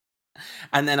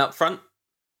 And then up front?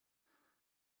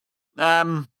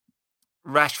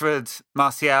 Rashford,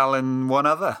 Martial, and one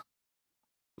other.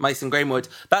 Mason Greenwood.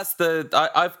 That's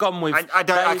I've gone with.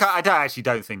 I actually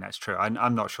don't think that's true.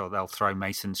 I'm not sure they'll throw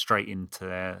Mason straight into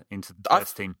the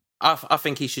first team. I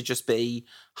think he should just be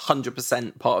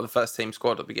 100% part of the first team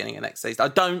squad at the beginning of next season. I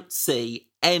don't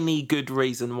see any good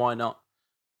reason why not.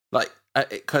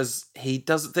 Because he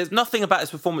does. There's nothing about his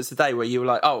performance today where you were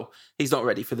like, oh, he's not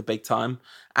ready for the big time.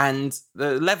 And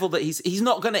the level that he's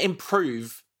not going to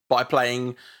improve by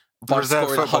scoring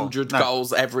 100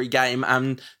 goals every game,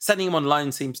 and sending him on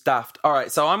loan seems daft. All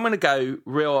right, so I'm going to go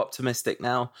real optimistic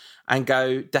now and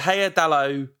go De Gea,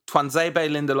 Dalot, Tuanzebe,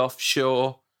 Lindelof,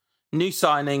 Shaw. New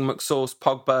signing, McSauce,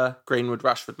 Pogba, Greenwood,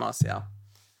 Rashford, Martial.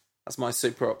 That's my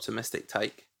super optimistic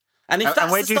take. And if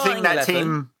that's where do you think that 11,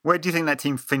 team? Where do you think that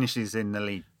team finishes in the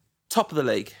league? Top of the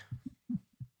league.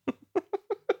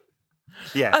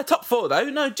 Yeah, top four though.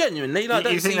 No, genuinely.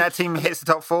 You think that team hits the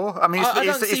top four? I mean,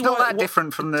 it's not that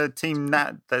different from the team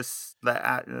that's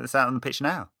out on the pitch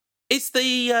now. It's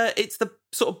the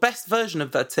sort of best version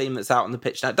of that team that's out on the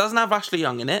pitch now. It doesn't have Ashley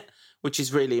Young in it, which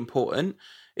is really important.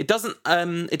 It doesn't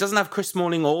have Chris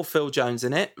Smalling or Phil Jones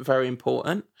in it. Very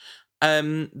important.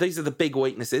 These are the big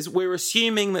weaknesses. We're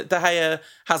assuming that De Gea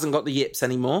hasn't got the yips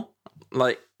anymore.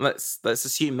 Let's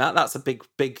assume that. That's a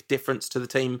big difference to the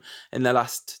team in the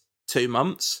last 2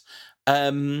 months.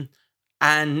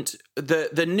 And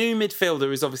the new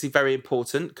midfielder is obviously very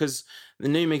important because the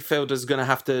new midfielder is going to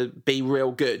have to be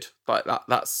real good. Like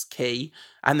that's key.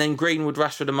 And then Greenwood,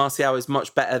 Rashford and Martial is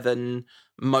much better than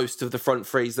most of the front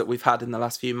threes that we've had in the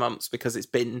last few months because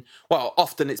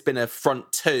often it's been a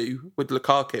front two with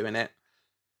Lukaku in it.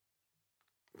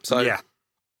 So, yeah.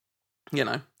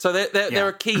 So there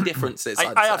are key differences.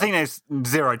 I think there's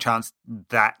zero chance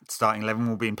that starting 11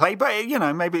 will be in play, but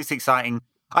maybe it's exciting.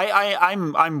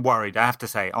 I'm worried. I have to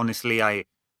say, honestly, I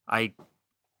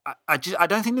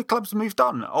don't think the club's moved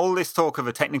on. All this talk of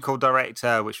a technical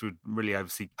director, which would really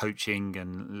oversee coaching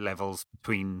and levels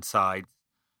between sides,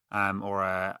 or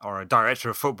a director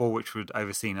of football, which would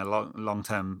oversee a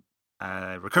long-term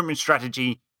recruitment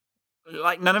strategy.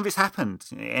 Like none of it's happened,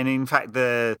 and in fact,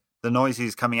 the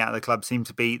noises coming out of the club seem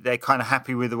to be they're kind of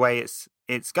happy with the way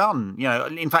it's gone.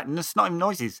 In fact, it's not even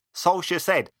noises. Solskjaer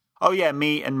said, "Oh yeah,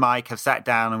 me and Mike have sat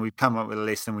down and we've come up with a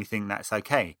list and we think that's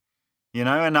okay."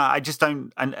 And I just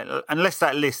don't, unless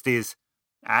that list is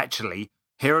actually,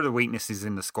 here are the weaknesses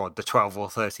in the squad, the 12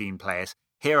 or 13 players.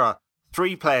 Here are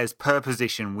 3 players per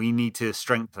position we need to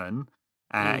strengthen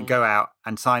and go out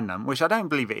and sign them, which I don't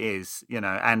believe it is,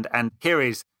 and here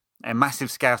is a massive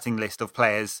scouting list of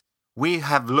players we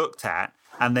have looked at,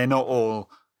 and they're not all,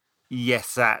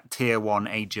 yes, that tier 1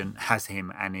 agent has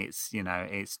him, and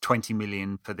it's 20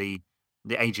 million for the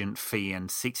agent fee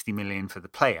and 60 million for the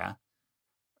player,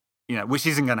 which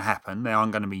isn't going to happen. There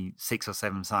aren't going to be 6 or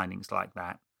 7 signings like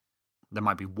that. There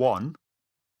might be 1,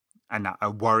 and I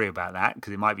worry about that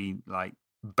because it might be like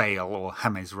Bale or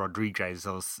James Rodriguez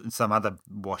or some other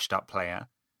washed up player.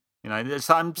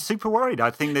 So I'm super worried.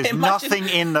 I think there's nothing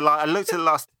in I looked at the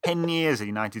last 10 years of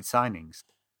United signings.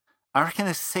 I reckon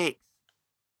there's 6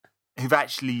 who've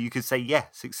actually, you could say, yeah,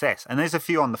 success. And there's a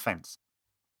few on the fence.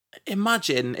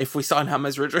 Imagine if we sign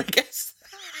James Rodriguez.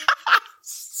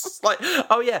 It's like,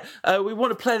 we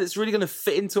want a player that's really going to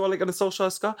fit into Ole Gunnar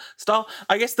Solskjaer's style.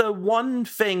 I guess the one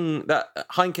thing that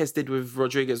Heynckes did with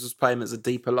Rodriguez was play him as a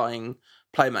deeper lying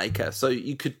playmaker. So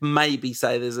you could maybe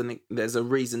say there's a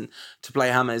reason to play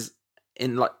James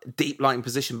in like deep lying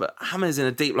position, but James in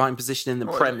a deep lying position in the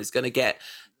Prem is going to get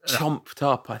chomped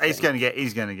up. I think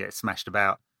he's going to get smashed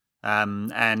about. I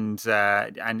mean,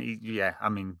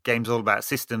 game's all about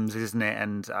systems, isn't it?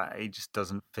 And he just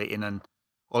doesn't fit in an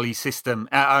Ollie's system.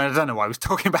 I don't know why I was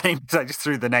talking about him because I just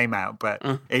threw the name out, but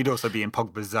he'd also be in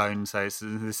Pogba's zone, so it's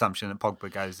an assumption that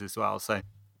Pogba goes as well. So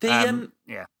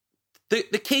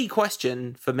The key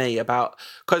question for me about,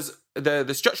 because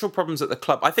the structural problems at the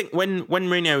club, I think when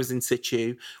Mourinho was in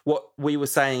situ, what we were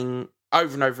saying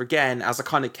over and over again as a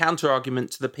kind of counter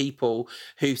argument to the people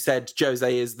who said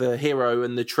Jose is the hero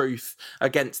and the truth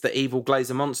against the evil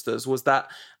Glazer monsters was that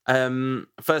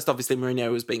first, obviously,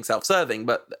 Mourinho was being self-serving,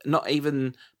 but not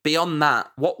even beyond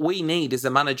that. What we need is a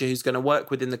manager who's going to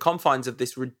work within the confines of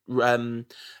this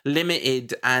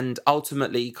limited and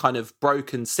ultimately kind of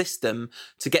broken system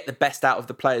to get the best out of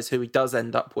the players who he does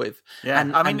end up with. Yeah,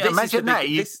 and imagine that.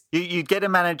 You get a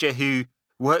manager who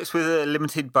works with a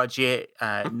limited budget,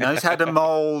 knows how to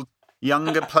mould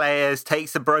younger players,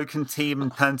 takes a broken team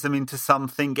and turns them into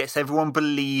something, gets everyone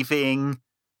believing.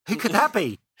 Who could that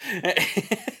be?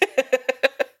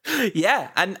 Yeah,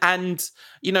 and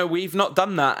we've not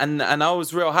done that, and I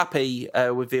was real happy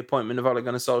with the appointment of Ole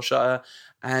Gunnar Solskjaer,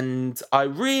 and I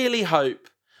really hope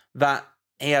that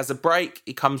he has a break,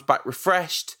 he comes back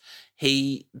refreshed,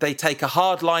 they take a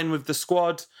hard line with the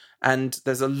squad, and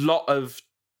there's a lot of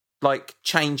like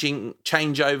change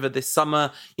over this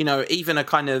summer, even a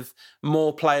kind of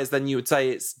more players than you would say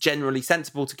it's generally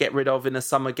sensible to get rid of in a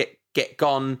summer get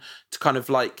gone to kind of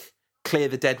like clear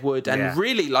the dead wood and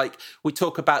really, like we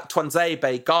talk about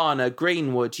Tuanzebe, Garner,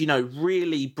 Greenwood,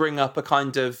 really bring up a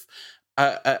kind of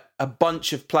a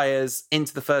bunch of players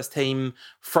into the first team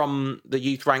from the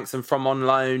youth ranks and from on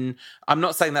loan. I'm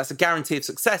not saying that's a guarantee of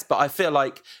success, but I feel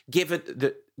like given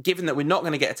that we're not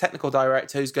going to get a technical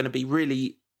director who's going to be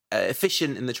really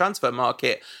efficient in the transfer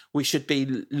market, we should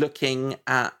be looking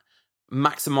at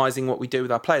maximising what we do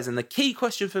with our players. And the key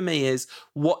question for me is,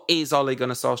 what is Ole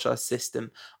Gunnar Solskjaer's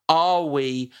system? Are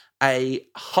we a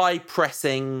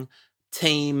high-pressing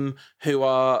team who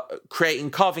are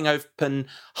carving open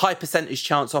high percentage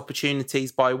chance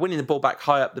opportunities by winning the ball back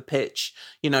high up the pitch?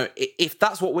 If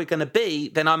that's what we're going to be,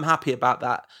 then I'm happy about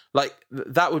that. Like,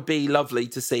 that would be lovely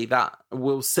to see that.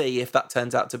 We'll see if that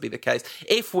turns out to be the case.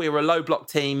 If we're a low block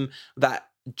team that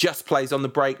just plays on the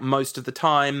break most of the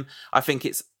time, I think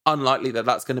it's unlikely that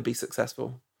that's going to be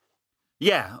successful.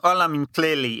 Yeah, well, I mean,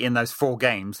 clearly in those 4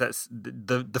 games, that's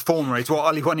the former is what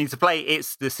Ole wanted to play.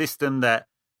 It's the system that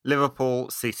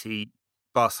Liverpool, City,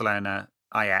 Barcelona,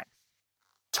 Ajax,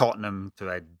 Tottenham to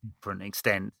a different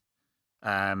extent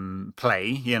play.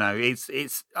 You know,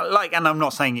 it's like, and I'm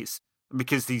not saying it's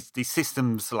because these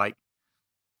systems like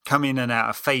come in and out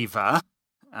of favour,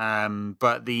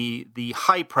 but the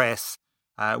high press,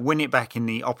 win it back in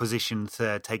the opposition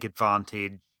to take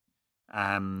advantage,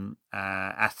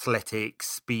 athletic,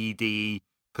 speedy,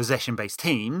 possession-based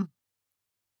team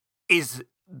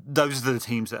those are the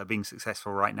teams that are being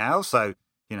successful right now. So,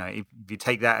 you know, if you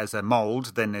take that as a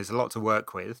mould, then there's a lot to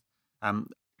work with.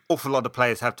 Awful lot of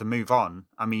players have to move on.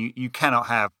 I mean, you cannot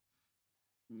have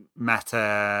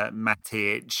Mata,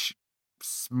 Matic,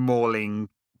 Smalling,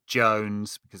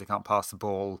 Jones because they can't pass the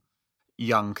ball,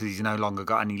 Young because he's no longer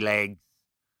got any legs,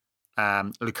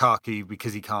 Lukaku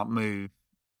because he can't move.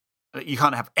 You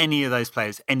can't have any of those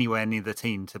players anywhere near the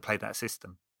team to play that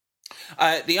system.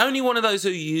 The only one of those who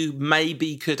you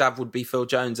maybe could have would be Phil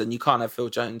Jones, and you can't have Phil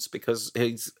Jones because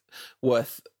he's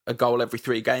worth a goal every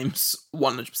 3 games,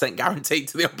 100% guaranteed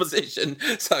to the opposition.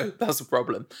 So that's a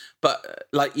problem. But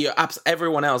like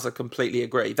everyone else, I completely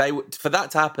agree. For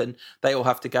that to happen, they all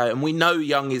have to go, and we know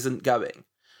Young isn't going.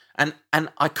 And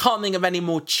I can't think of any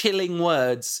more chilling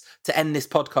words to end this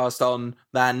podcast on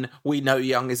than "we know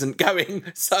Young isn't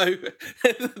going." So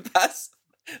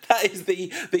that is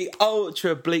the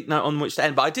ultra bleak note on which to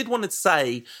end. But I did want to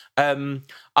say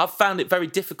I've found it very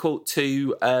difficult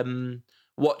to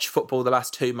watch football the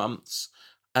last 2 months.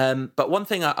 But one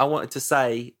thing I wanted to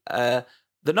say, the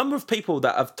number of people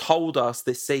that have told us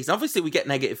this season, obviously we get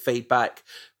negative feedback,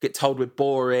 we get told we're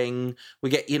boring, we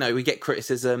get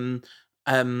criticism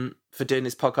for doing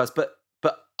this podcast, but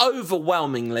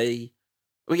overwhelmingly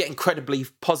we get incredibly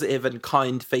positive and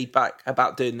kind feedback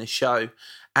about doing this show.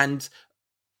 And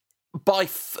by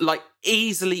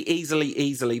easily,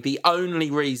 the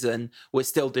only reason we're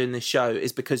still doing this show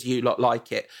is because you lot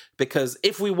like it. Because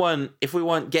if we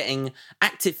weren't getting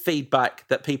active feedback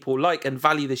that people like and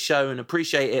value the show and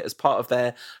appreciate it as part of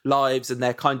their lives and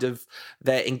their kind of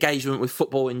their engagement with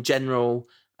football in general,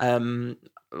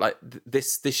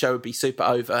 this show would be super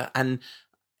over. And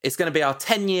it's going to be our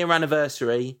 10-year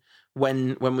anniversary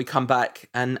when we come back,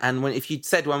 and if you'd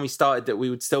said when we started that we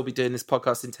would still be doing this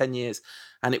podcast in 10 years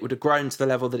and it would have grown to the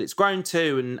level that it's grown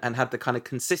to and had the kind of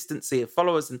consistency of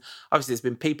followers, and obviously there's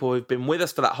been people who've been with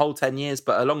us for that whole 10 years,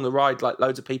 but along the ride, like,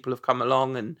 loads of people have come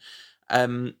along,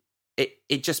 and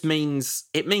it just means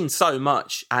so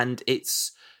much. And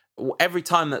it's every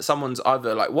time that someone's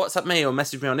either like WhatsApp me or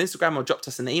messaged me on Instagram or dropped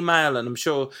us an email, and I'm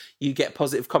sure you get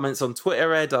positive comments on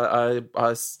Twitter, Ed. I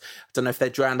don't know if they're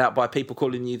drowned out by people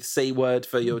calling you the C word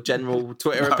for your general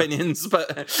Twitter opinions,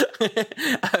 but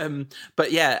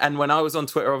yeah. And when I was on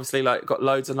Twitter, obviously, like, got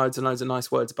loads and loads and loads of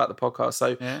nice words about the podcast.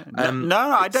 So yeah. No,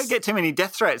 I don't get too many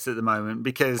death threats at the moment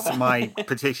because my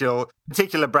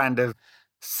particular brand of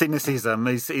cynicism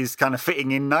is kind of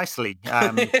fitting in nicely.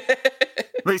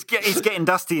 But it's getting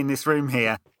dusty in this room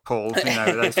here, Paul. You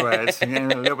know those words. A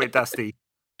little bit dusty.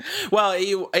 Well,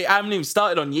 I haven't even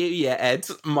started on you yet, Ed.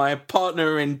 My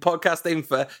partner in podcasting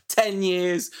for 10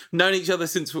 years, known each other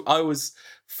since I was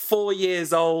 4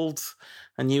 years old,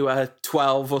 and you were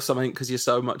 12 or something because you're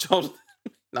so much older.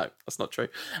 No, that's not true.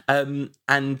 And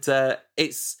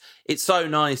it's so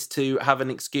nice to have an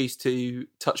excuse to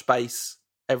touch base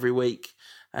every week.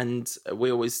 And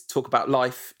we always talk about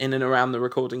life in and around the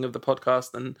recording of the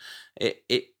podcast. And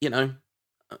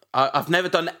I've never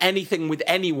done anything with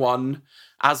anyone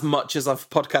as much as I've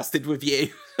podcasted with you.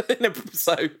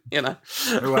 So,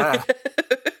 Wow.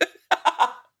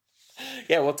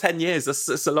 Yeah, well, 10 years,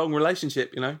 that's a long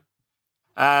relationship,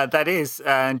 That is.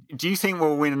 Do you think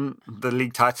we'll win the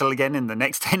league title again in the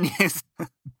next 10 years?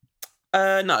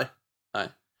 No.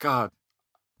 God.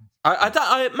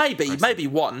 Maybe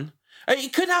one.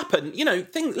 It could happen,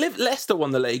 Leicester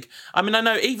won the league. I mean, I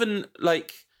know, even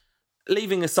like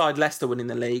leaving aside Leicester winning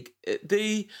the league,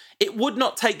 it would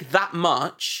not take that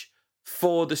much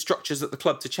for the structures at the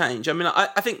club to change. I mean,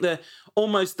 I think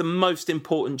almost the most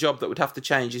important job that would have to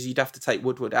change is you'd have to take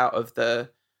Woodward out of the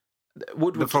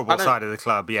football side of the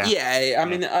club. Yeah, yeah. I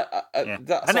mean,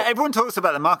 and everyone talks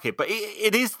about the market, but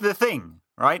it is the thing,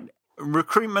 right?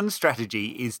 Recruitment strategy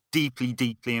is deeply,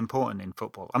 deeply important in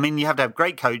football. I mean, you have to have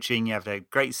great coaching, you have to have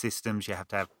great systems, you have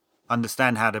to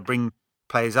understand how to bring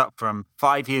players up from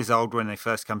 5 years old when they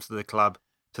first come to the club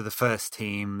to the first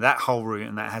team, that whole route,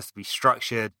 and that has to be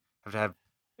structured. You have to have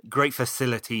great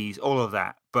facilities, all of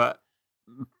that. But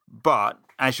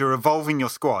as you're evolving your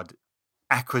squad,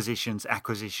 acquisitions.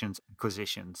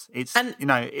 It's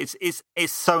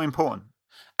so important.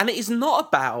 And it is not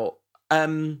about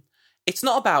it's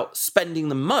not about spending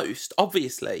the most,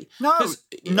 obviously. No,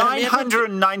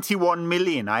 991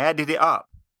 million. I added it up.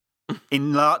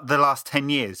 in the last 10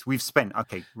 years, we've spent,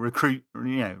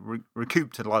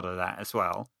 recouped a lot of that as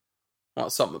well. Well,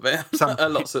 some of it. Some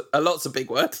of lots of big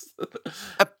words.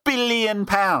 £1 billion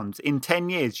in 10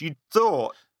 years. You'd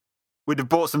thought we'd have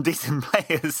bought some decent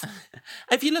players.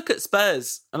 If you look at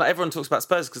Spurs, and like everyone talks about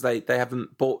Spurs because they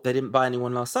didn't buy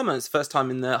anyone last summer. It's the first time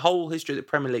in the whole history of the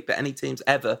Premier League that any team's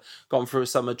ever gone through a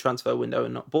summer transfer window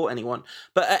and not bought anyone.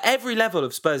 But at every level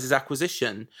of Spurs'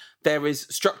 acquisition, there is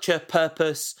structure,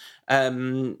 purpose,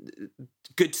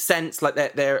 good sense, like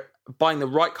they're buying the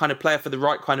right kind of player for the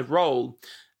right kind of role.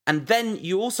 And then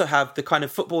you also have the kind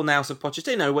of football nous of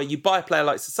Pochettino, where you buy a player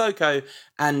like Sissoko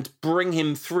and bring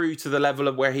him through to the level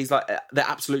of where he's like the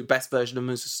absolute best version of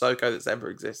Moussa Sissoko that's ever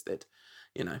existed,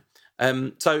 you know.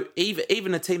 So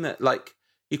even a team that, like,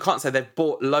 you can't say they've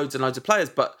bought loads and loads of players,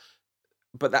 but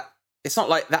that it's not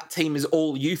like that team is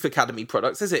all youth academy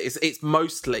products, is it? It's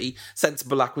mostly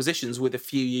sensible acquisitions with a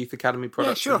few youth academy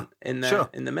products in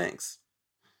the mix.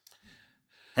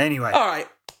 Anyway, all right.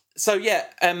 So,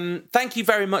 thank you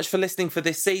very much for listening for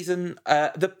this season.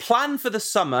 The plan for the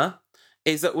summer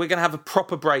is that we're going to have a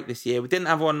proper break this year. We didn't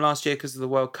have one last year because of the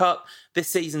World Cup. This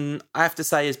season, I have to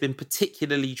say, has been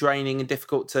particularly draining and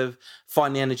difficult to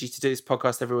find the energy to do this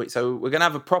podcast every week. So we're going to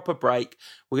have a proper break.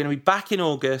 We're going to be back in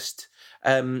August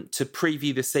to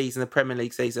preview the season, the Premier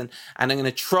League season. And I'm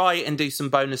going to try and do some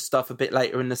bonus stuff a bit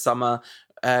later in the summer,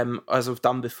 as I've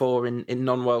done before in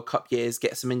non-World Cup years,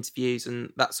 get some interviews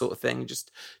and that sort of thing,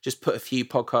 just put a few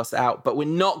podcasts out. But we're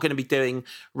not going to be doing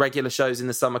regular shows in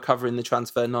the summer covering the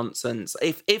transfer nonsense.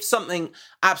 If something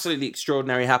absolutely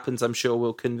extraordinary happens, I'm sure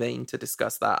we'll convene to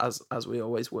discuss that as we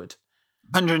always would.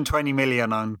 120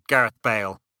 million on Gareth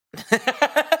Bale.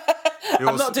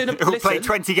 I'm not doing He'll play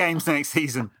 20 games next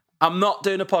season. I'm not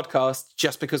doing a podcast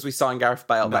just because we signed Gareth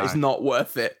Bale. No. That is not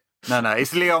worth it. No,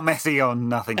 it's Leo Messi on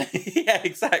nothing. Yeah,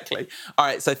 exactly. All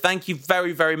right, so thank you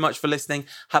very, very much for listening.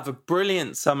 Have a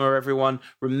brilliant summer, everyone.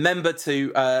 Remember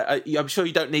to, I'm sure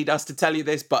you don't need us to tell you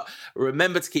this, but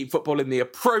remember to keep football in the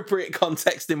appropriate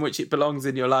context in which it belongs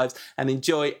in your lives and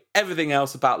enjoy everything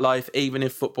else about life, even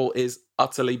if football is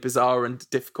utterly bizarre and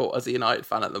difficult as a United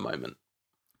fan at the moment.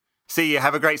 See you,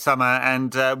 have a great summer,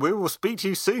 and we will speak to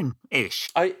you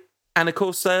soon-ish. And of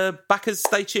course, backers,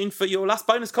 stay tuned for your last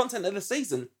bonus content of the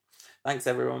season. Thanks,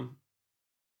 everyone.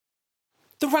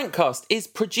 The Rantcast is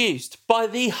produced by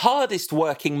the hardest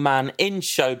working man in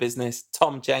show business,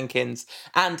 Tom Jenkins,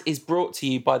 and is brought to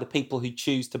you by the people who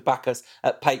choose to back us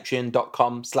at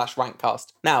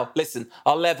patreon.com/Rantcast. Now, listen,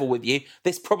 I'll level with you.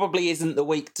 This probably isn't the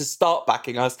week to start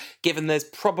backing us, given there's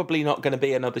probably not going to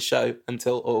be another show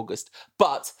until August.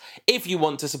 But if you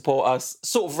want to support us,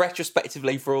 sort of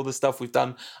retrospectively for all the stuff we've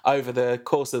done over the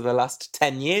course of the last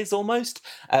 10 years almost,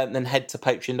 then head to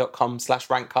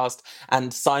patreon.com/Rantcast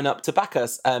and sign up to back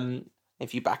us.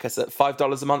 If you back us at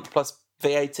 $5 a month plus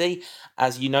VAT,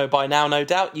 as you know by now, no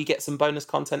doubt, you get some bonus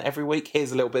content every week.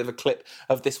 Here's a little bit of a clip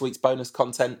of this week's bonus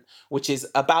content, which is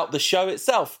about the show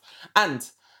itself.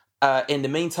 And in the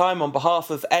meantime, on behalf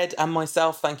of Ed and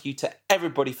myself, thank you to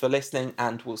everybody for listening,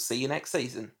 and we'll see you next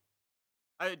season.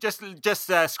 Just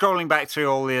scrolling back through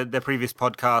all the previous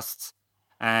podcasts,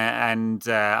 and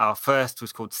our first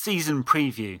was called Season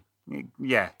Preview.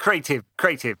 Yeah, creative.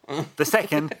 The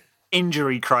second...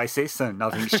 Injury crisis, so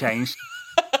nothing's changed.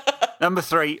 Number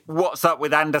 3, what's up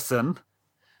with Anderson?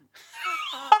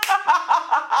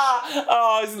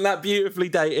 Oh, isn't that beautifully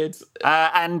dated?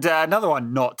 And another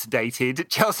one not dated,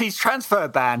 Chelsea's transfer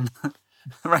ban.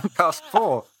 Rantcast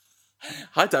 4.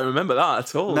 I don't remember that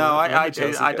at all. No, I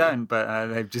don't, but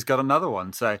they've just got another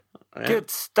one, so good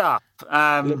stuff.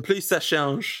 Le plus ça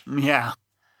change. Yeah.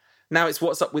 Now it's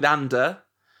what's up with Ander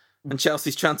and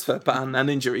Chelsea's transfer ban and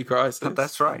injury crisis.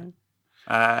 That's right.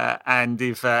 And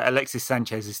if Alexis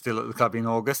Sanchez is still at the club in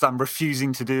August, I'm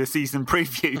refusing to do a season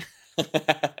preview.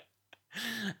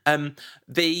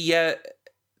 The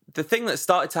thing that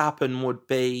started to happen would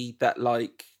be that,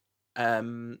 like,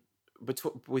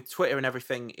 with Twitter and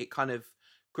everything, it kind of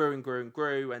grew and grew and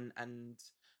grew, and